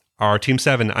 boys, our Team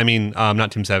 7. I mean,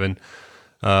 not Team 7.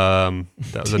 That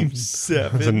was Team that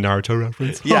 7. was a Naruto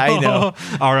reference. Yeah, I know.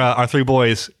 Our 3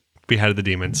 boys beheaded the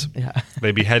demons. Yeah.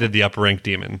 They beheaded the upper rank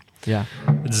demon. Yeah.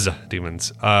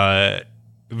 Demons.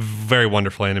 Very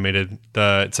wonderful animated.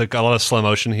 It's like a lot of slow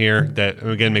motion here that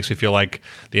again makes me feel like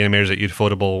the animators at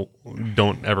Ufotable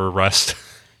don't ever rest.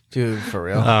 Dude, for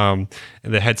real. And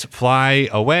the heads fly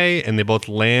away and they both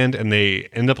land and they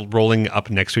end up rolling up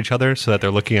next to each other so that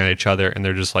they're looking at each other and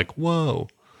they're just like, whoa.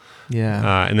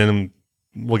 Yeah. And then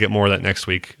we'll get more of that next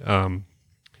week. And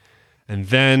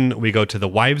then we go to the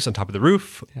wives on top of the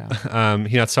roof. Yeah.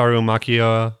 Hinatsaru,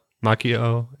 Makio,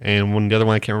 and the other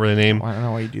one I can't remember the name. I don't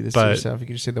know why you do this to but- yourself. You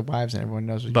can just say the wives and everyone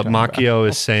knows what But you're talking Makio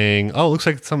is saying, "Oh, looks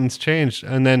like something's changed."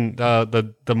 And then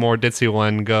the more ditzy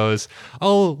one goes,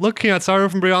 "Oh, look, Hinatsaru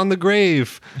from beyond the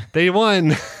grave. They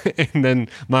won." And then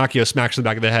Makio smacks the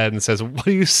back of the head and says, "What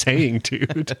are you saying,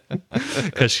 dude?"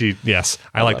 Because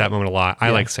I like that moment a lot. I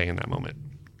like saying that moment.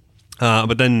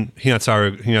 But then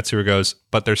Hinatsaru goes,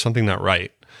 "But there's something not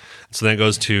right." So then it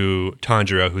goes to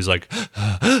Tanjiro, who's like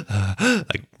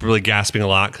really gasping a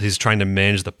lot because he's trying to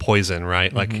manage the poison,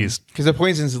 right? Like he's Because the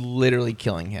poison's literally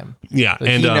killing him. yeah, Like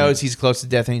and he knows he's close to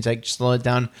death, and he's like, slow it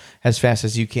down as fast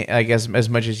as you can, I guess as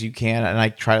much as you can, and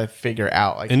like try to figure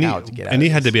out like how to get out. And of he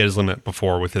had to this. be at his limit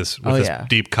before with his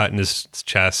deep cut in his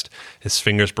chest, his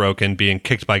fingers broken, being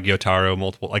kicked by Gyotaro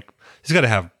multiple. Like he's got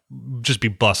to just be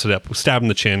busted up, stabbed in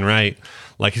the chin, right?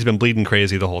 Like he's been bleeding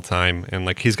crazy the whole time, and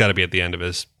like he's got to be at the end of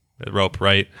his rope,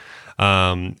 right?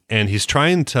 And he's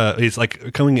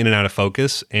like coming in and out of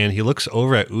focus, and he looks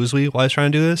over at Uzui while he's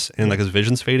trying to do this, and like his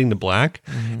vision's fading to black,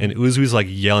 and Uzui's like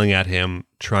yelling at him,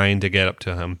 trying to get up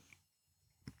to him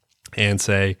and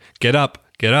say, get up,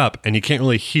 get up, and you can't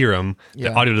really hear him. The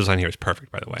Yeah. audio design here is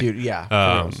perfect, by the way. Dude, yeah.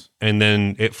 for reals. And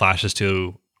then it flashes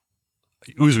to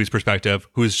Uzui's perspective,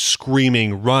 who's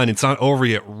screaming, "Run! It's not over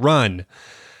yet! Run!"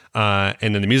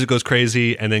 And then the music goes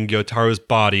crazy, and then Gyotaro's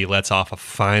body lets off a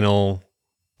final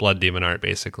blood demon art,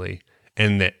 basically,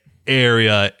 and the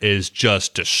area is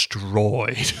just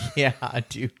destroyed. Yeah,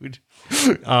 dude.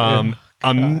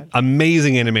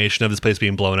 Amazing animation of this place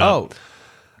being blown up.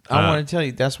 Oh, I want to tell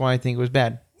you, that's why I think it was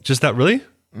bad. Just that, really?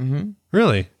 Mm-hmm.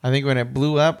 Really? I think when it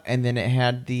blew up and then it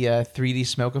had the 3D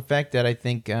smoke effect that I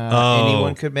think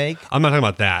anyone could make. I'm not talking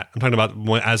about that. I'm talking about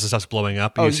when, as the stuff's blowing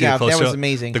up. Oh, you see yeah, the that close-up, was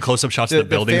amazing. The close-up shots of the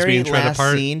buildings very being torn last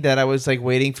apart. scene that I was like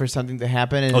waiting for something to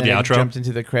happen, and Oh, then the it outro? jumped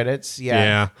into the credits. Yeah.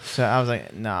 Yeah. So I was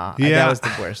like, nah. Yeah. That was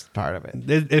the worst part of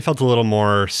it. It felt a little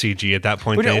more CG at that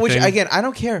point. Which, than which anything. again, I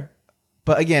don't care.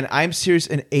 But again, I'm serious.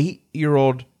 An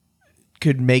 8-year-old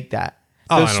could make that.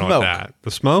 Oh, The I don't know smoke. about that.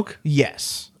 The smoke?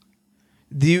 Yes.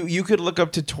 You could look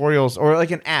up tutorials or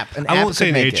like an app. I won't say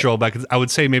an 8-year-old, but I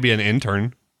would say maybe an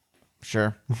intern.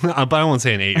 Sure. But I won't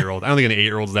say an 8-year-old. I don't think an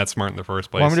 8-year-old's that smart in the first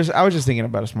place. Well, I was just thinking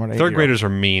about a smart 8-year-old. Third graders are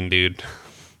mean, dude.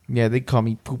 Yeah, they call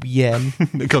me Poopy Yen.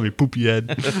 They call me Poopy Ed.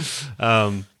 But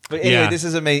anyway, Yeah. this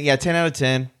is amazing. Yeah, 10 out of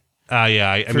 10 Yeah,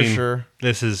 I for mean, sure.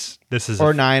 This is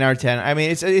Or 9 out of 10. I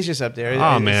mean, it's just up there.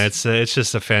 Oh man, it's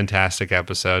just a fantastic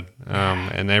episode,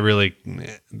 and I really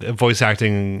the voice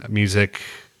acting, music,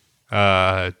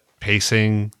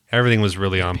 pacing, everything was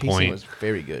really on pacing point. was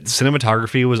very good.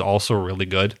 Cinematography was also really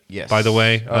good. Yes. By the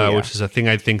way, Oh, yeah. which is a thing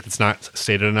I think that's not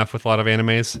stated enough with a lot of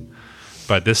animes.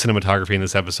 But this cinematography in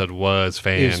this episode was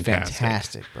It was fantastic.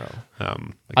 fantastic, bro.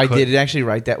 I I could- did actually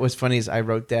write that. What's funny is I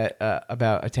wrote that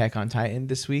about Attack on Titan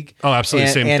this week. Oh, absolutely.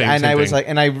 And, Same and, thing. And same I was thing. like,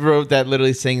 and I wrote that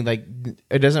literally saying like,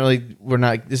 it doesn't really,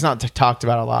 it's not talked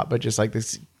about a lot, but just like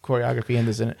this choreography and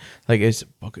this in it, like it's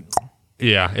fucking.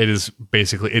 Yeah, it is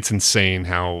basically, it's insane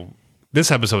how this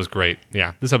episode was great.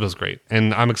 Yeah, this episode was great.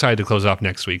 And I'm excited to close off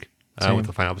next week with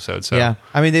the final episode. So Yeah,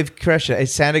 I mean they've crushed it.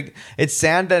 It's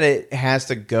sad that it has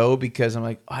to go because I'm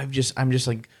like I'm just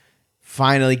like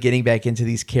finally getting back into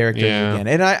these characters Yeah. again.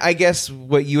 And I guess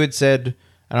what you had said,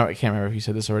 I can't remember if you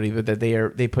said this already, but that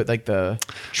they put like the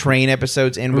train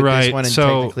episodes in with Right, this one, and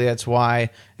so- technically that's why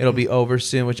it'll be over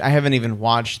soon. Which I haven't even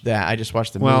watched that. I just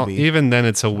watched the well, movie. even then,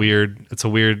 it's a weird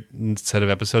set of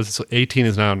episodes. So 18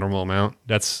 is not a normal amount.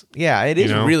 That's Yeah, it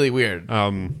is know? really weird.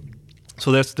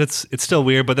 so that's it's still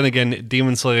weird. But then again,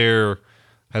 Demon Slayer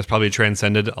has probably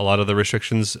transcended a lot of the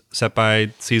restrictions set by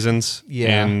seasons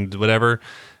Yeah. and whatever,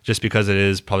 just because it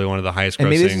is probably one of the highest And grossing.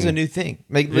 maybe this is a new thing.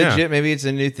 Like Yeah. legit, maybe it's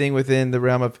a new thing within the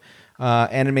realm of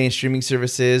anime and streaming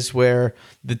services where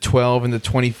the 12 and the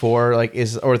 24 like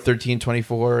is or 13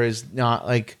 24 is not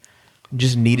like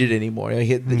just needed anymore. Like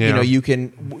you Yeah. know, you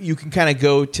can kind of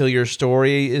go till your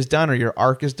story is done or your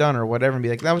arc is done or whatever and be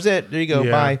like, that was it. There you go.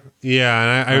 Yeah. Bye.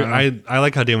 Yeah, and I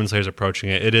like how Demon Slayer's approaching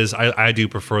it. It is I do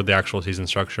prefer the actual season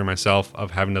structure myself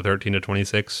of having the 13 to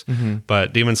 26. Mm-hmm.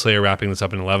 But Demon Slayer wrapping this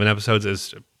up in 11 episodes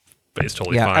is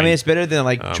totally Yeah, fine. I mean it's better than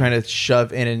like trying to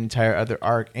shove in an entire other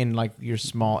arc in like your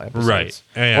small episodes, Right.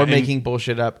 Yeah, or and- making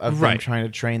bullshit up of them Right. trying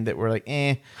to train that we're like,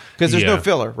 because there's no Yeah.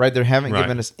 filler, right? They haven't Right.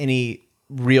 given us any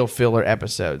real filler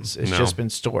episodes. It's No. just been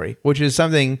story, which is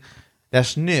something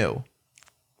that's new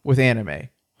with anime,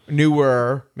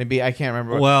 newer. Maybe I can't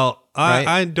remember. Well, Right?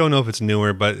 I don't know if it's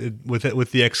newer, but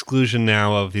with the exclusion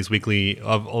now of these weekly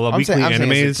I'm saying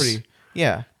animes, it's pretty.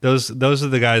 Yeah, those are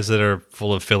the guys that are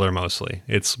full of filler mostly.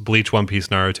 It's Bleach, One Piece,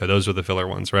 Naruto. Those are the filler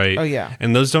ones, right? Oh, yeah.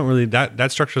 And those don't really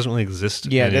that structure doesn't really exist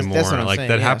Yeah, that's- anymore. that's what I'm like saying.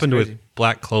 that Yeah, happened it's with crazy. Mm-hmm.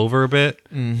 Black Clover a bit,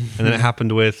 and then it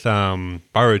happened with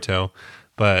Baruto.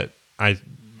 But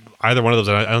either one of those,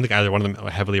 I don't think either one of them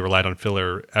heavily relied on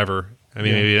filler ever. I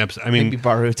mean, maybe an episode. I mean, maybe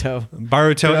Baruto.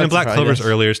 Baruto That's and Black probably Clover's this.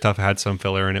 earlier stuff had some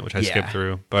filler in it, which I Yeah. skipped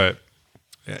through. But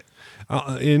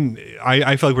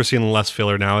I feel like we're seeing less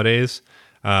filler nowadays.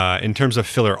 In terms of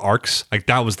filler arcs, like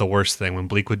that was the worst thing when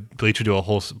Bleach would do a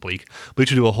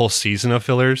whole season of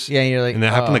fillers. Yeah, and you're like, and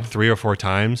that happened oh. like 3 or 4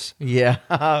 times Yeah,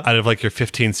 out of like your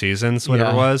 15 seasons, whatever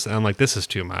Yeah. it was. And I'm like, this is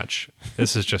too much.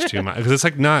 This is just too much because it's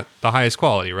like not the highest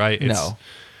quality, right? No.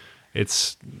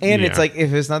 It's and yeah. it's like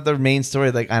if it's not the main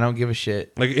story, like I don't give a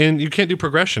shit. Like, and you can't do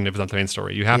progression if it's not the main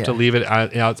story. You have to Yeah. leave it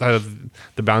outside of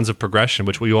the bounds of progression,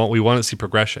 which we want to see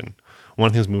progression. We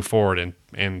want things to move forward,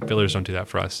 and fillers don't do that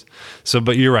for us. So,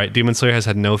 but you're right. Demon Slayer has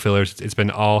had no fillers. It's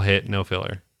been all hit, no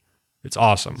filler. It's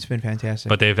awesome. It's been fantastic.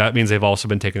 But that means they've also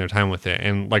been taking their time with it.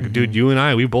 And like, dude, you and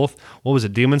I, we both, what was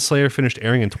it? Demon Slayer finished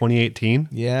airing in 2018,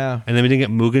 yeah, and then we didn't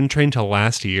get Mugen Train till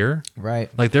last year. right.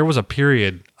 Like, there was a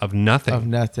period of nothing. Of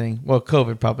nothing. Well,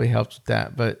 COVID probably helps with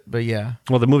that, but yeah.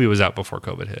 Well, the movie was out before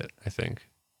COVID hit, I think.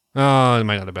 Oh, it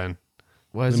might not have been.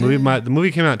 Was the movie it? the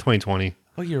movie came out in 2020,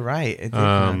 Oh, you're right. It did come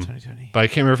out in 2020. but I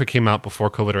can't remember if it came out before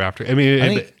COVID or after. I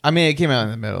mean, I mean, it came out in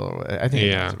the middle. I think.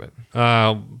 yeah, It was,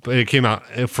 but but it came out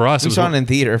for us. we saw it in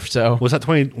theater. So was that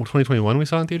 2021 we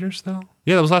saw in theaters though?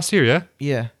 Yeah, that was last year. Yeah,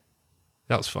 yeah,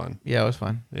 that was fun. yeah, it was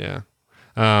fun. Yeah.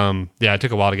 Yeah, it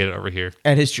took a while to get it over here.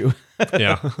 That is true.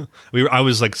 Yeah. I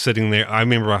was like sitting there. I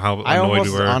remember how I annoyed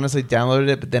almost we were. honestly downloaded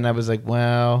it, but then I was like,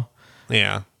 well,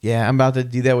 Yeah. yeah, I'm about to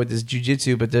do that with this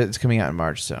jujitsu, but it's coming out in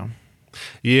March, so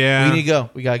Yeah. we need to go.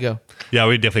 We gotta go. Yeah,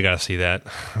 we definitely got to see that.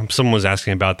 Someone was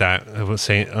asking about that. I was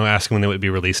asking when they would be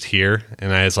released here,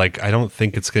 and I was like, I don't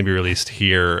think it's going to be released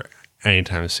here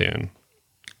anytime soon.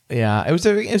 Yeah, it was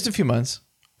a few months.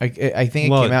 I think it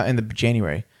Well, came out in the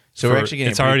January, so we're actually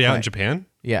getting it's it pretty already out in quick. Japan.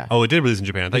 Yeah. Oh, it did release in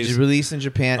Japan. I thought It was you- released in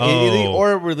Japan, Oh.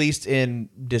 or released in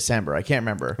December. I can't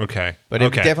remember. Okay. But it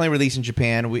okay. definitely released in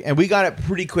Japan. We got it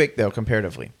pretty quick though,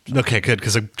 comparatively. Okay, good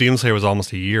because Demon Slayer was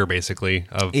almost a year basically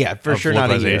of Yeah, for of sure, not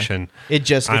a year. localization. It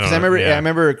just I don't because I know, remember yeah. I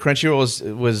remember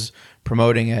Crunchyroll was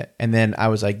promoting it, and then I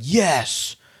was like,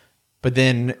 yes. But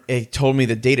then it told me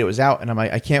the date it was out, and I'm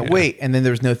like, I can't wait. And then there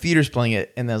was no theaters playing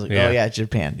it, and I was like, Yeah. oh yeah, it's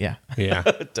Japan, yeah. Yeah.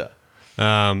 Duh.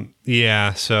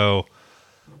 Yeah, so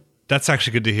that's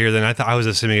actually good to hear. Then I was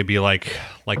assuming it'd be like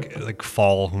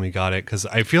fall when we got it because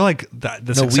I feel like that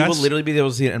the No, success. we will literally be able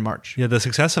to see it in March. Yeah, the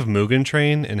success of Mugen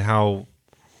Train and how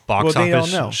box Well, they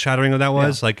office don't know. shattering of that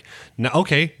was Yeah. like, no,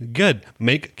 okay, good.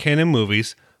 Make canon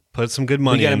movies, put some good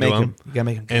money gotta into make them, 'em. You gotta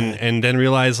make 'em and good. and then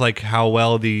realize like how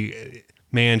well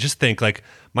just think like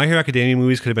My Hero Academia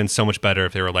movies could have been so much better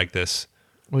if they were like this.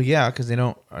 Well, yeah, because they're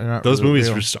not Those really movies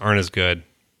real. just aren't as good.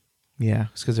 Yeah,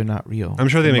 it's because they're not real. I'm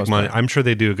sure for they the make most money. part. I'm sure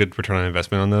they do a good return on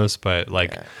investment on those, but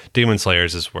like Demon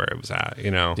Slayers is where it was at,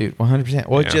 you know. Dude, 100%.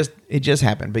 Well, Yeah. it just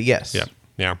happened, but yes.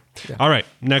 Yeah. All right.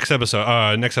 Next episode.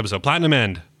 Platinum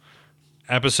End.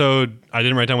 Episode. I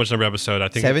didn't write down which number episode. I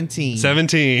think 17.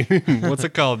 17. What's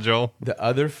it called, Joel? The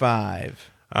other 5.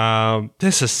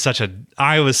 This is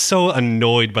I was so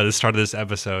annoyed by the start of this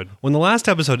episode. When the last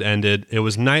episode ended, it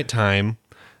was nighttime.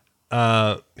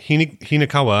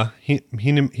 Hinakawa.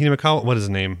 What is his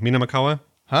name? Minamikawa?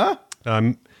 Huh?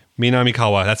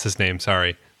 Minamikawa. That's his name.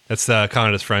 Sorry. That's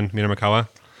Kanada's friend, Minamikawa.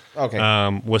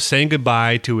 Okay. Was saying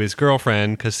goodbye to his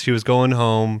girlfriend because she was going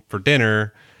home for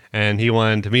dinner and he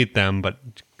wanted to meet them, but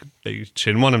she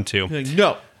didn't want him to.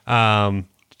 No.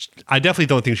 I definitely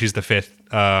don't think she's the fifth,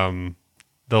 the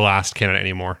last candidate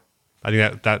anymore. I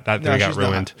think that theory got she's not.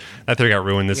 ruined. That theory got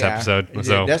ruined this Yeah, episode. it did.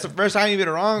 So That's the first time you've been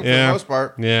wrong for Yeah. the most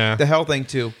part. Yeah. The hell thing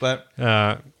too, but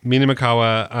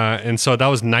Minamikawa, and so that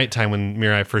was nighttime when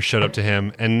Mirai first showed up to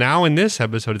him, and now in this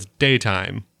episode it's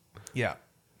daytime. yeah.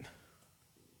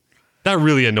 That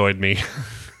really annoyed me,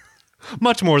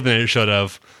 much more than it should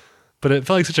have. But it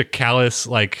felt like such a callous,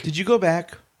 like Did you go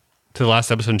back? to the last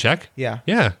episode and check. Yeah.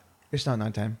 Yeah, It's not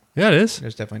nighttime. yeah, it is.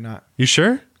 There's definitely not. You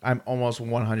sure? I'm almost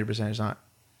 100% it's not.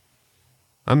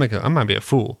 I might be a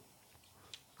fool.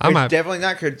 I It's might. definitely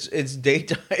not because it's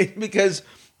daytime because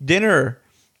dinner.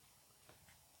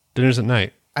 Dinner's at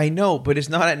night. I know, but it's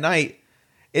not at night.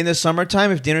 In the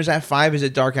summertime, if dinner's at 5, is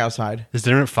it dark outside? Is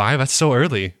dinner at 5? That's so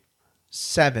early.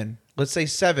 7. Let's say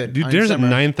 7. Dude, on dinner's at summer.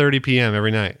 9:30 p.m.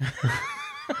 every night.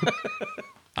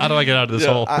 How do I get out of this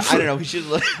hole? I don't know. We should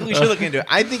look into it.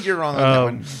 I think you're wrong on that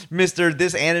one, Mister.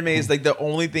 This anime is like the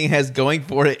only thing it has going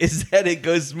for it is that it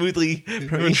goes smoothly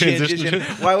from each transition.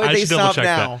 Why would I they should double stop check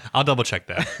now? That. I'll double check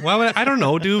that. Why would I don't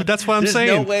know, dude. That's what I'm There's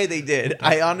saying. no way they did.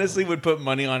 I honestly would put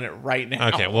money on it right now.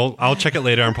 Okay, well, I'll check it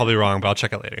later. I'm probably wrong, but I'll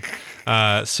check it later.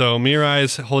 So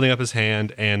Mirai's holding up his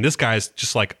hand, and this guy's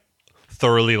just like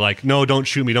thoroughly like, no, don't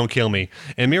shoot me, don't kill me.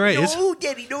 And Mirai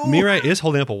is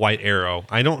holding up a white arrow.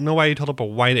 I don't know why he held up a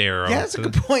white arrow. Yeah, that's a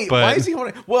good point. But- Why is he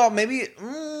holding? Well, maybe.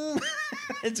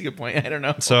 It's a good point. I don't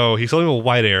know. So he's holding a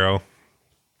white arrow.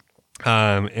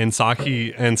 And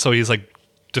Saki, and so he's like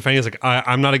defending. He's like,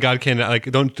 I'm not a god candidate.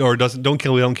 Like, don't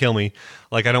kill me.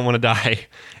 Like, I don't want to die.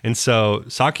 And so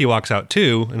Saki walks out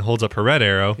too and holds up her red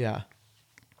arrow. Yeah.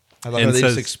 I love And how they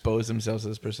says- just expose themselves to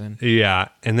this person. Yeah,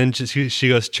 and then she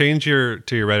goes, change to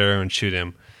your red arrow and shoot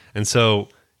him. And so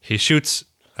he shoots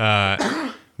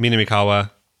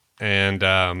Minamikawa, and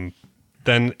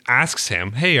then asks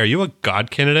him, "Hey, are you a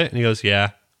god candidate?" And he goes,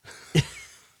 "Yeah."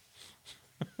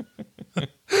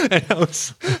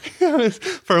 And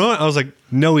for a moment, I was like,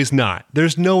 "No, he's not.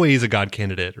 There's no way he's a god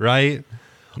candidate, right?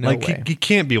 No like way. He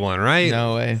can't be one, right?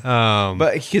 No way. Um,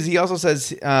 But because he also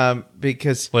says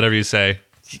because whatever you say."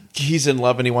 he's in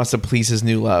love and he wants to please his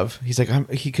new love. He's like,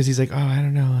 because he's like, oh, I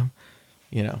don't know,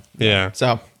 Yeah.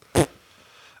 So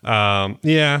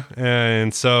Yeah,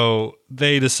 and so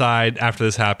they decide after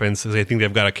this happens, because they think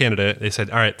they've got a candidate, they said,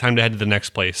 all right, time to head to the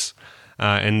next place.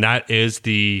 and that is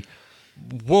the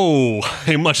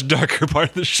a much darker part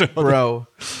of the show, Bro,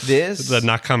 this the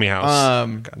Nakami house,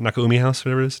 Nakaumi house,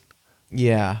 whatever it is.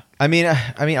 Yeah, I mean,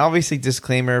 obviously,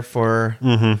 disclaimer for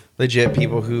legit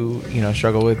people who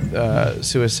struggle with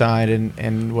suicide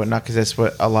and whatnot, because that's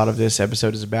what a lot of this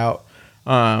episode is about.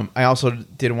 I also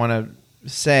did want to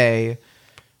say,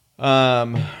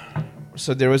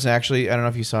 so there was actually, I don't know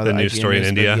if you saw The the news IGN story in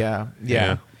news, but India? yeah.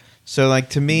 Yeah. So like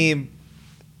to me,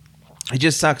 it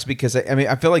just sucks because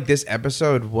I feel like this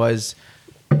episode was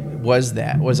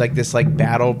like this like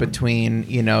battle between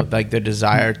like the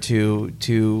desire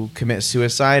to commit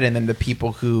suicide and then the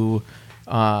people who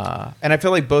and I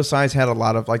feel like both sides had a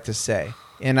lot of like to say,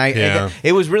 and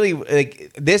it was really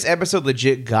like this episode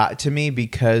legit got to me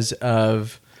because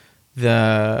of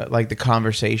the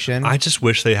conversation. I just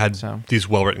wish they had So. these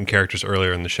well-written characters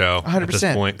earlier in the show. 100%. At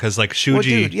this point, because like Shuji, Well,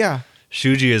 dude, yeah.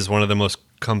 Shuji is one of the most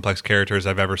complex characters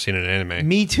I've ever seen in an anime.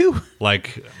 Me too.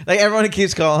 Like, Like everyone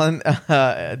keeps calling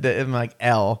him like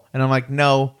L, and I'm like,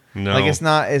 no, like it's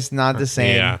not the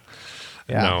same. yeah,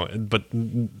 Yeah. no, but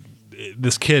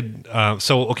this kid. The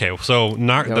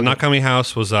Nakami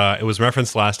house was it was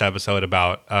referenced last episode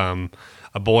about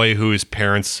a boy whose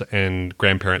parents and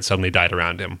grandparents suddenly died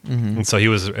around him, and so he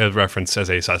was referenced as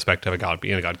a suspect of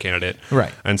being a god candidate,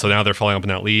 Right. And so now they're following up on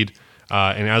that lead.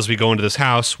 And as we go into this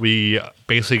house, we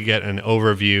basically get an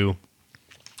overview,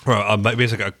 or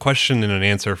basically a question and an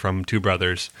answer from two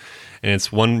brothers. And it's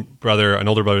one brother, an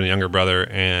older brother and a younger brother.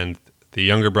 And the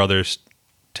younger brother's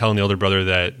telling the older brother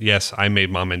that, yes, I made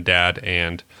mom and dad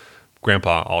and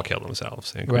grandpa all kill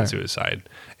themselves and commit Right. suicide.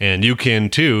 And you can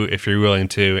too, if you're willing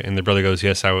to. And the brother goes,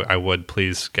 yes, I would.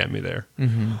 Please get me there.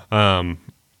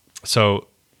 So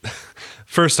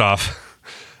first off,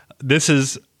 this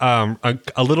is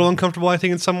a little uncomfortable, I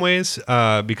think, in some ways,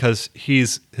 because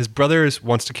his brother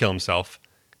wants to kill himself,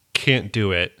 can't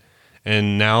do it,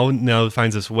 and now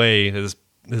finds this way. His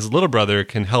little brother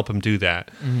can help him do that.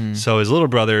 So his little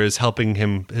brother is helping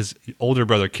his older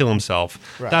brother kill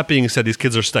himself. Right. That being said, these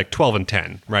kids are like 12 and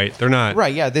 10, right? They're not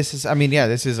Right. Yeah. This is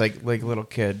like little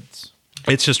kids.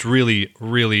 It's just really,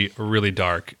 really, really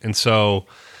dark. And so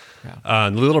the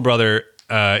little brother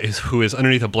who is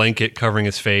underneath a blanket covering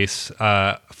his face.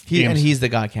 He's the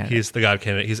god candidate. He's the god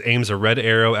candidate. He aims a red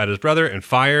arrow at his brother and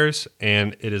fires,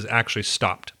 and it is actually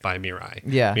stopped by Mirai.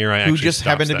 Yeah. Mirai who actually just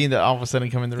happened to stops be all of a sudden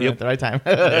come in the room Yep. at the right time.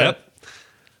 Yep.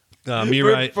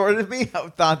 Mirai. For me, I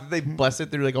thought that they busted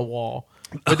through like a wall,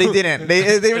 but they didn't. They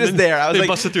were just there. I was They like,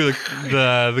 busted through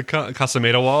the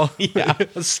Casameda wall. Yeah.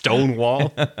 A stone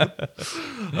wall. So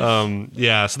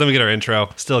then we get our intro.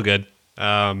 Still good.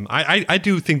 I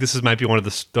do think this might be one of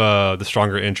the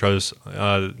stronger intros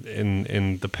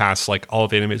in the past, like all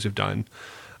of the animes we've done.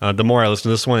 The more I listen to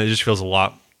this one, it just feels a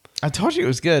lot. I told you it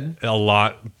was good. I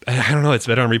don't know. It's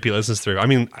better on repeat listens through. I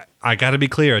mean, I got to be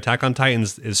clear. Attack on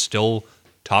Titans is still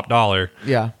top dollar.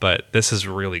 Yeah. But this is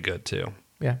really good too.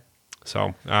 Yeah.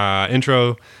 So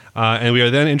intro, and we are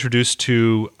then introduced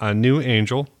to a new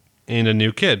angel and a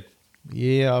new kid.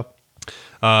 Yeah.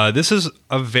 This is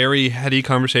a very heady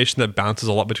conversation that bounces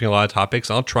a lot between a lot of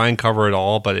topics. I'll try and cover it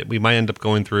all, but we might end up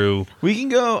going through. We can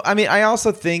go. I mean, I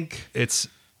also think It's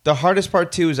the hardest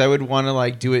part too is I would want to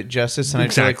like do it justice, and I feel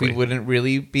Exactly. like we wouldn't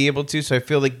really be able to. So I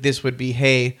feel like this would be,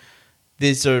 hey,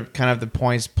 these are kind of the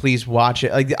points. Please watch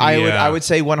it. Like I would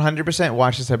say 100%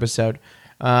 watch this episode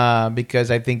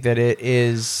because I think that it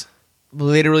is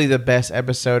literally the best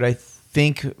episode I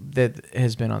think that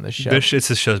has been on the show. it's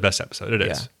the show's best episode. It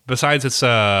is. Yeah. Besides, it's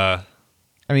I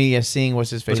mean, yeah, seeing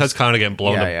what's his face. besides Kana getting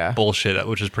blown to Yeah. bullshit,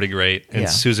 which is pretty great, and Yeah.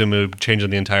 Suzumu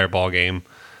changing the entire ball game.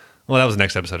 Well, that was the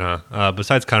next episode, huh?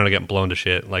 Besides Kana getting blown to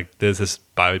shit, like this is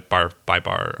by bar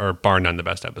none the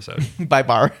best episode. by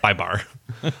bar. by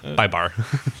bar.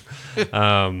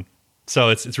 So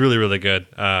it's really, really good.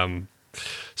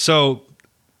 So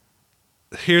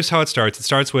here's how it starts. It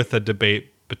starts with a debate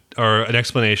or an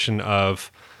explanation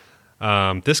of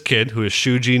this kid who is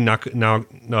Shuji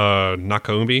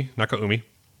Nakaumi,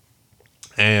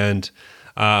 and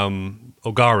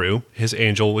Ogaru, his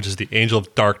angel, which is the angel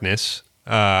of darkness,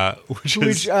 which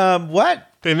is What?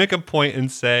 they make a point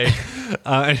and say,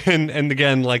 and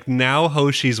again, like now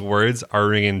Hoshi's words are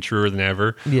ringing truer than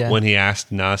ever. Yeah. When he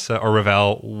asked Nasa or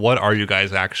Ravel, "What are you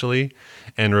guys actually?"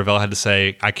 and Ravel had to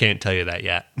say, "I can't tell you that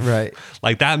yet." Right.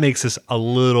 Like that makes this a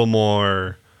little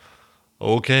more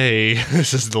okay.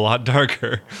 This is a lot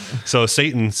darker. So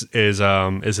Satan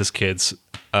is his kid's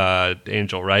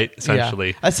angel, right?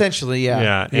 Essentially. Yeah. Essentially,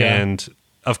 yeah. Yeah, and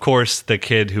of course, the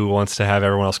kid who wants to have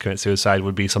everyone else commit suicide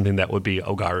would be something that would be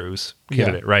Ogaru's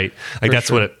candidate, right? Like For that's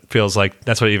sure. what it feels like.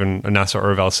 That's what even Nasa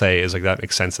Urvel say is like that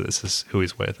makes sense that this is who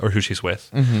he's with or who she's with.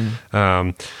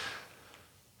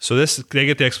 So they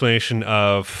get the explanation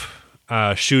of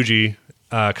Shuji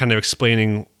kind of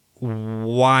explaining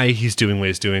why he's doing what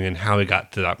he's doing and how he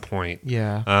got to that point.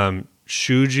 Yeah.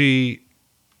 Shuji.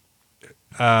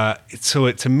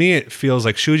 To me, it feels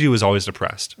like Shuji was always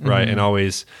depressed, right, and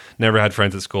always never had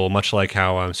friends at school, much like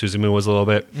how Suzumu was a little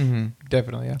bit.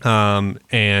 Definitely, yeah.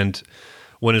 And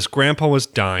when his grandpa was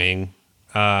dying,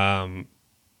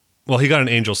 well, he got an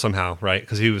angel somehow, right,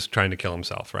 because he was trying to kill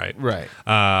himself, right? Right.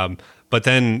 But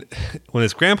then when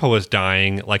his grandpa was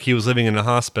dying, like he was living in a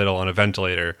hospital on a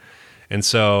ventilator. And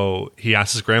so he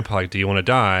asked his grandpa, like, do you want to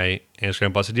die? And his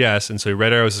grandpa said yes. And so he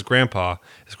red arrows his grandpa.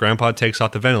 His grandpa takes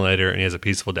off the ventilator and he has a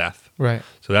peaceful death. Right.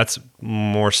 So that's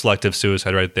more selective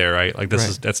suicide right there, right? Like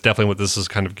Right. that's definitely what this is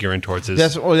kind of gearing towards is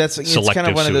It's kind selective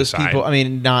of one of those suicide. people. I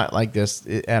mean, not like this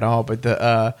at all, but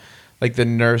the like the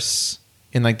nurse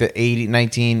in like the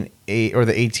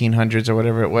 1800s or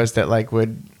whatever it was that like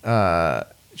would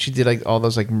she did like all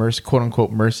those like quote unquote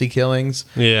mercy killings.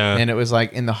 Yeah. And it was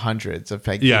like in the hundreds of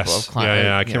like Yes. people of client.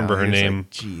 Yeah, I can't remember her name.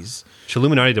 Jeez.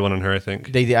 Chilluminati did one on her, I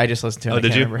think. I just listened to it. Oh, I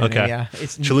did can't you? remember her name. Okay. Yeah.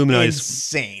 It's Chilluminati's-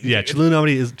 insane. Yeah, dude.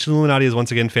 Chilluminati is once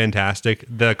again fantastic.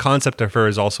 The concept of her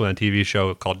is also in a TV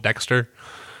show called Dexter,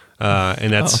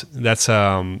 and that's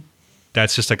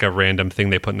just like a random thing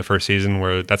they put in the first season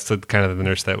where that's the kind of the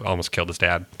nurse that almost killed his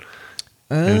dad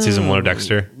in season 1 of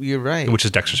Dexter, You're right. which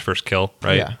is Dexter's first kill,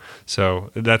 right? Yeah.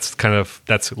 So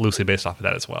that's loosely based off of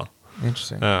that as well.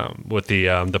 Interesting. With the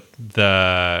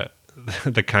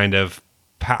kind of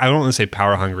I don't want to say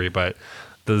power hungry, but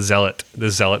the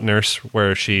zealot nurse,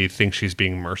 where she thinks she's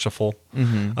being merciful,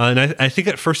 and I think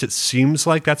at first it seems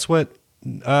like that's what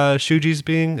Shuji's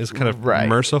being is kind of Right.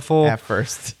 merciful At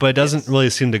first. but it doesn't really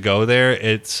seem to go there.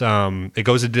 It's it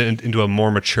goes into a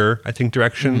more mature, I think,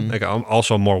 direction, like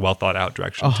also a more well thought out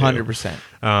direction.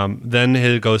 100%. Then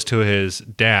he goes to his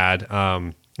dad,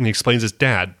 and he explains his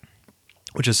dad,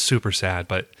 which is super sad.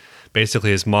 But basically,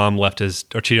 his mom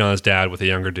cheated on his dad with a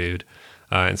younger dude,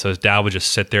 and so his dad would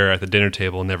just sit there at the dinner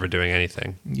table, never doing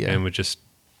anything, and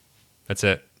that's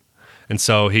it. And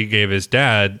so he gave his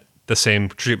dad the same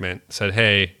treatment. Said,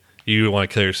 "Hey, you want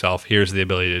to kill yourself? Here's the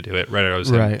ability to do it." Right,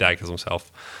 Right. dad kills himself.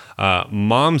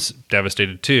 Mom's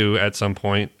devastated too at some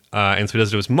point, and so he does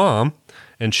it to his mom,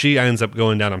 and she ends up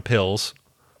going down on pills.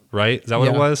 Right? Is that what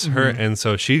it Yeah. was? Her, and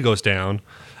so she goes down,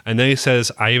 and then he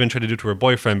says, "I even tried to do it to her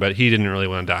boyfriend, but he didn't really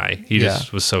want to die. He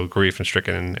just was so grief and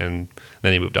stricken, and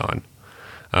then he moved on."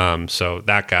 So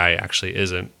that guy actually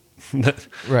isn't.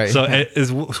 Right. So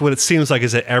what it seems like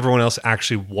is that everyone else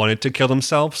actually wanted to kill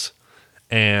themselves,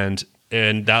 and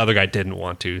the other guy didn't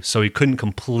want to, so he couldn't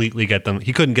completely get them.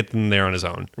 He couldn't get them there on his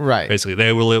own. Right. Basically,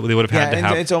 they would have had Yeah, to and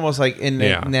have it's almost like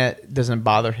Yeah. that doesn't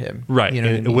bother him. right. You know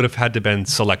what I and mean? It would have had to been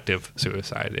selective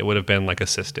suicide. It would have been like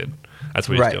assisted. That's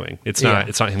what Right. he's doing. It's Yeah. not.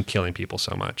 It's not him killing people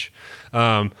so much.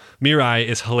 Mirai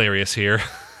is hilarious here,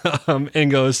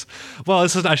 and goes, "Well, I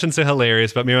shouldn't say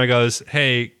hilarious, but Mirai goes,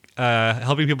 hey."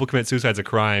 Helping people commit suicide is a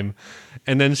crime.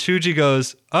 And then Shuji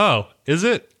goes, "Oh, is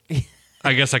it?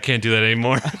 I guess I can't do that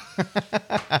anymore."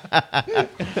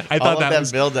 I thought that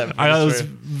was build-up. I thought it was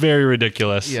very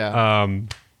ridiculous. Yeah.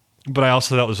 But I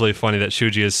also thought it was really funny that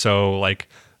Shuji is so like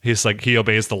he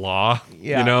obeys the law,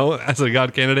 Yeah. as a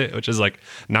god candidate, which is like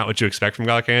not what you expect from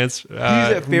god candidates. He's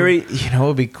a very, what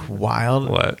would be wild?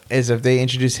 What? Is if they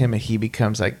introduce him and he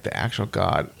becomes like the actual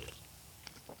god.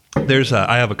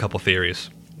 I have a couple theories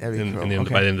That'd be cool.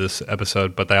 Okay. by the end of this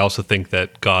episode, but I also think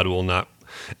that God will not.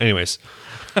 Anyways,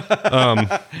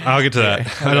 I'll get to that.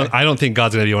 Okay. I don't think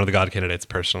God's going to be one of the God candidates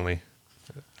personally.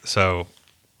 So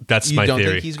that's You my don't think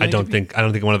theory. he's I going to don't be? think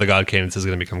one of the God candidates is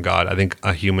going to become God. I think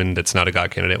a human that's not a God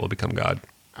candidate will become God.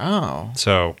 Oh,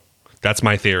 So that's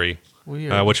my theory.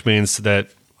 Weird. Which means that,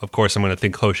 of course, I'm going to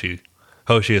think Hoshi.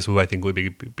 Hoshi is who I think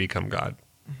would become God.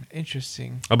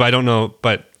 interesting. But I don't know.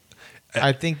 But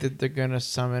I think that they're gonna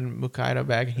summon Mukaido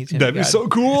back, and he's gonna that'd be be god. so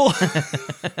cool.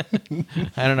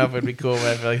 I don't know if it'd be cool, but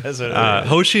I feel like that's what.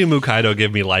 Hoshi and Mukaido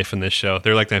give me life in this show.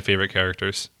 They're like my favorite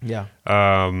characters. Yeah.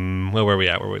 Where were we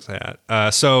at? Where was I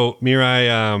at? So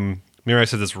Mirai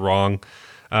says it's wrong.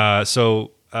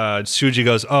 So Shuji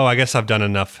goes, "Oh, I guess I've done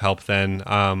enough help then.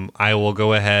 I will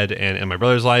go ahead and end my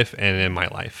brother's life and end my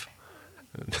life."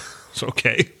 It's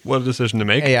okay. What a decision to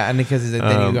make. Yeah, and because then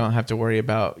you don't have to worry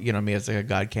about me as like a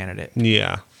god candidate.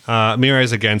 Yeah.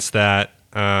 Mirai's against that.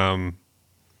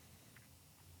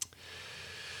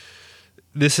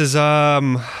 This is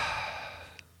So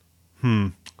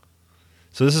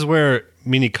this is where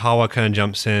Minikawa kind of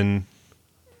jumps in.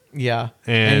 Yeah.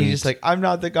 And- he's just like, I'm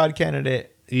not the god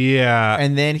candidate. Yeah.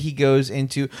 And then he goes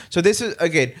into so this is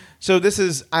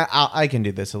I can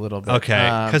do this a little bit.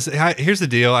 Okay. Because here's the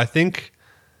deal. I think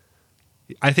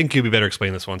you'd be better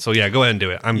explaining this one. So yeah, go ahead and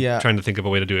do it. I'm Yeah. trying to think of a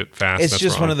way to do it fast. It's That's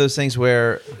just wrong. one of those things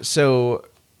where so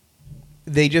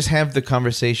they just have the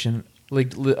conversation,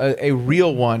 like a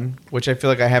real one, which I feel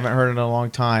like I haven't heard in a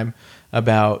long time,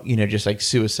 about just like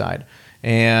suicide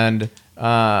and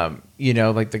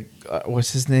like the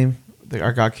what's his name,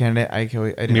 our god candidate. I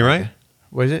didn't Mirai?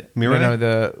 What is it? Mirai? No,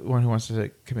 the one who wants to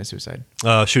commit suicide.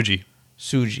 Shuji.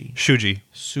 Shuji. Shuji.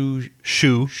 Shuji.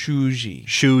 Shuji.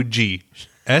 Shuji.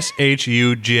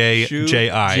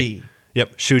 SHUJJI.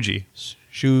 Yep. Shuji.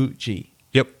 Shuji.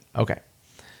 Yep. Okay.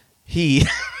 He.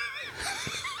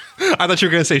 I thought you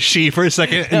were going to say she for a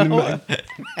second.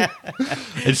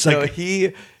 It's So like,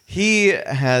 he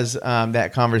has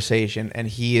that conversation, and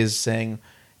he is saying,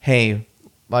 "Hey,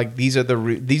 like these are the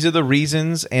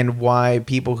reasons, and why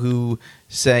people who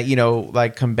say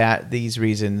like combat these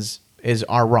reasons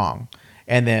are wrong."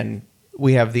 And then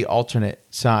we have the alternate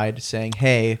side saying,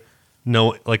 "Hey,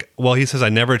 no, like, well, he says, I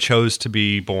never chose to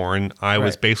be born. I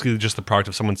was Right. basically just the product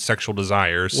of someone's sexual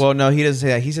desires. well, no, he doesn't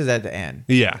say that. He says that at the end.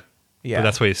 Yeah. Yeah. But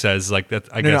that's what he says. Like, that,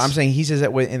 I No, guess. I'm saying he says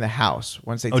that in the house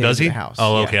once they Oh, take does him he? to the house.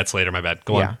 Oh, Yeah. okay. That's later. My bad.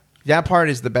 Go Yeah. on. That part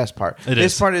is the best part. It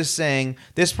this is. part is saying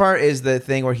this part is the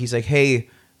thing where he's like, "Hey,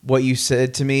 what you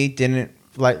said to me didn't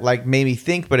like made me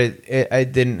think, but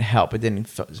it didn't help. It didn't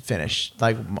finish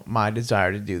like my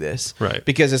desire to do this." Right.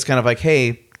 Because it's kind of like,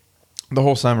 hey, the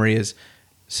whole summary is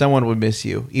someone would miss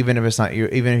you, even if it's not you,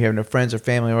 even if you have no friends or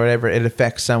family or whatever. It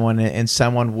affects someone, and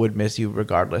someone would miss you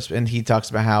regardless. And he talks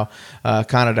about how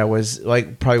Kaneda was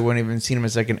like probably wouldn't even seen him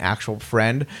as like an actual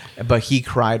friend, but he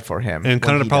cried for him. And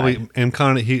when Kaneda he probably, died. and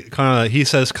Kaneda, he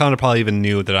says Kaneda probably even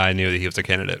knew that I knew that he was a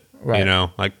candidate. Right. You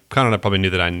know, like Kaneda probably knew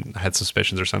that I had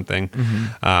suspicions or something.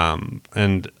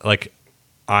 And like,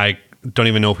 I don't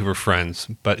even know if we were friends,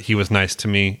 but he was nice to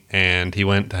me, and he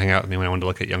went to hang out with me when I wanted to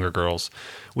look at younger girls,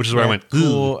 which is where I went,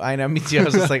 cool. I know, me too. I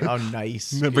was just like, oh,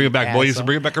 nice. bring it back, boys, Asshole.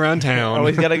 bring it back around town.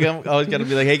 Always gotta go. Always gotta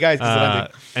be like, hey guys. 'cause I'm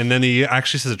like, And then he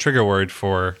actually says a trigger word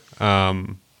for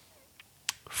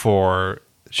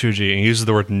Shuji, and he uses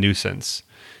the word nuisance.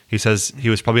 He says he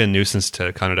was probably a nuisance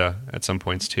to Kaneda at some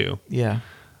points too. yeah,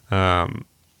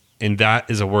 And that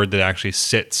is a word that actually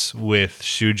sits with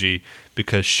Shuji,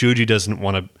 because Shuji doesn't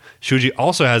want to. Shuji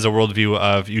also has a worldview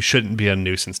of you shouldn't be a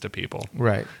nuisance to people.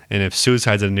 right. And if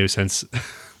suicide's a nuisance,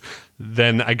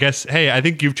 then I guess, hey, I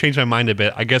think you've changed my mind a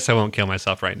bit. I guess I won't kill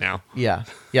myself right now. Yeah,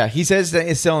 yeah. He says that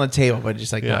it's still on the table, but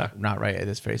just like Yeah. not right at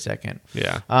this very second.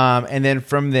 Yeah. And then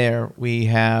from there we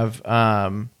have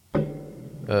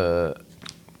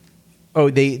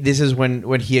this is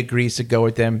when he agrees to go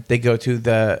with them. They go to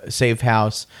the safe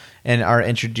house and are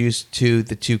introduced to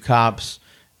the two cops.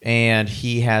 And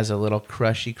he has a little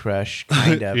crushy crush,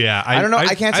 kind of. Yeah, I don't know.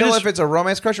 I can't tell just- if it's a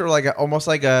romance crush or like almost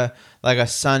like a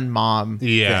son mom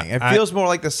Yeah, thing. It I- feels more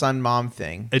like the son mom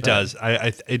thing. It but- does.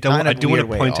 I Kind do of want to weird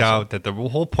way point also. out that the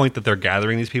whole point that they're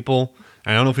gathering these people,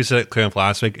 and I don't know if we said it clear enough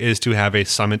last week, is to have a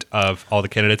summit of all the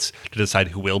candidates to decide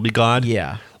who will be God.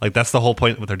 Yeah. Like, that's the whole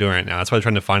point of what they're doing right now. That's why they're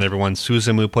trying to find everyone.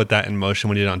 Suzumu put that in motion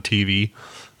when he did it on TV.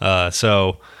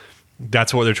 So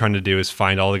that's what they're trying to do, is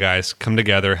find all the guys, come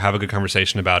together, have a good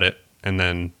conversation about it, and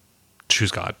then choose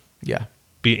God. Yeah.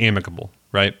 Be amicable,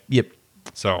 right? Yep.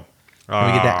 So We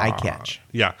get that eye catch.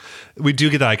 Yeah, we do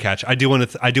get that eye catch. I do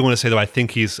want to say though, I think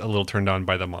he's a little turned on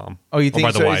by the mom. Oh, you Or think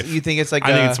by the so? wife? You think it's like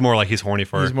I think it's more like he's horny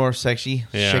for her. he's more sexy,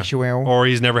 Yeah. sexual. or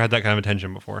he's never had that kind of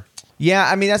attention before. Yeah,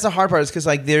 I mean that's the hard part is because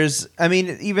like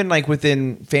even like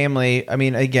within family. I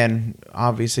mean, again,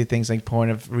 obviously things like porn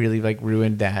have really like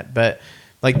ruined that, but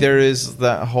like there is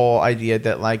the whole idea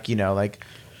that like like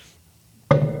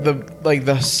like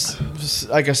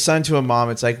a son to a mom.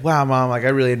 It's like, wow, mom, like I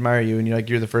really admire you, and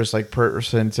you're the first like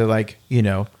person to like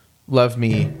love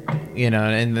me,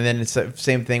 and then it's the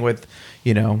same thing with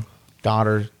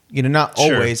daughter. Not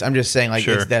Sure. always. I'm just saying like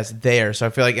Sure. that's there. So I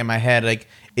feel like in my head like,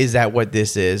 is that what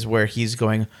this is? Where he's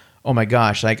going, oh my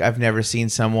gosh, like I've never seen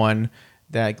someone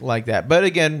that like that. But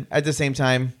again, at the same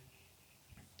time,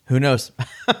 who knows?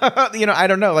 I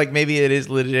don't know. Like maybe it is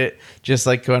legit, just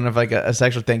like kind of like a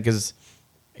sexual thing, because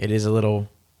it is a little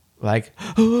like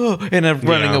and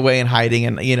running Yeah. away and hiding,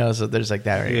 and so there's like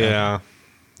that. Right?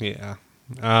 Yeah.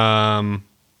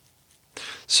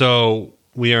 So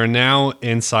we are now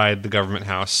inside the government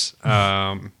house,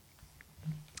 and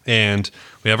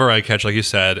we have our eye catch, like you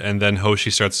said, and then Hoshi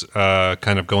starts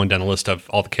kind of going down a list of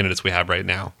all the candidates we have right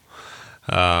now,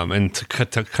 and to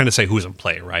kind of say who's in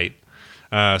play, right?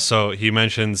 So he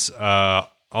mentions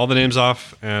all the names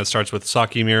off. It starts with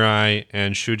Saki, Mirai,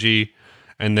 and Shuji,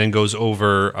 and then goes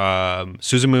over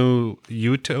Suzumu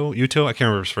Yuto. I can't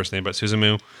remember his first name, but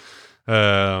Suzumu.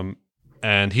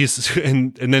 And he's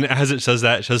and then as it says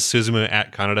that, it shows Suzumu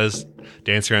at Kanada's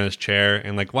dancing around his chair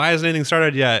and like, why hasn't anything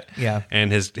started yet? Yeah.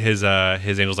 And his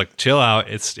angel's like, chill out.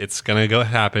 It's gonna go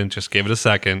happen. Just give it a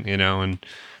second, and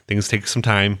things take some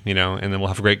time, and then we'll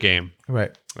have a great game.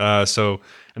 Right. So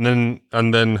and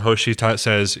then Hoshi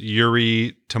says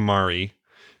Yuri Tamari,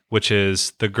 which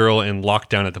is the girl in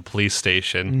lockdown at the police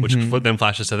station, which then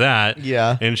flashes to that,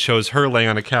 and shows her laying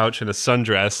on a couch in a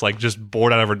sundress, like just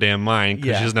bored out of her damn mind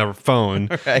because she doesn't have her phone,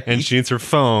 Right. and she needs her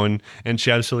phone, and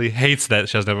she absolutely hates that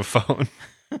she doesn't have a phone.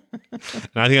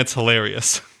 And I think that's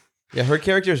hilarious. Yeah, her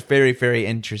character is very, very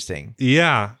interesting.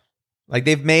 Yeah, Like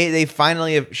they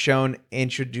finally have shown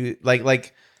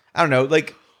like I don't know,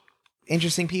 like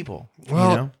interesting people.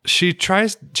 well, she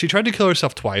tried to kill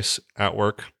herself twice at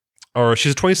work. Or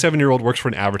she's a 27-year-old, works for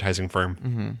an advertising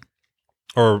firm.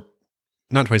 Or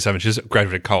not 27, she's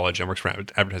graduated college and works for an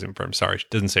advertising firm. Sorry, she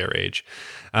doesn't say her age.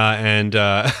 And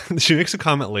she makes a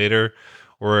comment later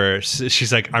where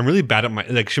she's like, I'm really bad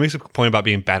at she makes a point about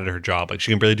being bad at her job. Like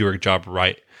she can barely do her job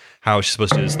right, how she's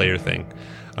supposed to do this later thing.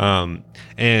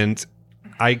 And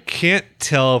I can't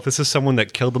tell if this is someone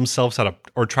that killed themselves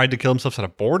or tried to kill themselves out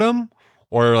of boredom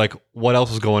or like what else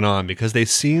was going on because they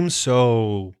seem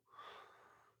so...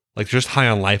 like just high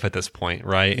on life at this point,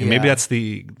 right? And maybe that's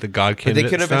the God candidate. But they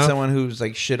could have been stuff. someone who's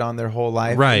like shit on their whole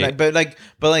life, Right? But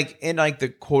like in like the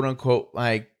quote unquote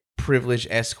like privilege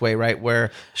esque way, right?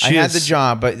 Where I had the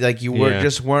job, but like you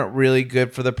weren't really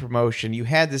good for the promotion. You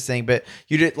had this thing, but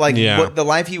you did like what the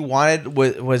life you wanted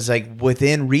was like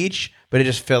within reach, but it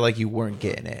just felt like you weren't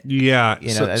getting it. Yeah,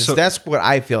 that's what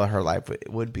I feel her life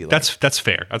would be like. That's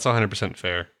fair. That's 100%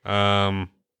 fair.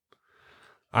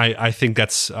 I think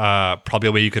that's probably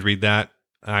a way you could read that.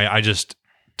 I just,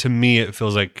 to me, it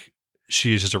feels like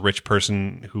she's just a rich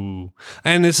person who,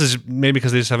 and this is maybe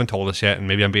because they just haven't told us yet, and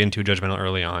maybe I'm being too judgmental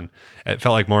early on. It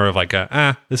felt like more of like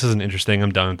this isn't interesting.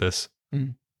 I'm done with this.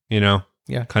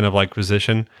 Kind of like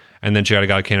position. And then she got a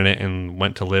God candidate and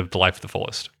went to live the life of the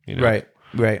fullest. Right.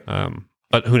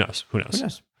 But who knows?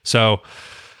 So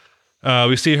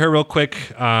we see her real quick.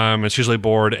 It's usually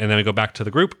bored, and then we go back to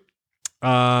the group.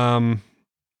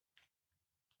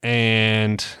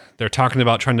 And they're talking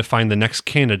about trying to find the next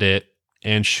candidate,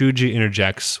 and Shuji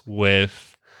interjects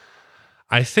with,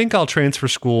 I think I'll transfer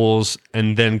schools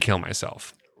and then kill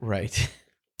myself. Right.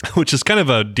 Which is kind of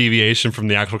a deviation from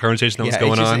the actual conversation that was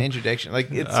going it's just on. an introduction.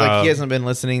 Like it's like he hasn't been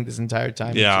listening this entire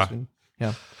time. Yeah.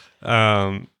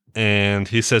 And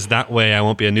he says, that way I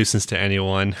won't be a nuisance to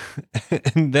anyone.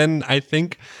 And then I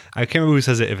can't remember who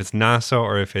says it, if it's Nasa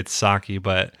or if it's Saki,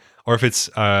 or if it's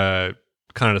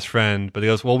Kanada's friend, but he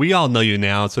goes, well, we all know you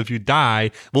now, so if you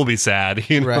die, we'll be sad,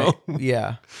 Right.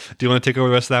 Yeah. Do you want to take over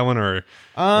the rest of that one, or?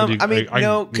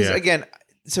 No, because again,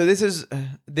 so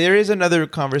there is another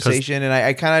conversation, and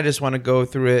I kind of just want to go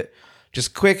through it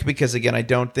just quick because again, I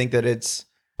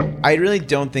really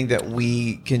don't think that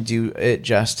we can do it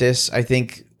justice. I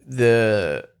think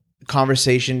the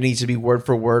conversation needs to be word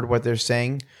for word what they're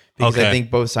saying. Because I think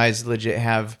both sides legit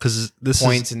have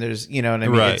points, and there's, you know what I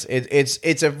mean? Right.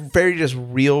 It's a very just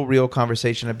real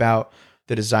conversation about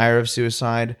the desire of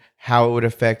suicide, how it would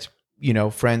affect,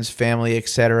 friends, family,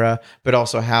 etc., but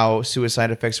also how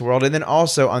suicide affects the world. And then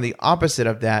also on the opposite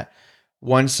of that,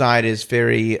 one side is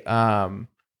very,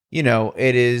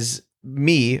 it is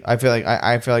me. I feel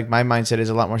like my mindset is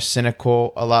a lot more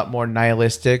cynical, a lot more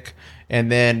nihilistic,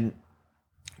 and then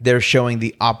they're showing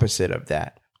the opposite of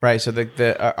that. Right, so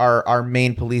our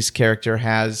main police character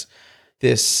has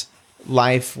this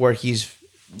life where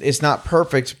it's not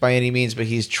perfect by any means, but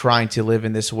he's trying to live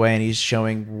in this way, and he's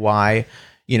showing why,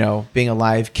 being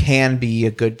alive can be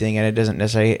a good thing, and it doesn't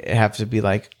necessarily have to be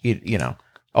like,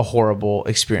 a horrible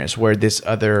experience, where this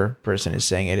other person is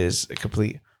saying it is a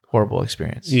complete horrible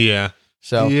experience. Yeah.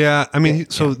 So yeah, I mean,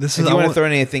 this is. If you want to throw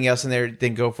anything else in there,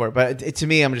 then go for it. But to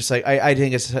me, I'm just like, I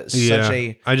think it's such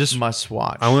a must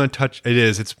watch. I want to touch. It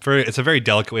is. It's a very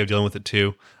delicate way of dealing with it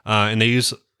too. And they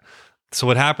use. So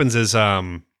what happens is,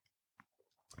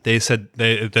 they said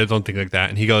they don't think like that,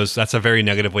 and he goes, "That's a very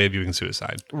negative way of viewing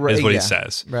suicide." Right, is what he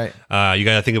says. Right. You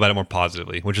got to think about it more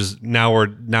positively. Which is now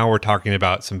we're talking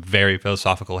about some very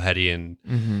philosophical, heady,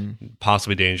 and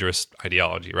possibly dangerous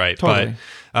ideology, right? Totally.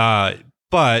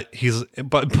 But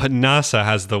NASA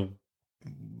has the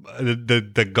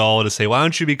the goal to say, why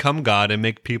don't you become God and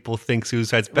make people think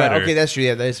suicide's better? Right, okay, that's true.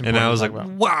 Yeah, that is and important I was to like, talk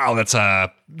about.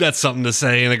 wow, that's something to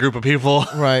say in a group of people.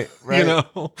 Right. You know?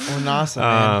 Well, NASA,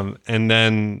 man. And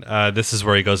then this is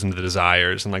where he goes into the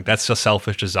desires, and like that's just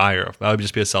selfish desire. That would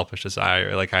just be a selfish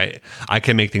desire. Like I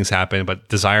can make things happen, but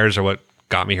desires are what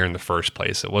got me here in the first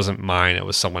place. It wasn't mine; it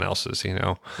was someone else's. You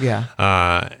know. Yeah.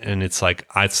 And it's like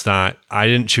it's not. I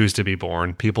didn't choose to be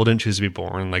born. People didn't choose to be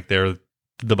born. Like they're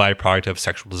the byproduct of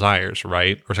sexual desires,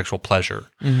 right, or sexual pleasure.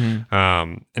 Mm-hmm.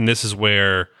 And this is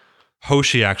where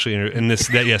Hoshi actually, and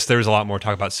yes, there's a lot more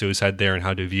talk about suicide there and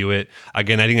how to view it.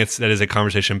 Again, I think that is a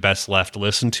conversation best left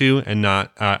listened to and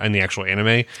not in the actual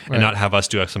anime, and not have us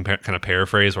do some kind of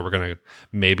paraphrase where we're going to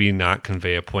maybe not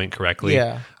convey a point correctly.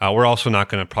 Yeah. We're also not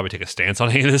going to probably take a stance on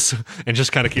any of this and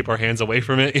just kind of keep our hands away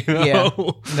from it. You know? Yeah.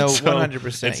 No, So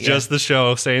 100%. It's just the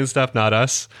show saying stuff, not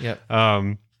us. Yep.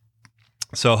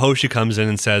 So Hoshi comes in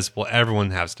and says, well,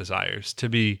 everyone has desires. To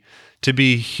be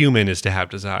human is to have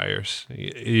desires.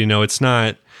 You know, it's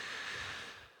not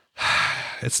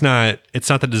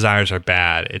that desires are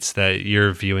bad. It's that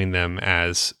you're viewing them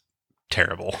as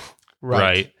terrible.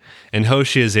 Right. And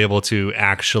Hoshi is able to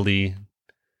actually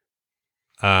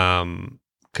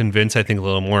convince, I think, a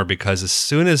little more, because as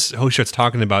soon as Hoshi starts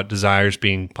talking about desires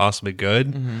being possibly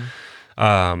good,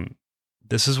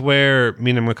 this is where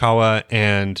Minamikawa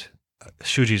and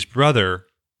Shuji's brother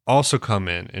also come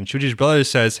in, and Shuji's brother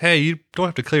says, hey, you don't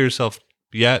have to clear yourself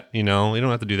yet, you know, you don't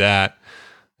have to do that,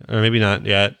 or maybe not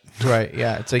yet. Right.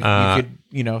 Yeah. It's like you could,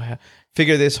 you know,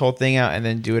 figure this whole thing out and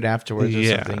then do it afterwards or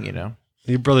something, you know.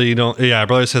 Your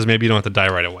brother says maybe you don't have to die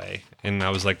right away. And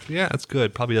I was like, yeah, that's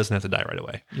good. Probably doesn't have to die right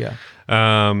away. Yeah.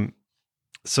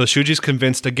 So Shuji's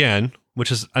convinced again,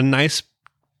 which is a nice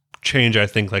change, I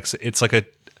think. Like it's like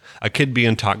a kid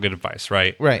being taught good advice,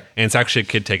 right? Right. And it's actually a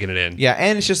kid taking it in. Yeah,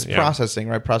 and it's just processing,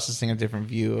 right? Processing a different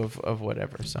view of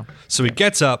whatever. So he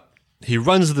gets up, he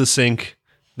runs to the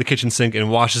kitchen sink, and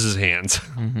washes his hands.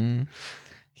 Mm-hmm.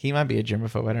 He might be a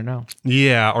germaphobe. I don't know.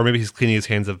 Yeah, or maybe he's cleaning his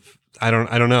hands of. I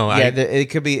don't know. Yeah, it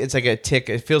could be. It's like a tick.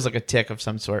 It feels like a tick of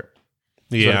some sort.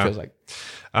 That's what it feels like.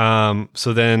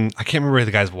 So then I can't remember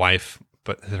the guy's wife,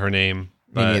 but her name.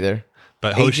 Me neither.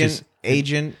 But Hoshi's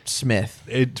Agent Smith.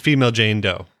 Female Jane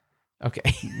Doe. Okay.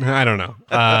 I don't know.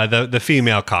 The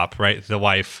female cop, right? The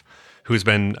wife who's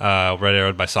been red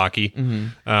arrowed by Saki.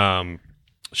 Mm-hmm.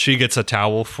 She gets a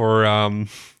towel for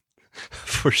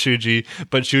Shuji,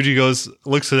 but Shuji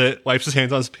looks at it, wipes his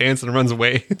hands on his pants, and runs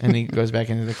away. And he goes back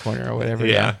into the corner or whatever.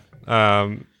 Yeah.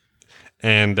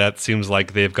 And that seems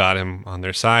like they've got him on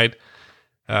their side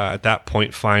at that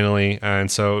point, finally. And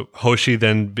so Hoshi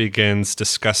then begins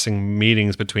discussing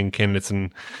meetings between candidates,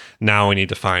 and now we need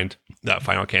to find that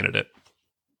final candidate.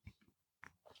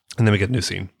 And then we get a new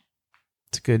scene.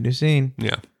 It's a good new scene.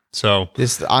 Yeah. So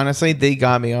this, honestly, they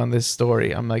got me on this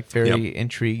story. I'm like very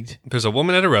intrigued. There's a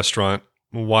woman at a restaurant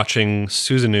watching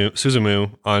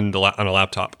Suzumu on a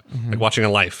laptop, like watching a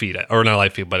live feed, or not a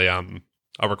live feed, but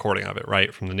a recording of it,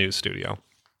 right, from the news studio.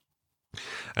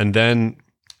 And then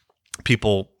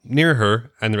people near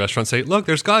her and the restaurant say, look,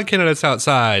 there's God candidates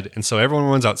outside. And so everyone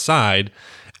runs outside,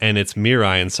 and it's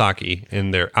Mirai and Saki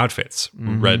in their outfits,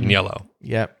 red and yellow.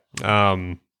 Yep.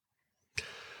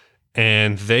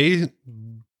 And they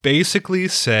basically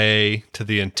say to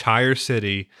the entire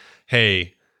city,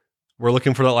 hey, we're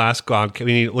looking for the last God.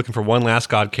 Looking for one last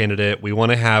God candidate. We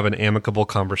want to have an amicable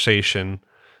conversation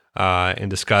and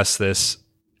discuss this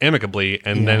amicably,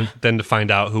 and then to find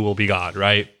out who will be God,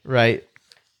 right? Right.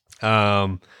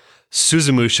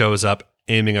 Suzumu shows up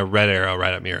aiming a red arrow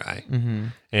right at Mirai. Mm-hmm.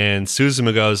 And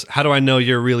Suzumu goes, how do I know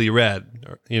you're really red?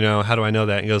 Or, you know, how do I know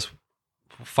that? And he goes,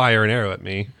 fire an arrow at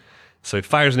me. So he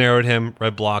fires an arrow at him,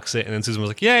 Red blocks it, and then Suzumu was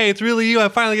like, yay, it's really you. I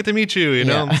finally get to meet you. You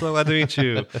know, I'm so glad to meet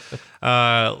you.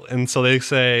 And so they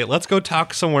say, let's go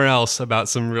talk somewhere else about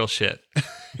some real shit.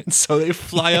 And so they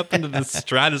fly up into the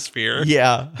stratosphere.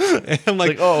 Yeah. And I'm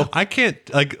like, oh, I can't,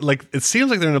 like it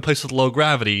seems like they're in a place with low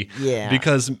gravity. Yeah.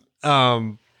 Because,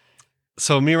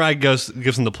 so Mirai gives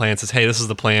them the plan, says, hey, this is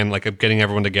the plan, like of getting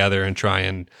everyone together and try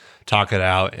and talk it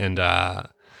out and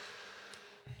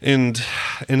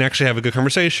actually have a good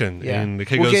conversation. Yeah. And the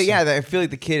kid goes, I feel like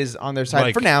the kid is on their side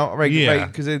like, for now, right? yeah. Right,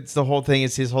 because it's the whole thing.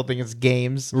 It's his whole thing. It's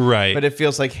games, right? But it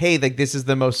feels like, hey, like this is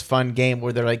the most fun game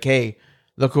where they're like, hey,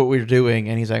 look what we're doing,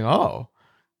 and he's like, oh,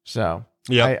 so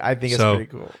yeah, I think it's pretty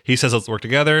cool. He says, let's work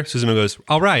together. Suzumu goes,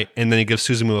 all right, and then he gives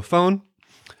Suzumu a phone.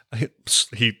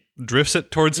 He drifts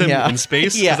it towards him in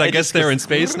space because I guess they're in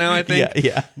space now, I think.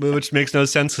 Yeah. Which makes no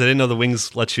sense because I didn't know the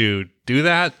wings let you do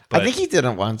that. I think he did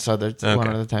it once one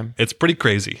other time. It's pretty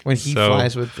crazy. When he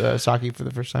flies with Saki for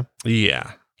the first time.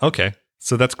 Yeah. Okay.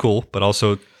 So that's cool, but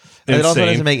also And it also insane.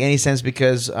 doesn't make any sense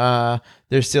because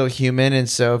they're still human, and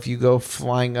so if you go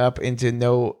flying up into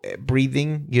no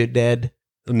breathing, you're dead.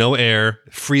 No air,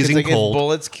 freezing It's like cold. If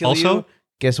bullets kill Also- you,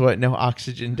 guess what? No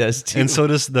oxygen does too. And so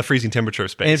does the freezing temperature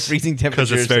of space. And freezing Because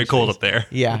temperatures it's very of cold space. up there.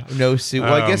 Yeah, no suit.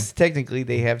 Well, I guess technically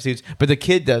they have suits, but the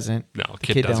kid doesn't. No, The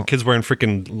kid doesn't. don't. Kid's wearing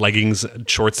freaking leggings,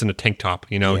 shorts, and a tank top.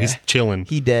 You know, he's chilling.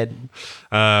 He dead.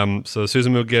 So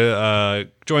Suzumu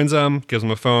joins them, gives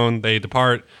them a phone. They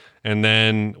depart. And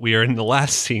then we are in the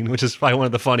last scene, which is probably one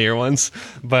of the funnier ones.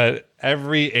 But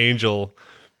every angel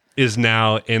is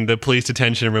now in the police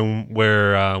detention room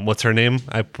where, what's her name?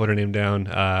 I put her name down.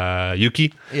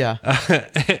 Yuki. Yeah.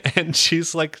 And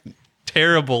she's like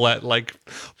terrible at like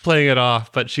playing it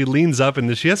off, but she leans up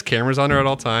and she has cameras on her at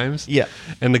all times. Yeah.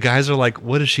 And the guys are like,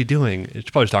 "What is she doing?" She's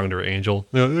probably just talking to her angel.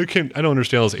 No, I don't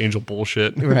understand all this angel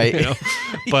bullshit. Right. You know?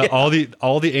 But all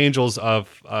the angels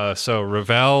of so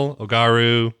Ravel,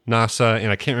 Ogaru, Nasa,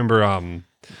 and I can't remember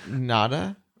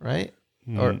Nada, right?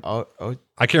 Or oh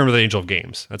I can't remember the angel of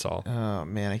games. That's all.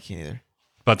 man, I can't either.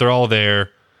 But they're all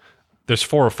there. There's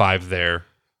 4 or 5 there.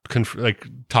 Like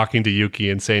talking to Yuki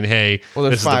and saying, "Hey, Well,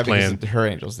 this there's is the 5 plan." because her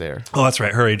angel's there. Oh, that's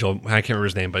right. Her angel. I can't remember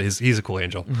his name, but he's a cool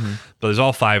angel. Mm-hmm. But there's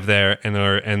all 5 there,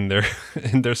 and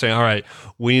they're saying, "All right,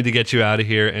 we need to get you out of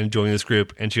here and join this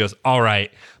group." And she goes, "All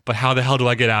right, but how the hell do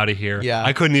I get out of here? Yeah.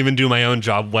 I couldn't even do my own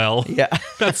job well." Yeah.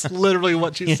 That's literally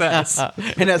what she says.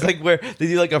 And that's like where they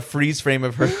do like a freeze frame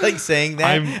of her like saying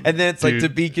that, and then it's like dude. to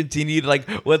be continued. Like,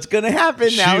 what's gonna happen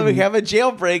now that we have a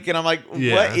jailbreak? And I'm like,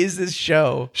 Yeah. what is this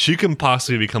show? She can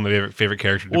possibly become a favorite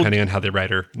character depending on how they write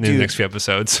her in the dude. next few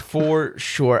episodes. For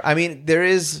sure. I mean, there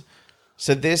is.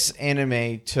 So this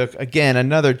anime took again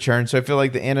another turn. So I feel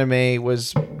like the anime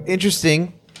was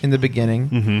interesting in the beginning,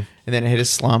 and then it hit a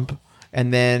slump,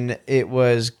 and then it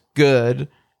was good,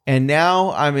 and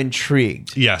now I'm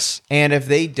intrigued. Yes, And if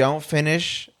they don't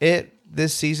finish it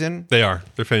this season, they are.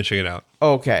 They're finishing it out.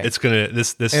 okay, It's gonna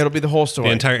this it'll be the whole story.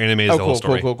 the entire anime is Oh, the whole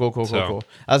story. Cool. So-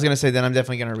 I was gonna say then I'm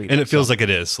definitely gonna read it. And it feels like it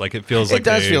is. Like it feels like it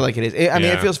does they- feel like it is. I mean,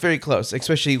 it Yeah. feels very close.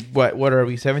 Especially what are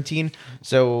we 17?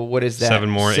 So what is that? 7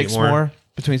 more, 6 8 more?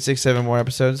 between 6, 7 more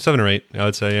episodes. 7 or 8. I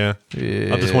would say yeah.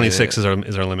 Up to 26 is our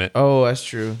limit. Oh, that's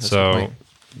true. That's a good So point.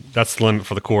 that's the limit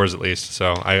for the cores at least.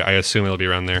 So I assume it'll be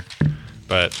around there.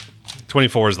 But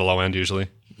 24 is the low end usually.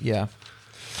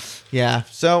 Yeah.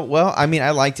 So well, I mean,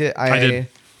 I liked it. I did.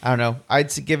 I don't know.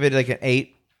 I'd give it like an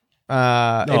 8.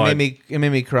 No, it made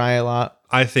me cry a lot.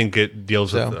 I think it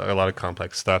deals with So- a lot of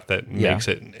complex stuff that Yeah. makes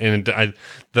it, and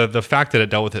the fact that it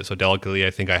dealt with it so delicately, I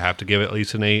think I have to give it at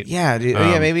least an 8. Yeah, dude.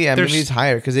 Maybe it's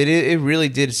higher because it really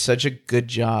did such a good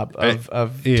job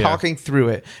of yeah. talking through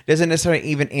it. It doesn't necessarily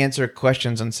even answer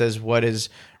questions and says what is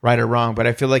right or wrong, but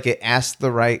I feel like it asked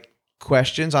the right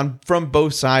questions from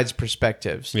both sides'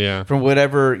 perspectives. Yeah. From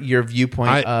whatever your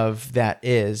viewpoint of that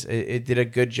is, it did a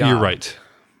good job. You're right.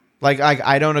 Like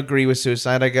I don't agree with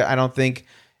suicide. I don't think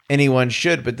anyone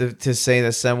should, but to say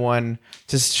that someone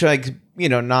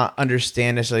not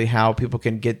understand necessarily how people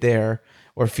can get there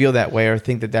or feel that way or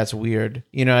think that that's weird.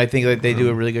 I think that they do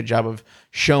a really good job of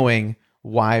showing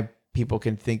why people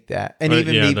can think that, and Right,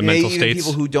 even yeah, the mental even states.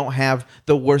 people who don't have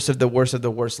the worst of the worst of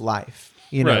the worst life,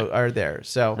 Right. are there.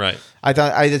 So Right. I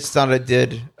just thought it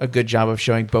did a good job of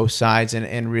showing both sides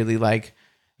and really like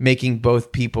making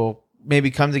both people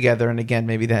maybe come together, and again,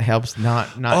 maybe that helps not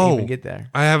even get there.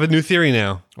 I have a new theory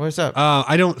now. What's up?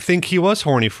 I don't think he was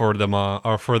horny for the mom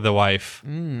or for the wife.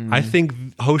 I think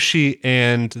Hoshi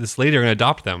and this lady are going to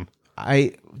adopt them.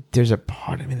 There's a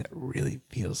part of me that really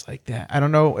feels like that. I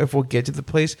don't know if we'll get to the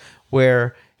place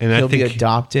where And I he'll be think-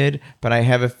 adopted, but I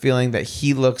have a feeling that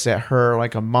he looks at her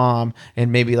like a mom,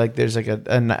 and maybe like there's like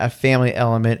a family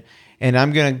element. And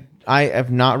I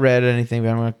have not read anything, but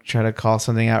I'm going to try to call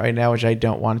something out right now, which I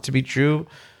don't want it to be true.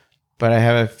 But I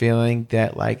have a feeling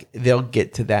that like they'll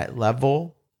get to that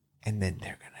level, and then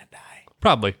they're gonna die.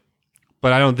 Probably.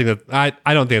 But I don't think that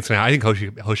I don't think it's going to happen. I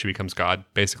think Hoshi becomes God,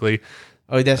 basically.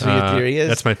 Oh, that's what your theory is?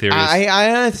 That's my theory.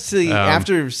 I honestly,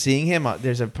 after seeing him,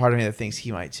 there's a part of me that thinks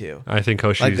he might too. I think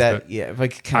Hoshi's Like that, yeah.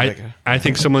 Like kind of like I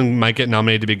think someone might get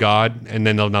nominated to be God, and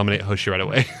then they'll nominate Hoshi right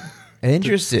away.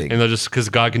 interesting. And they'll just, because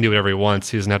God can do whatever he wants,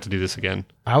 he doesn't have to do this again.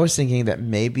 I was thinking that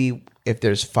maybe if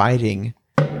there's fighting,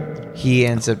 he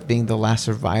ends up being the last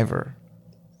survivor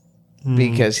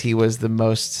because he was the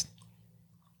most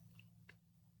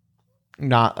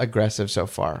not aggressive so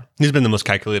far. He's been the most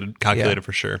calculated Yeah.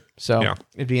 for sure. So yeah.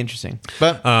 it'd be interesting.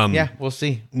 But yeah, we'll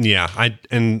see. Yeah,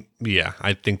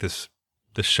 I think this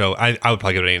show, I would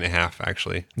probably give it 8.5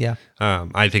 actually. Yeah,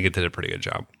 I think it did a pretty good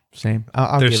job. same.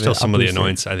 I'll There's give still it, some I'll of the boost it.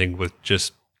 annoyance, I think, with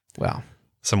just Well,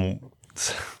 some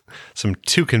some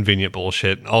too convenient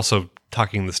bullshit. Also,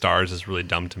 talking the stars is really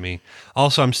dumb to me.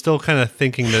 Also, I'm still kind of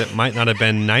thinking that it might not have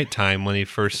been nighttime when he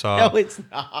first saw. No, it's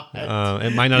not.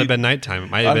 It might not have been nighttime. It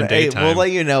might have been Hey, daytime. we'll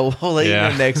let you know. We'll let you Yeah.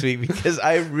 know next week because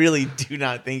I really do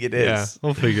not think it is. Yeah,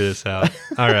 we'll figure this out.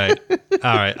 All right.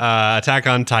 Attack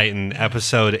on Titan,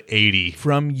 episode 80.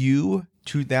 From you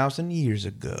 2,000 years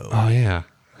ago. Oh, yeah.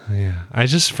 I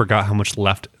just forgot how much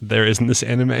left there is in this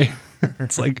anime.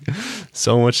 It's like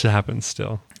so much happens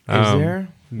still. Is there?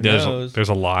 Who knows? There's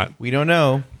a lot. We don't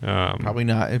know. Um, Probably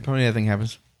not. Probably nothing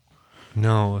happens.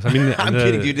 no, I mean, I'm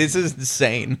kidding, dude. This is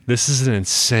insane. This is an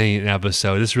insane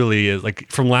episode. This really is like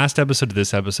from last episode to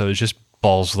this episode. It's just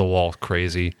balls to the wall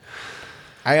crazy.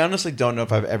 I honestly don't know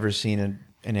if I've ever seen an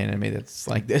anime that's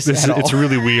like this at all. It's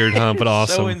really weird, huh? But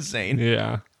awesome. So insane.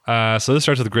 Yeah. So this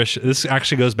starts with Grisha. This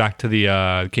actually goes back to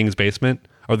the king's basement,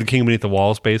 or the king beneath the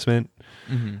walls basement.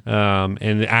 Mm-hmm.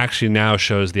 And it actually now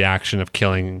shows the action of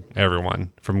killing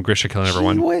everyone, from Grisha killing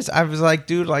everyone. I was like,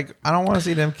 dude, like I don't want to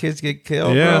see them kids get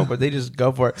killed, Yeah. bro, but they just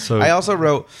go for it. So- I also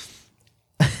wrote,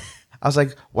 I was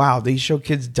like, wow, they show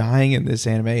kids dying in this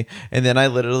anime, and then I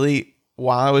literally,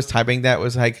 while I was typing that,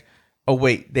 was like, oh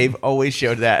wait, they've always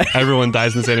showed that. Everyone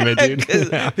dies in this anime,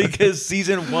 dude. because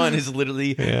season 1 is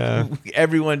literally Yeah.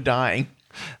 everyone dying.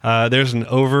 There's an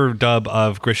overdub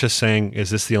of Grisha saying,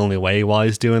 "Is this the only way?" while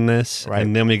he's doing this, Right.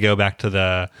 and then we go back to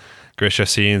the Grisha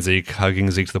seeing Zeke,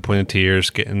 hugging Zeke to the point of tears,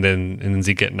 and then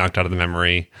Zeke getting knocked out of the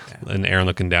memory, and Aaron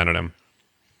looking down at him.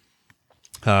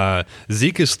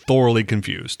 Zeke is thoroughly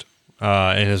confused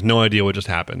and has no idea what just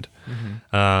happened.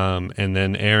 Mm-hmm. And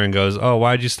then Aaron goes, "Oh,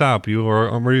 why'd you stop? You were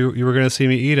going to see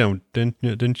me eat him,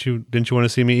 didn't you want to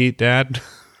see me eat, Dad?"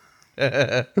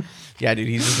 Yeah, dude,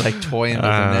 he's just like toying with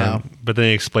him now. But then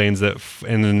he explains that,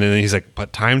 and then he's like,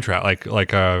 "But time travel,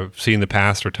 like seeing the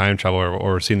past or time travel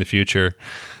or seeing the future."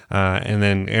 And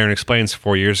then Aaron explains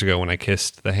 4 years ago when I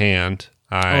kissed the hand.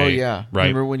 Oh yeah, right.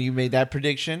 remember when you made that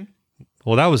prediction?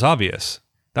 Well, that was obvious.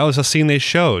 That was a scene they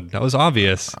showed. That was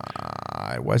obvious.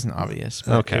 It wasn't obvious.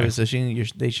 But Okay. it was a scene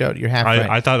they showed. You're half right.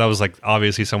 I thought that was like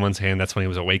obviously someone's hand. That's when he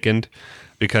was awakened,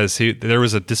 because there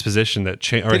was a disposition that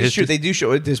changed. That is true. They do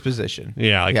show a disposition.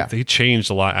 Yeah, he changed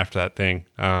a lot after that thing.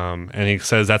 And he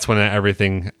says that's when I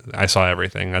saw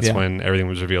everything. That's Yeah. when everything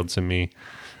was revealed to me.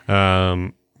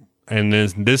 And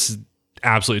this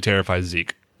absolutely terrifies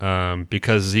Zeke,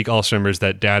 because Zeke also remembers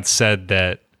that Dad said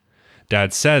that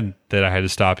I had to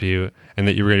stop you and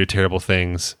that you were going to do terrible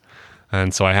things,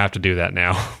 and so I have to do that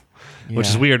now. Which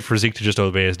is Yeah. weird for Zeke to just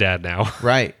obey his dad now.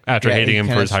 Right. After Yeah, hating he him for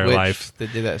kinda his entire switched. life. They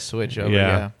did that switch over. Yeah.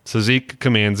 Yeah. So Zeke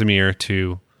commands Ymir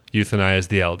to euthanize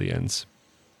the Eldians.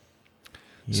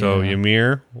 So Yeah.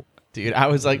 Ymir Dude, I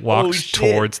was like, oh, walks shit.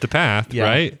 towards the path, Yeah.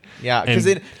 right? Yeah, And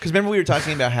because remember we were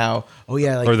talking about how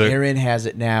like Or the- Aaron has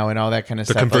it now and all that kind of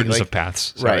the stuff. convergence like, of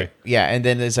paths. Sorry. Right. Yeah, and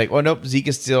then it's like, oh nope, Zeke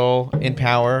is still in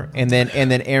power, and then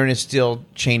Aaron is still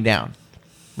chained down.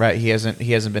 Right. He hasn't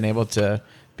been able to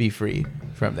be free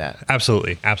from that.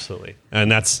 Absolutely.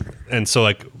 And so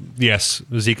like, yes,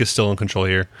 Zeke is still in control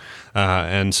here.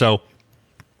 And so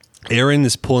Aaron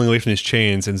is pulling away from his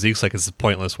chains, and Zeke's like, "This is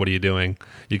pointless. What are you doing?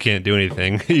 You can't do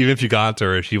anything. Even if you got to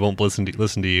her, she won't listen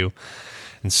to you."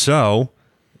 And so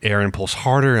Aaron pulls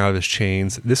harder out of his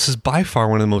chains. This is by far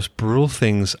one of the most brutal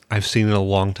things I've seen in a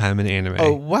long time in anime.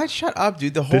 Oh, what? Shut up,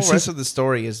 dude. The whole This rest is- of the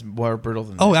story is more brutal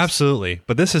than Oh, this. absolutely.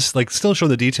 But this is like still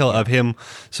showing the detail of him.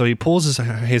 So he pulls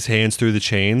his hands through the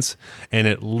chains, and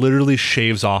it literally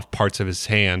shaves off parts of his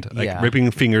hand, like Yeah. ripping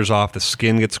fingers off. The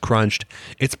skin gets crunched.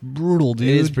 It's brutal, dude.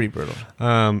 It is pretty brutal.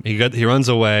 He runs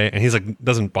away, and he's like,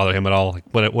 doesn't bother him at all.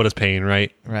 Like, what is pain,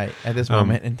 right? Right. At this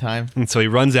moment in time. And so he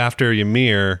runs after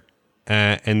Ymir,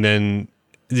 and then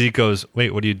Zeke goes,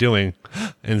 "Wait, what are you doing?"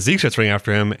 And Zeke starts running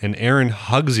after him, and Aaron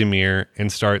hugs Ymir and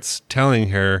starts telling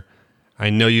her, "I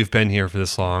know you've been here for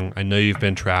this long. I know you've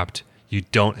been trapped. You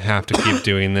don't have to keep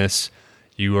doing this.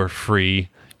 You are free.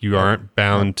 You aren't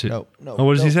bound to." No. Oh,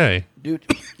 what does he no. say? Dude,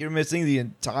 you're missing the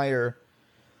entire...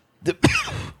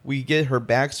 we get her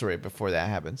backstory before that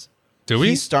happens. Do we?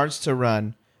 He starts to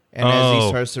run, and as he Oh,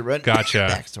 starts to run... gotcha.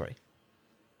 Backstory.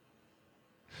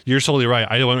 You're totally right.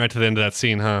 I went right to the end of that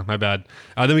scene, huh? My bad.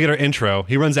 Then we get our intro.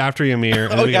 He runs after Ymir,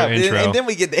 and then we get our intro. and then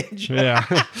we get the intro. Yeah.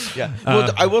 Yeah.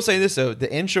 Well, I will say this though: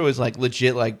 the intro is like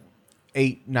legit, like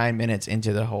 8-9 minutes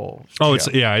into the whole. Oh,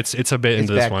 show. it's a bit It's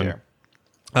into this back one. there.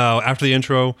 After the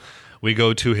intro, we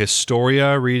go to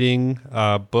Historia reading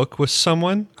a book with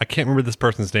someone. I can't remember this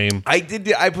person's name. I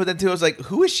did. I put that too. I was like,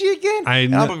 "Who is she again?"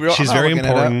 And I'll be real, she's I'm not very looking it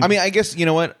up. important. I mean, I guess you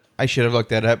know what? I should have looked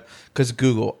that up because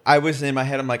Google. I was in my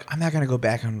head. I'm like, I'm not gonna go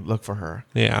back and look for her.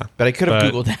 Yeah, But I could have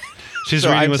Googled that. She's So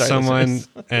reading I'm with sorry, someone,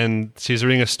 listeners. and she's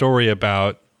reading a story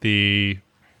about the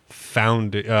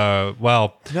founded.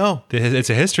 Well, No. it's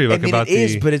a history book I mean, about it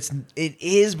is, the.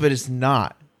 but it's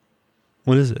not.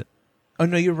 What is it? Oh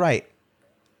no, you're right.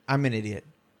 I'm an idiot.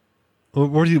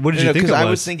 What did you think it Because was? I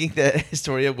was thinking that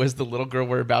Historia was the little girl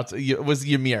we're about to. Was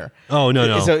Ymir. Oh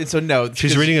no. So no.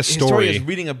 She's 'cause reading a story. Historia is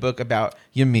reading a book about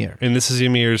Ymir, And this is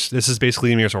Ymir's. This is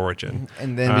basically Ymir's origin,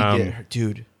 and then we get her,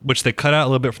 dude. which they cut out a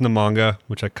little bit from the manga,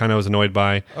 which I kind of was annoyed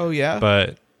by. Oh yeah.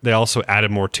 But they also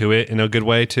added more to it in a good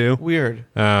way too. Weird.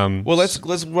 Well, Well, let's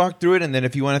walk through it, and then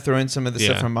if you want to throw in some of the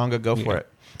stuff Yeah. from manga, go for it.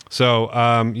 So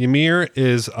Ymir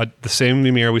is the same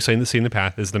Ymir we see in the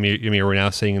path as the Ymir we're now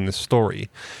seeing in this story,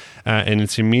 and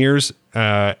it's Ymir's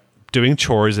doing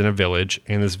chores in a village,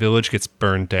 and this village gets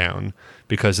burned down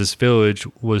because this village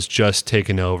was just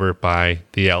taken over by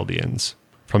the Eldians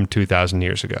from 2,000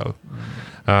 years ago.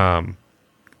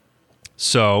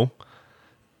 So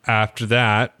after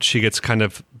that, she gets kind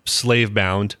of slave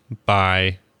bound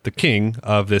by the king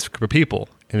of this group of people,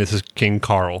 and this is King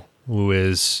Carl, who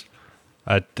is.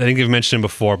 I think you've mentioned him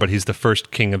before, but he's the first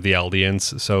king of the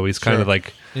Eldians, so he's kind Sure. of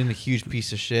like In a huge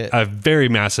piece of shit. a very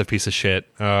massive piece of shit.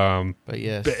 But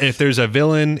yes. If there's a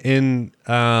villain in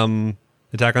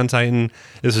Attack on Titan,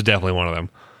 this is definitely one of them.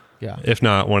 Yeah. If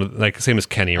not one of like same as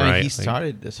Kenny, I mean, right? he Like,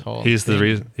 started this whole. he's the thing.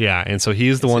 reason. Yeah, and so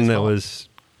he's the one his that fault. was.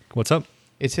 What's up?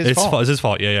 It's his fault. It's his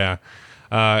fault. Yeah.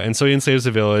 And so he enslaves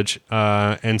the village,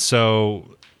 and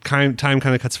so time kind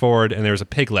of cuts forward, and there's a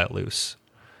pig let loose.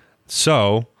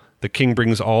 So the king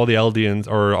brings all the Eldians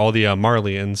or all the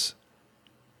Marleyans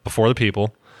before the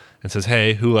people, and says,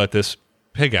 "Hey, who let this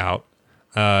pig out?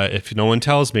 If no one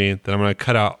tells me, then I'm going to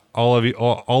cut out all of you,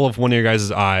 all of one of your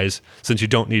guys' eyes, since you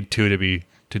don't need two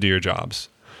to do your jobs."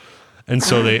 And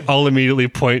so they all immediately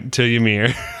point to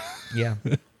Ymir. Yeah.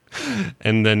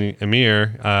 And then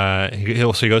Ymir, he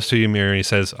goes to Ymir and he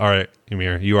says, "All right,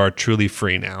 Ymir, you are truly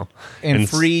free now." And s-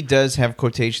 free does have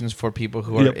quotations for people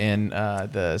who are Yep. in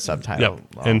the subtitle. Yep.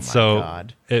 Oh and my so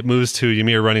God. it moves to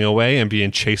Ymir running away and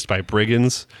being chased by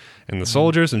brigands and the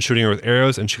soldiers and shooting her with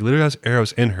arrows, and she literally has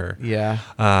arrows in her. Yeah.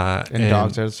 Uh, And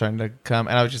dogs are starting to come.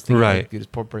 And I was just thinking, Right. like, dude, this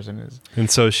poor person is. And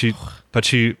so she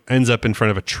ends up in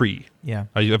front of a tree, Yeah.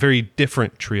 a very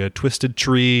different tree, a twisted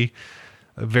tree,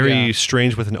 very Yeah.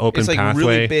 strange with an open It's like pathway.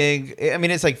 really big. I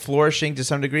mean, it's like flourishing to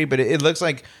some degree, but it looks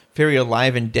like very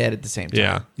alive and dead at the same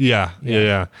time.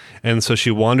 Yeah. And so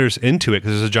she wanders into it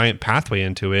because there's a giant pathway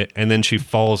into it, and then she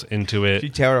falls into The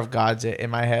it. Tower of God's it in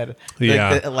my head. Yeah.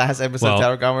 Like the last episode Well- of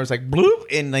Tower of God where it's like bloop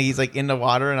and like, he's like in the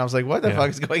water and I was like, what the Yeah. fuck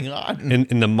is going on?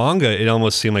 In the manga, it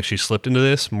almost seemed like she slipped into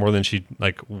this more than she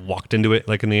like walked into it,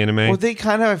 like in the anime. Well, they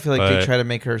kind of, I feel like they But- try to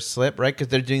make her slip, right? Because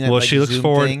they're doing that Well, like she looks zoom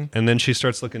forward thing. and then she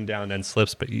starts looking down and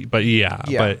slips. But yeah.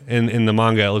 Yeah. But in the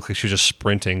manga, it looks like she was just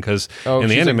sprinting because Oh, in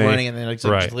the she's anime, like running and then like,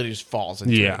 right. just literally just falls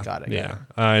into Yeah, it. Got it. yeah.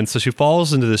 And so she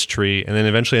falls into this tree and then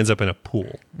eventually ends up in a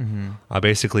pool,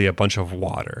 basically a bunch of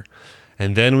water.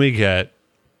 And then we get,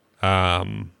 I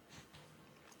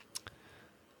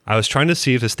was trying to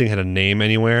see if this thing had a name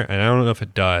anywhere, and I don't know if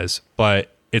it does,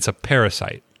 but it's a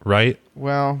parasite, right?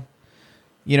 Well,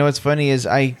 you know what's funny is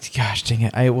gosh dang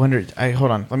it, I wondered. Hold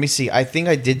on, let me see. I think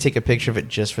I did take a picture of it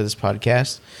just for this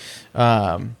podcast.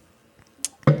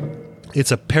 It's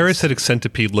a parasitic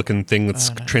centipede looking thing that's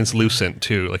translucent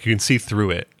too. Like you can see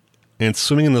through it. And it's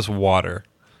swimming in this water.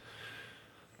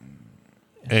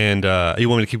 And you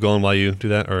want me to keep going while you do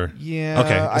that, or Yeah,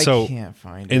 Okay, so I can't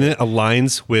find and it. it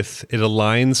aligns with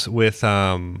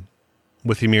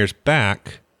Ymir's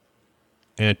back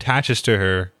and attaches to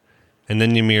her, and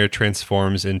then Ymir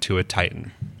transforms into a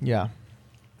Titan. Yeah,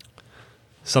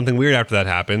 Something weird after that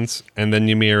happens, and then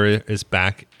Ymir is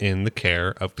back in the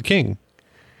care of the king.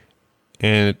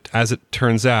 And as it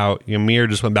turns out, Ymir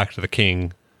just went back to the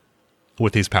king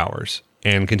with these powers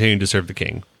and continued to serve the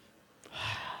king.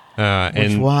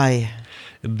 why?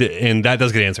 And that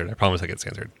does get answered. I promise that gets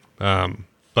answered.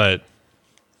 But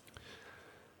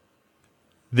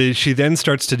she then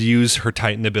starts to use her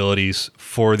Titan abilities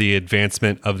for the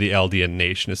advancement of the Eldian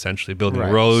nation, essentially building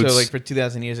Right. roads. So like for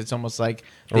 2,000 years, it's almost like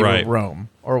they Right. were Rome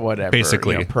or whatever.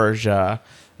 Basically. You know, Persia,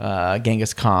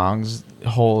 Genghis Khan's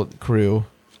whole crew.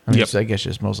 I mean, Yep. so I guess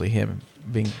just mostly him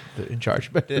being in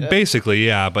charge. But Basically,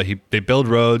 yeah, but they build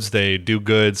roads, they do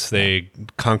goods, they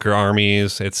conquer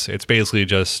armies. It's basically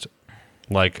just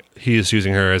like he is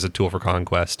using her as a tool for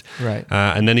conquest. Right.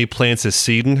 And then he plants his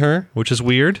seed in her, which is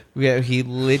weird. yeah, he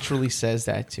literally says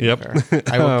that to Yep. her.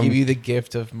 I will give you the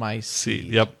gift of my seed.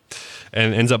 Yep.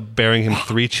 And ends up bearing him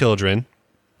 3 children.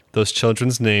 Those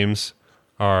children's names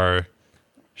are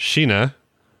Sheena,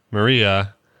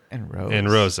 Maria, And Rose. and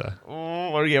Rosa. Oh,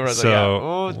 what do you get, Rosa? So, yeah.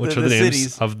 Oh, which are the names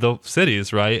cities. of the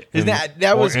cities, right? Isn't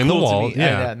that was in cool the wall, to me.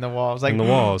 yeah, in the wall. I was like, in the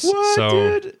walls. What, So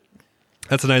dude?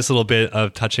 That's a nice little bit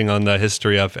of touching on the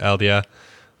history of Eldia,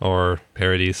 or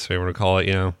Paradise, whatever you want to call it.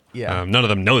 Yeah. None of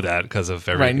them know that because of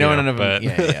everything. Right. No, none of but,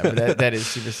 them. Yeah. But that is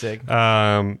super sick.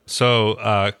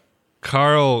 So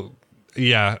Carl,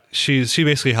 she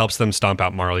basically helps them stomp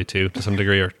out Marley too, to some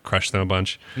degree, or crush them a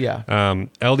bunch. Yeah.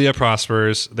 Eldia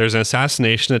prospers. There's an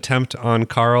assassination attempt on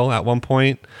Carl at one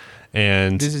point,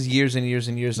 and This is years and years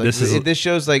and years. Like, This this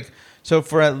shows like, so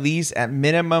for at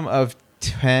minimum of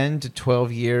 10 to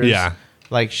 12 years. Yeah.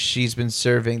 Like she's been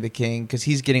serving the king because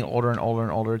he's getting older and older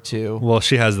and older too. well,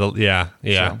 she has the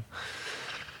So-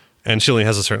 and she only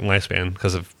has a certain lifespan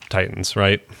because of Titans,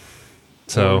 right?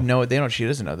 So no, they don't. She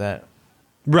doesn't know that,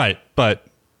 right, but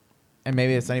and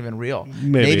maybe it's not even real.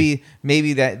 Maybe.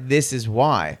 Maybe that this is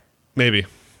why maybe.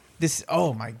 this.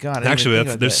 Oh my god! I didn't Actually, even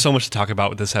think there's about so much to talk about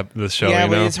with this show. Yeah, you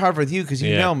but know? it's hard with you because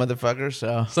you Yeah. know, motherfucker.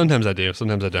 So Sometimes I do.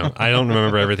 Sometimes I don't. I don't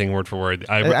remember everything word for word.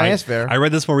 That's fair. I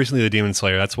read this more recently, the Demon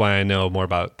Slayer. That's why I know more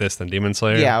about this than Demon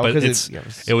Slayer. Yeah, but because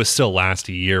it was still last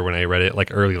year when I read it, like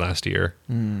early last year,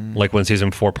 like when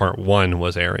season 4 part 1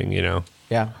 was airing.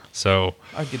 yeah, So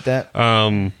I get that.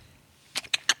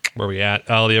 where we at?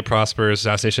 Eldia prospers.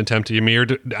 Assassination attempt. Ymir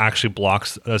actually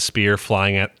blocks a spear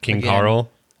flying at King Again.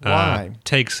 Carl. Why?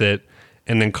 Takes it,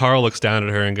 and then Carl looks down at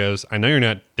her and goes, "I know you're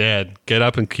not dead. Get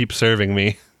up and keep serving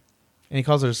me." And he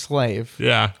calls her a slave.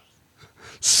 Yeah.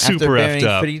 After Super bearing effed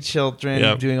up. 3 children,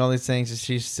 Yep. doing all these things, and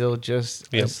she's still just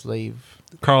a Yep. slave.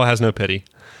 Carl has no pity.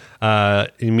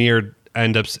 Ymir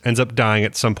ends up dying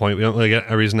at some point. We don't really get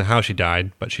a reason how she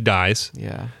died, but she dies.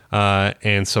 Yeah.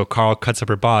 And so Carl cuts up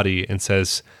her body and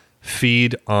says,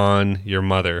 "Feed on your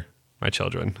mother, my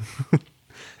children.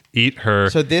 Eat her."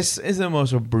 So this is the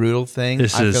most brutal thing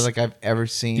This I is- feel like I've ever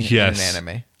seen Yes. in an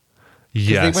anime.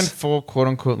 Yes. They went full quote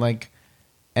unquote like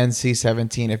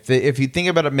NC-17. If you think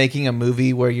about it, making a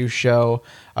movie where you show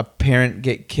a parent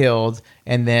get killed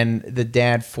and then the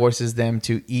dad forces them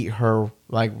to eat her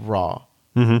like raw.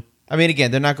 Mm-hmm. I mean,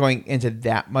 again, they're not going into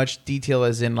that much detail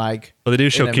as in like. Well, they do in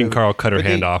show a King movie. Carl cut her But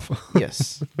hand they- off.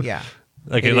 Yes. Yeah.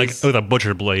 like It like is- with a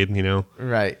butcher blade.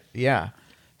 Right. Yeah.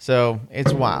 So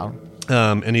it's wild.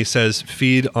 And he says,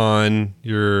 "Feed on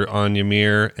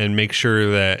Ymir, and make sure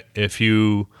that if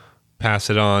you pass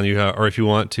it on, or if you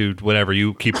want to, whatever,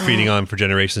 you keep feeding on for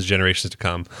generations to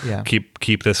come. Yeah.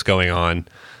 Keep this going on,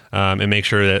 and make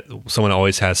sure that someone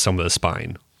always has some of the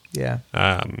spine, Yeah.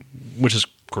 which is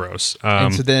gross.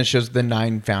 And so then it shows the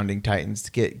 9 founding titans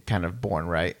get kind of born,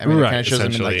 right? I mean, it Right, kind of shows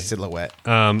them in like essentially.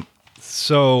 silhouette.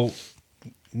 So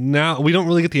now we don't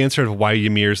really get the answer of why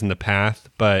Ymir's in the path,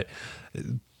 but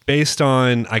based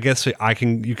on, I guess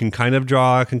you can kind of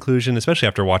draw a conclusion, especially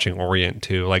after watching Orient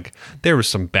too. Like there was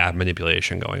some bad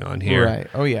manipulation going on here, Right.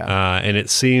 Oh, yeah. And it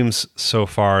seems so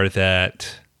far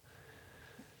that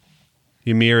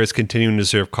Ymir is continuing to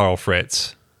serve Carl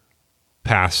Fritz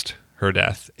past her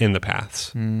death in the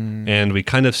paths, and we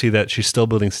kind of see that she's still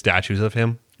building statues of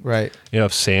him. Right.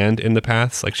 Of sand in the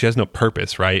paths. Like she has no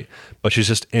purpose, right? But she's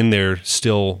just in there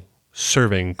still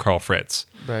serving Carl Fritz.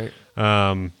 Right.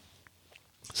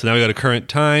 So now we go to current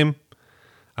time.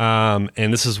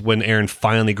 And this is when Eren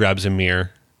finally grabs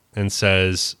Ymir and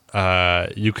says,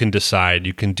 you can decide.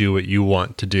 You can do what you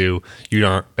want to do. You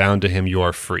aren't bound to him. You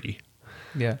are free.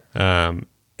 Yeah.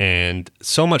 And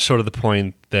so much so to the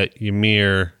point that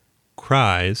Ymir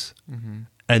cries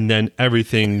and then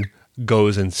everything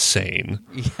goes insane.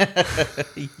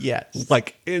 Yes.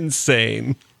 Like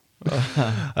insane.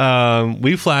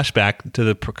 We flash back to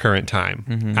the current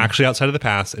time, actually outside of the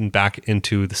past and back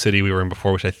into the city we were in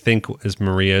before, which I think is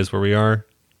Maria is where we are.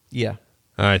 Yeah.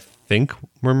 I think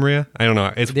we're Maria. I don't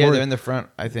know. It's Yeah, we're- they're in the front,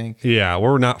 I think. yeah,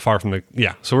 we're not far from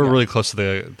so we're really close to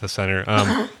the center.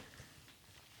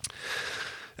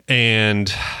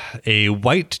 And a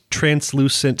white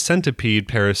translucent centipede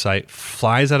parasite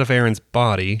flies out of Eren's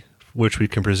body, which we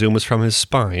can presume was from his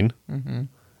spine,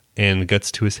 and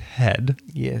gets to his head,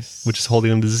 Yes. which is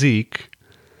holding on to Zeke,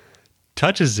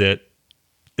 touches it.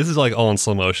 This is like all in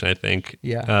slow motion, I think.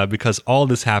 Yeah. Because all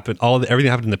this happened, everything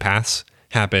happened in the past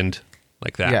happened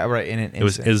like that. Yeah, right. In an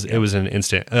instant. It was an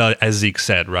instant, as Zeke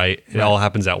said, right? It all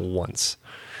happens at once.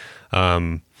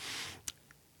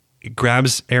 It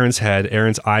grabs Eren's head.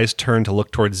 Eren's eyes turn to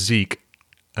look towards Zeke,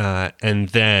 and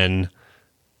then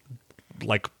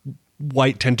like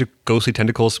white ghostly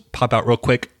tentacles pop out real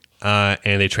quick, and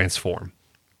they transform.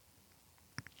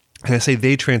 And I say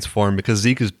they transform because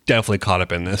Zeke is definitely caught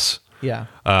up in this, Yeah.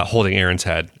 holding Eren's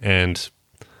head. And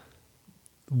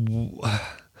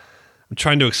I'm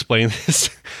trying to explain this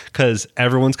because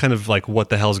everyone's kind of like, what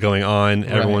the hell's going on?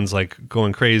 Everyone's like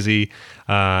going crazy.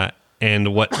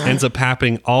 And what ends up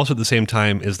happening also at the same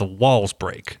time is the walls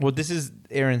break. Well, this is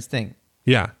Eren's thing.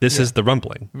 Yeah, this is the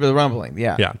rumbling. The rumbling,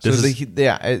 yeah. Yeah, So this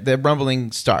the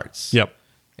rumbling starts. Yep.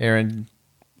 Aaron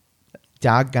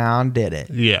doggone did it.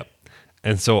 Yep.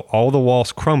 And so all the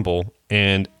walls crumble,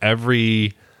 and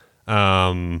every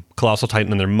colossal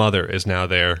titan and their mother is now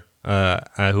there,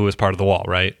 who is part of the wall,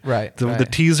 right? Right, The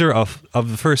right. teaser of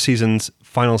the first season's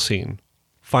final scene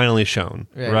finally shown,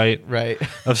 right? Right.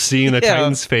 Of seeing the Yeah.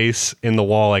 titan's face in the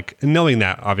wall, like knowing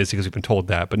that obviously because we've been told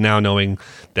that, but now knowing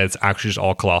that it's actually just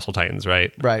all colossal titans,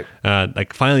 right? Right.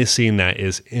 Like finally seeing that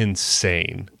is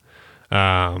insane.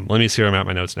 Let me see where I'm at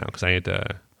my notes now because I need to.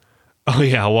 Oh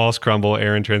yeah, walls crumble.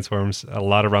 Aaron transforms. A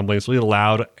lot of rumblings, really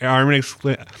loud. Armin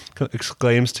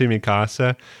exclaims to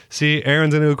Mikasa, "See,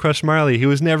 Aaron's going to crush Marley. He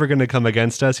was never going to come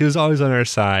against us. He was always on our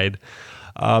side."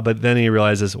 But then he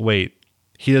realizes, wait,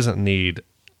 he doesn't need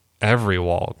every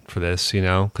wall for this,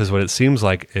 because what it seems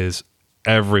like is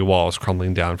every wall is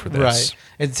crumbling down for this. Right.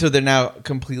 And so they're now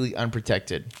completely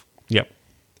unprotected. Yep.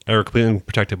 Or completely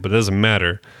protected, but it doesn't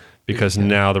matter because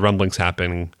now the rumblings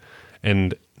happen,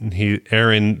 and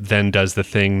Aaron then does the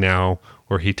thing now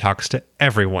where he talks to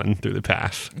everyone through the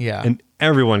path. Yeah. And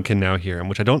everyone can now hear him,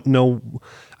 which I don't know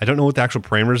what the actual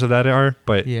parameters of that are,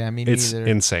 but Yeah, me it's neither.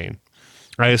 insane.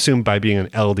 I assume by being an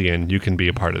Eldian, you can be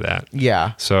a part of that.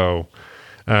 Yeah. So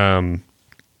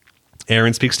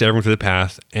Aaron speaks to everyone through the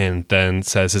path and then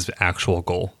says his actual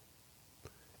goal.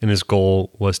 And his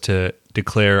goal was to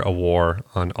declare a war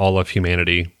on all of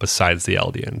humanity besides the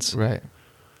Eldians, Right.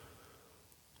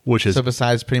 which is So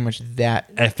besides pretty much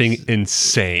that. effing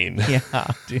insane. Yeah,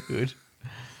 dude.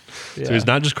 Yeah. So he's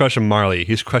not just crushing Marley,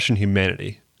 he's crushing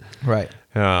humanity. Right.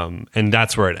 And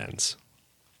that's where it ends.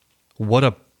 What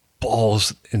a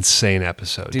balls insane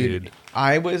episode, dude.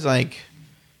 I was like,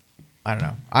 I don't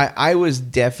know. I was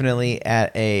definitely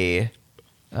at a,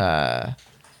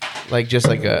 just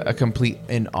like a complete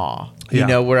in awe.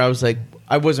 Yeah. Where I was like,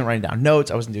 I wasn't writing down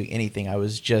notes. I wasn't doing anything. I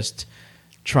was just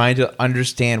trying to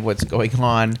understand what's going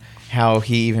on, how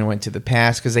he even went to the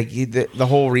past. Because the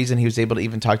whole reason he was able to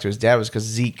even talk to his dad was because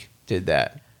Zeke did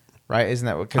that. Right? Isn't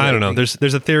that what? 'cause I don't know. think-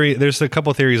 There's a theory. There's a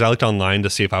couple of theories I looked online to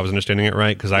see if I was understanding it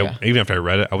right because Yeah. even after I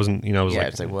read it, I wasn't. I was Yeah, like,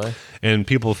 it's like, what? And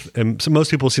so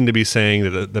most people seem to be saying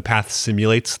that the path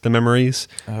simulates the memories,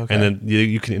 Okay. and then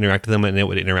you can interact with them, and it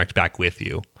would interact back with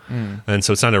you. And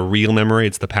so it's not a real memory;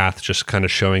 it's the path just kind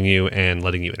of showing you and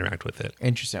letting you interact with it.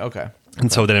 Interesting. Okay.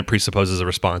 And so then it presupposes a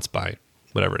response by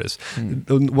whatever it is.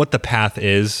 Hmm. What the path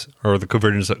is, or the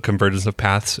convergence of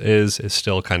paths is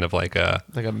still kind of like a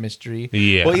Like a mystery.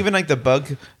 Yeah. Well, even like the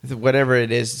bug, whatever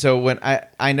it is. So when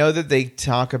I know that they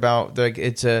talk about like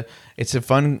it's a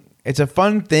fun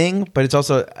thing, but it's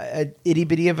also a itty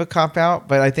bitty of a cop out.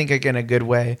 But I think like in a good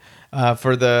way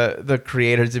for the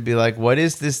creator to be like, what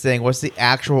is this thing? What's the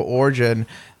actual origin?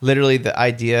 Literally, the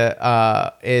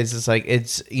idea is it's like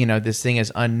it's this thing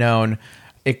is unknown.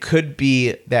 It could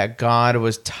be that God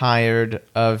was tired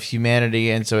of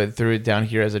humanity, and so it threw it down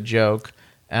here as a joke.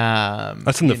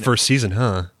 that's in the first season,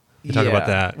 huh? You talk about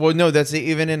that. Well, no, that's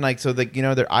even in like so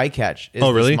their eye catch. Is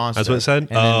Oh, really? this monster. That's what it said. And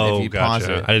then if you pause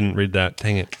Gotcha. it, I didn't read that.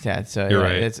 Dang it. yeah, so You're yeah,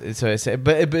 right. It's it says,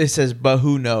 but it says, but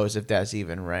who knows if that's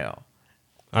even real?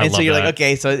 I And so love you're that. like,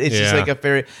 okay, so it's just Yeah. like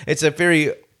a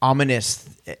very ominous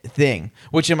thing,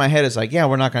 which in my head is like, yeah,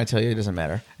 we're not going to tell you. It doesn't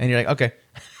matter. And you're like, okay,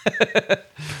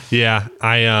 Yeah,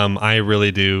 I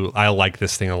really do. I like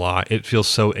this thing a lot. It feels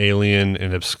so alien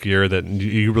and obscure that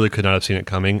you really could not have seen it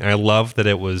coming. I love that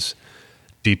it was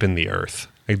deep in the earth.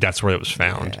 Like that's where it was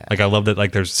found. Yeah. Like I love that.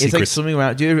 Like there's it's like secrets. swimming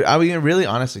around. Dude, I mean, really,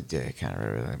 honestly, dude, it kind of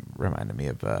really reminded me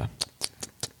of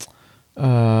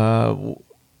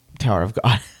Tower of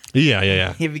God.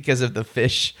 yeah. Yeah, because of the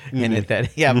fish Mm-hmm. in it.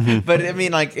 That but I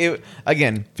mean, like it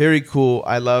again, very cool.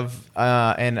 I love,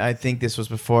 and I think this was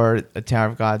before a Tower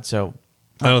of God. So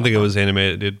I don't think it was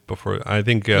animated before. I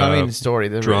think. no, I mean, the story,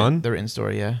 the drawn? the written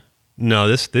story. Yeah. No,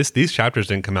 these chapters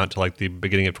didn't come out till like the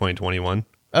beginning of 2021.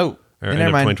 Oh, Or and end of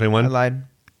never mind. 2021? I lied.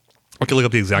 I can look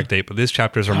up the exact date, but these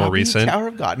chapters are more Copy recent. Tower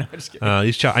of God. No, I'm just kidding.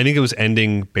 I think it was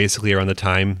ending basically around the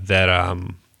time that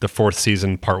the fourth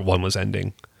season, part 1, was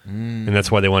ending, and that's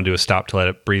why they wanted to do a stop to let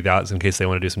it breathe out, in case they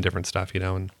want to do some different stuff,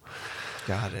 And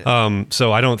Got it.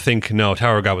 so I don't think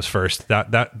Tower of God was first.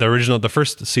 That the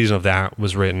first season of that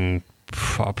was written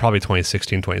probably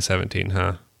 2016, 2017,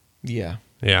 huh? Yeah.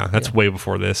 Yeah, that's way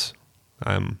before this.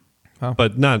 Wow.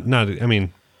 But not. I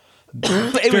mean,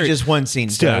 It was just one scene.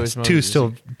 so yeah, it was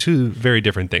mostly two very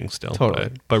different things still.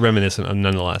 Totally. but reminiscent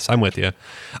nonetheless. I'm with you.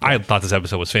 I thought this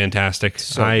episode was fantastic.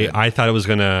 So good. I thought it was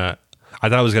gonna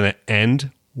end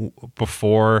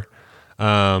before.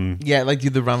 Yeah, like do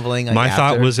the rumbling. Like My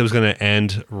thought after. was it was gonna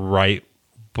end right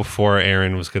before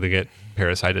Aaron was gonna get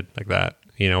parasited like that.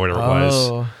 Whatever it was.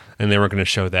 Oh. and they weren't going to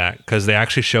show that because they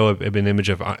actually show an image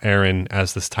of Eren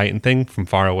as this Titan thing from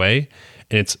far away,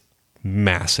 and it's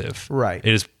massive. Right.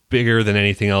 It is bigger than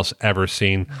anything else ever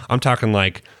seen. I'm talking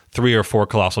like 3 or 4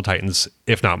 colossal Titans,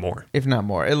 if not more. If not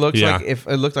more. It looks Yeah. like if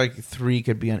it looked like 3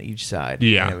 could be on each side.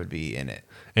 Yeah. And it would be in it.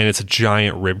 And it's a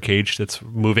giant rib cage that's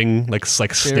moving, like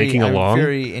snaking I'm along.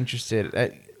 very interested.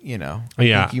 I Yeah.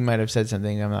 think you might have said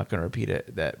something. I'm not going to repeat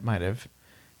it. That might have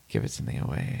given something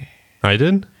away. I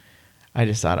did? I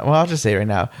just thought. Well, I'll just say it right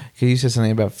now because you said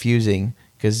something about fusing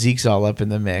because Zeke's all up in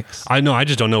the mix. I know. I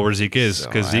just don't know where Zeke is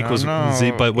because So, Zeke I was don't know.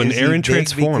 Zeke. But when Is he Eren big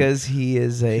transformed, because he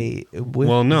is a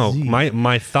well, no. Zeke?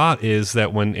 My thought is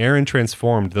that when Eren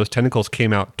transformed, those tentacles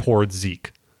came out towards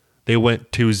Zeke. They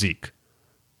went to Zeke.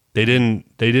 They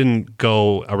didn't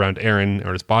go around Eren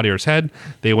or his body or his head.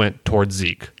 They went towards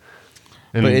Zeke.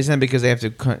 And But isn't that because they have to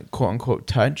quote unquote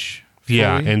touch?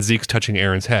 yeah, fully? and Zeke's touching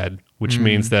Eren's head, which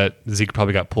means that Zeke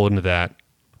probably got pulled into that.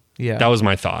 yeah, That was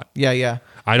my thought. yeah.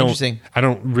 I don't Interesting.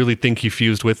 really think he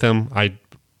fused with him. I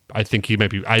think he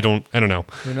might be. I don't know.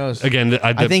 Who knows? Again,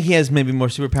 I think he has maybe more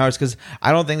superpowers because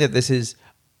I don't think that this is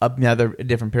a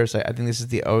different parasite. I think this is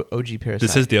the OG parasite.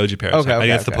 this is the OG parasite. Okay, I think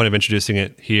that's okay. the point of introducing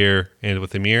it here and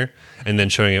with Ymir, and then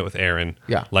showing it with Eren.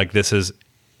 Yeah. like this is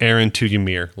Eren to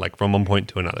Ymir, like from one point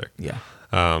to another. Yeah.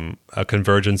 A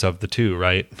convergence of the two,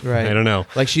 right? Right. I don't know.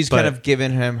 Like she's But- kind of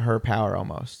given him her power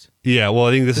almost. Yeah. Well,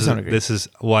 I think To some degree.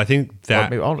 I think that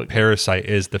maybe all together. parasite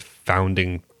is the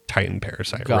founding Titan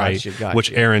parasite, Gotcha, right? gotcha.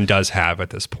 Which Eren does have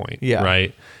at this point, Yeah.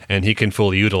 right? And he can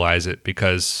fully utilize it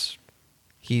because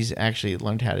He's actually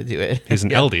learned how to do it. he's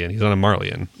an yeah. Eldian. He's not a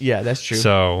Marleyan. Yeah, that's true.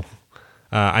 So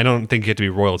I don't think you have to be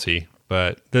royalty,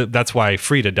 but that's why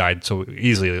Frida died so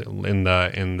easily in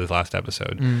the last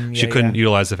episode. She yeah, couldn't yeah.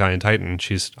 utilize the Valiant Titan.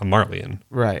 She's a Marleyan,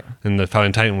 right. and the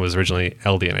Valiant Titan was originally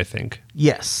Eldian, I think.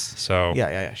 Yes. So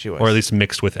Yeah. She was. or at least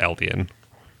mixed with Eldian,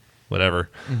 whatever.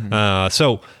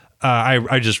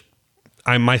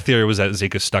 My theory was that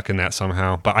Zeke is stuck in that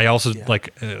somehow, but I also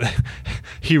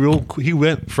he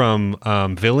went from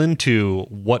villain to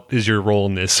what is your role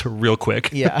in this real quick.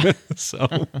 Yeah. So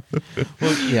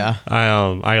Well, yeah.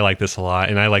 I like this a lot,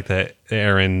 and I like that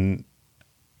Eren.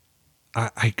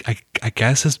 I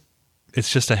guess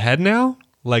it's just a head now.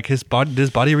 Like does his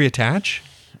body reattach?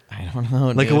 I don't know.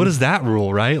 Like dude. what is that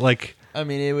rule, right? Like. I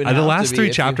mean, it would. The have last to be 3 if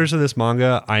you- chapters of this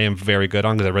manga, I am very good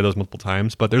on because I read those multiple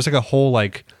times. But there's like a whole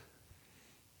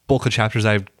bulk of chapters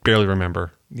I barely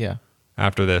remember Yeah.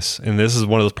 after this, and this is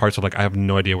one of those parts of I have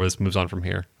no idea where this moves on from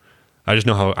here. I just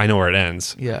know I know where it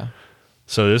ends. Yeah.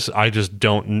 So this I just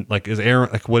don't is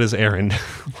Eren what is Eren?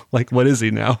 What is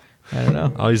he now? I don't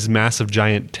know. Oh, he's a massive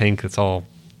giant tank that's all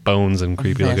bones and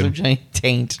creepy Massive looking giant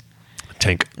taint.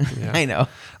 tank. Yeah. I know.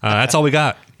 That's all we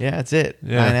got. Yeah, that's it.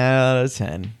 Yeah. 9 out of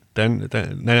 10. 9 out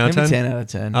of Maybe 10. 10 out of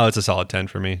 10. Oh, it's a solid 10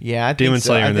 for me. Yeah, I think Demon so.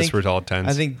 Slayer I and this think- were solid 10s.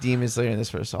 I think Demon Slayer and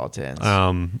this were solid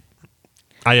 10s.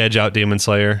 I edge out Demon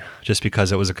Slayer just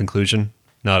because it was a conclusion,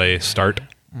 not a start.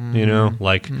 You know,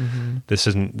 this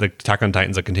isn't the Attack on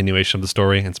Titan's a continuation of the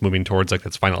story. It's moving towards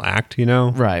its final act. You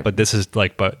know, Right. But this is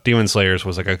but Demon Slayer's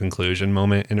was a conclusion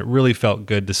moment, and it really felt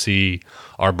good to see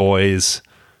our boys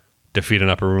defeat an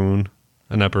upper moon.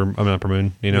 You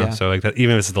know, Yeah. so that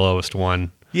even if it's the lowest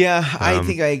one. Yeah, I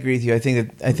think I agree with you. I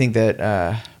think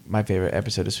that my favorite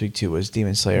episode of week 2 was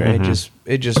Demon Slayer.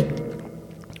 It just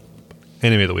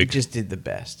Anime of the week. just did the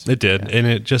best. It did,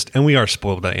 and we are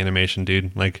spoiled with that animation,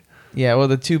 dude. Yeah, well,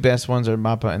 the 2 best ones are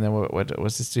Mappa and then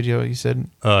what's the studio you said?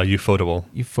 Ufotable.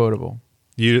 Ufotable.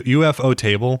 UFO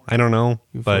table. I don't know,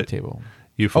 but Ufotable.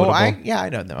 Ufotable. Oh, I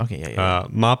know them. Okay, yeah.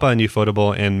 Mappa and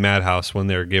Ufotable and Madhouse, when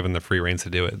they're given the free reins to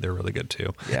do it, they're really good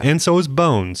too. Yeah. And so is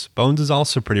Bones. Bones is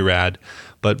also pretty rad,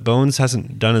 but Bones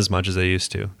hasn't done as much as they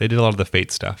used to. They did a lot of the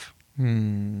Fate stuff. Yes.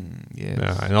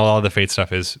 Yeah, and a lot of the Fate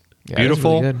stuff is Yeah,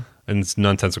 beautiful that's really good. and it's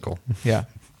nonsensical. Yeah.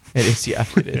 It is, yeah.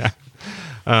 It is. Yeah.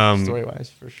 Story-wise,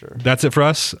 for sure. That's it for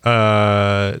us.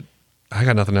 I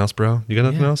got nothing else, bro. You got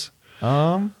nothing Yeah. else?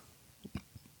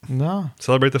 No.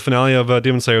 Celebrate the finale of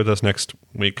Demon Slayer with us next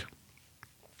week.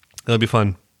 It'll be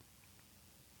fun.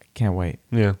 Can't wait.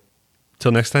 Yeah.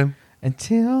 Till next time.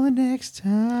 Until next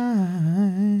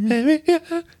time.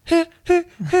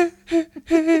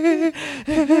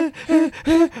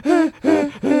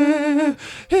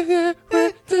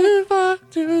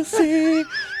 To see,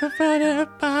 I found out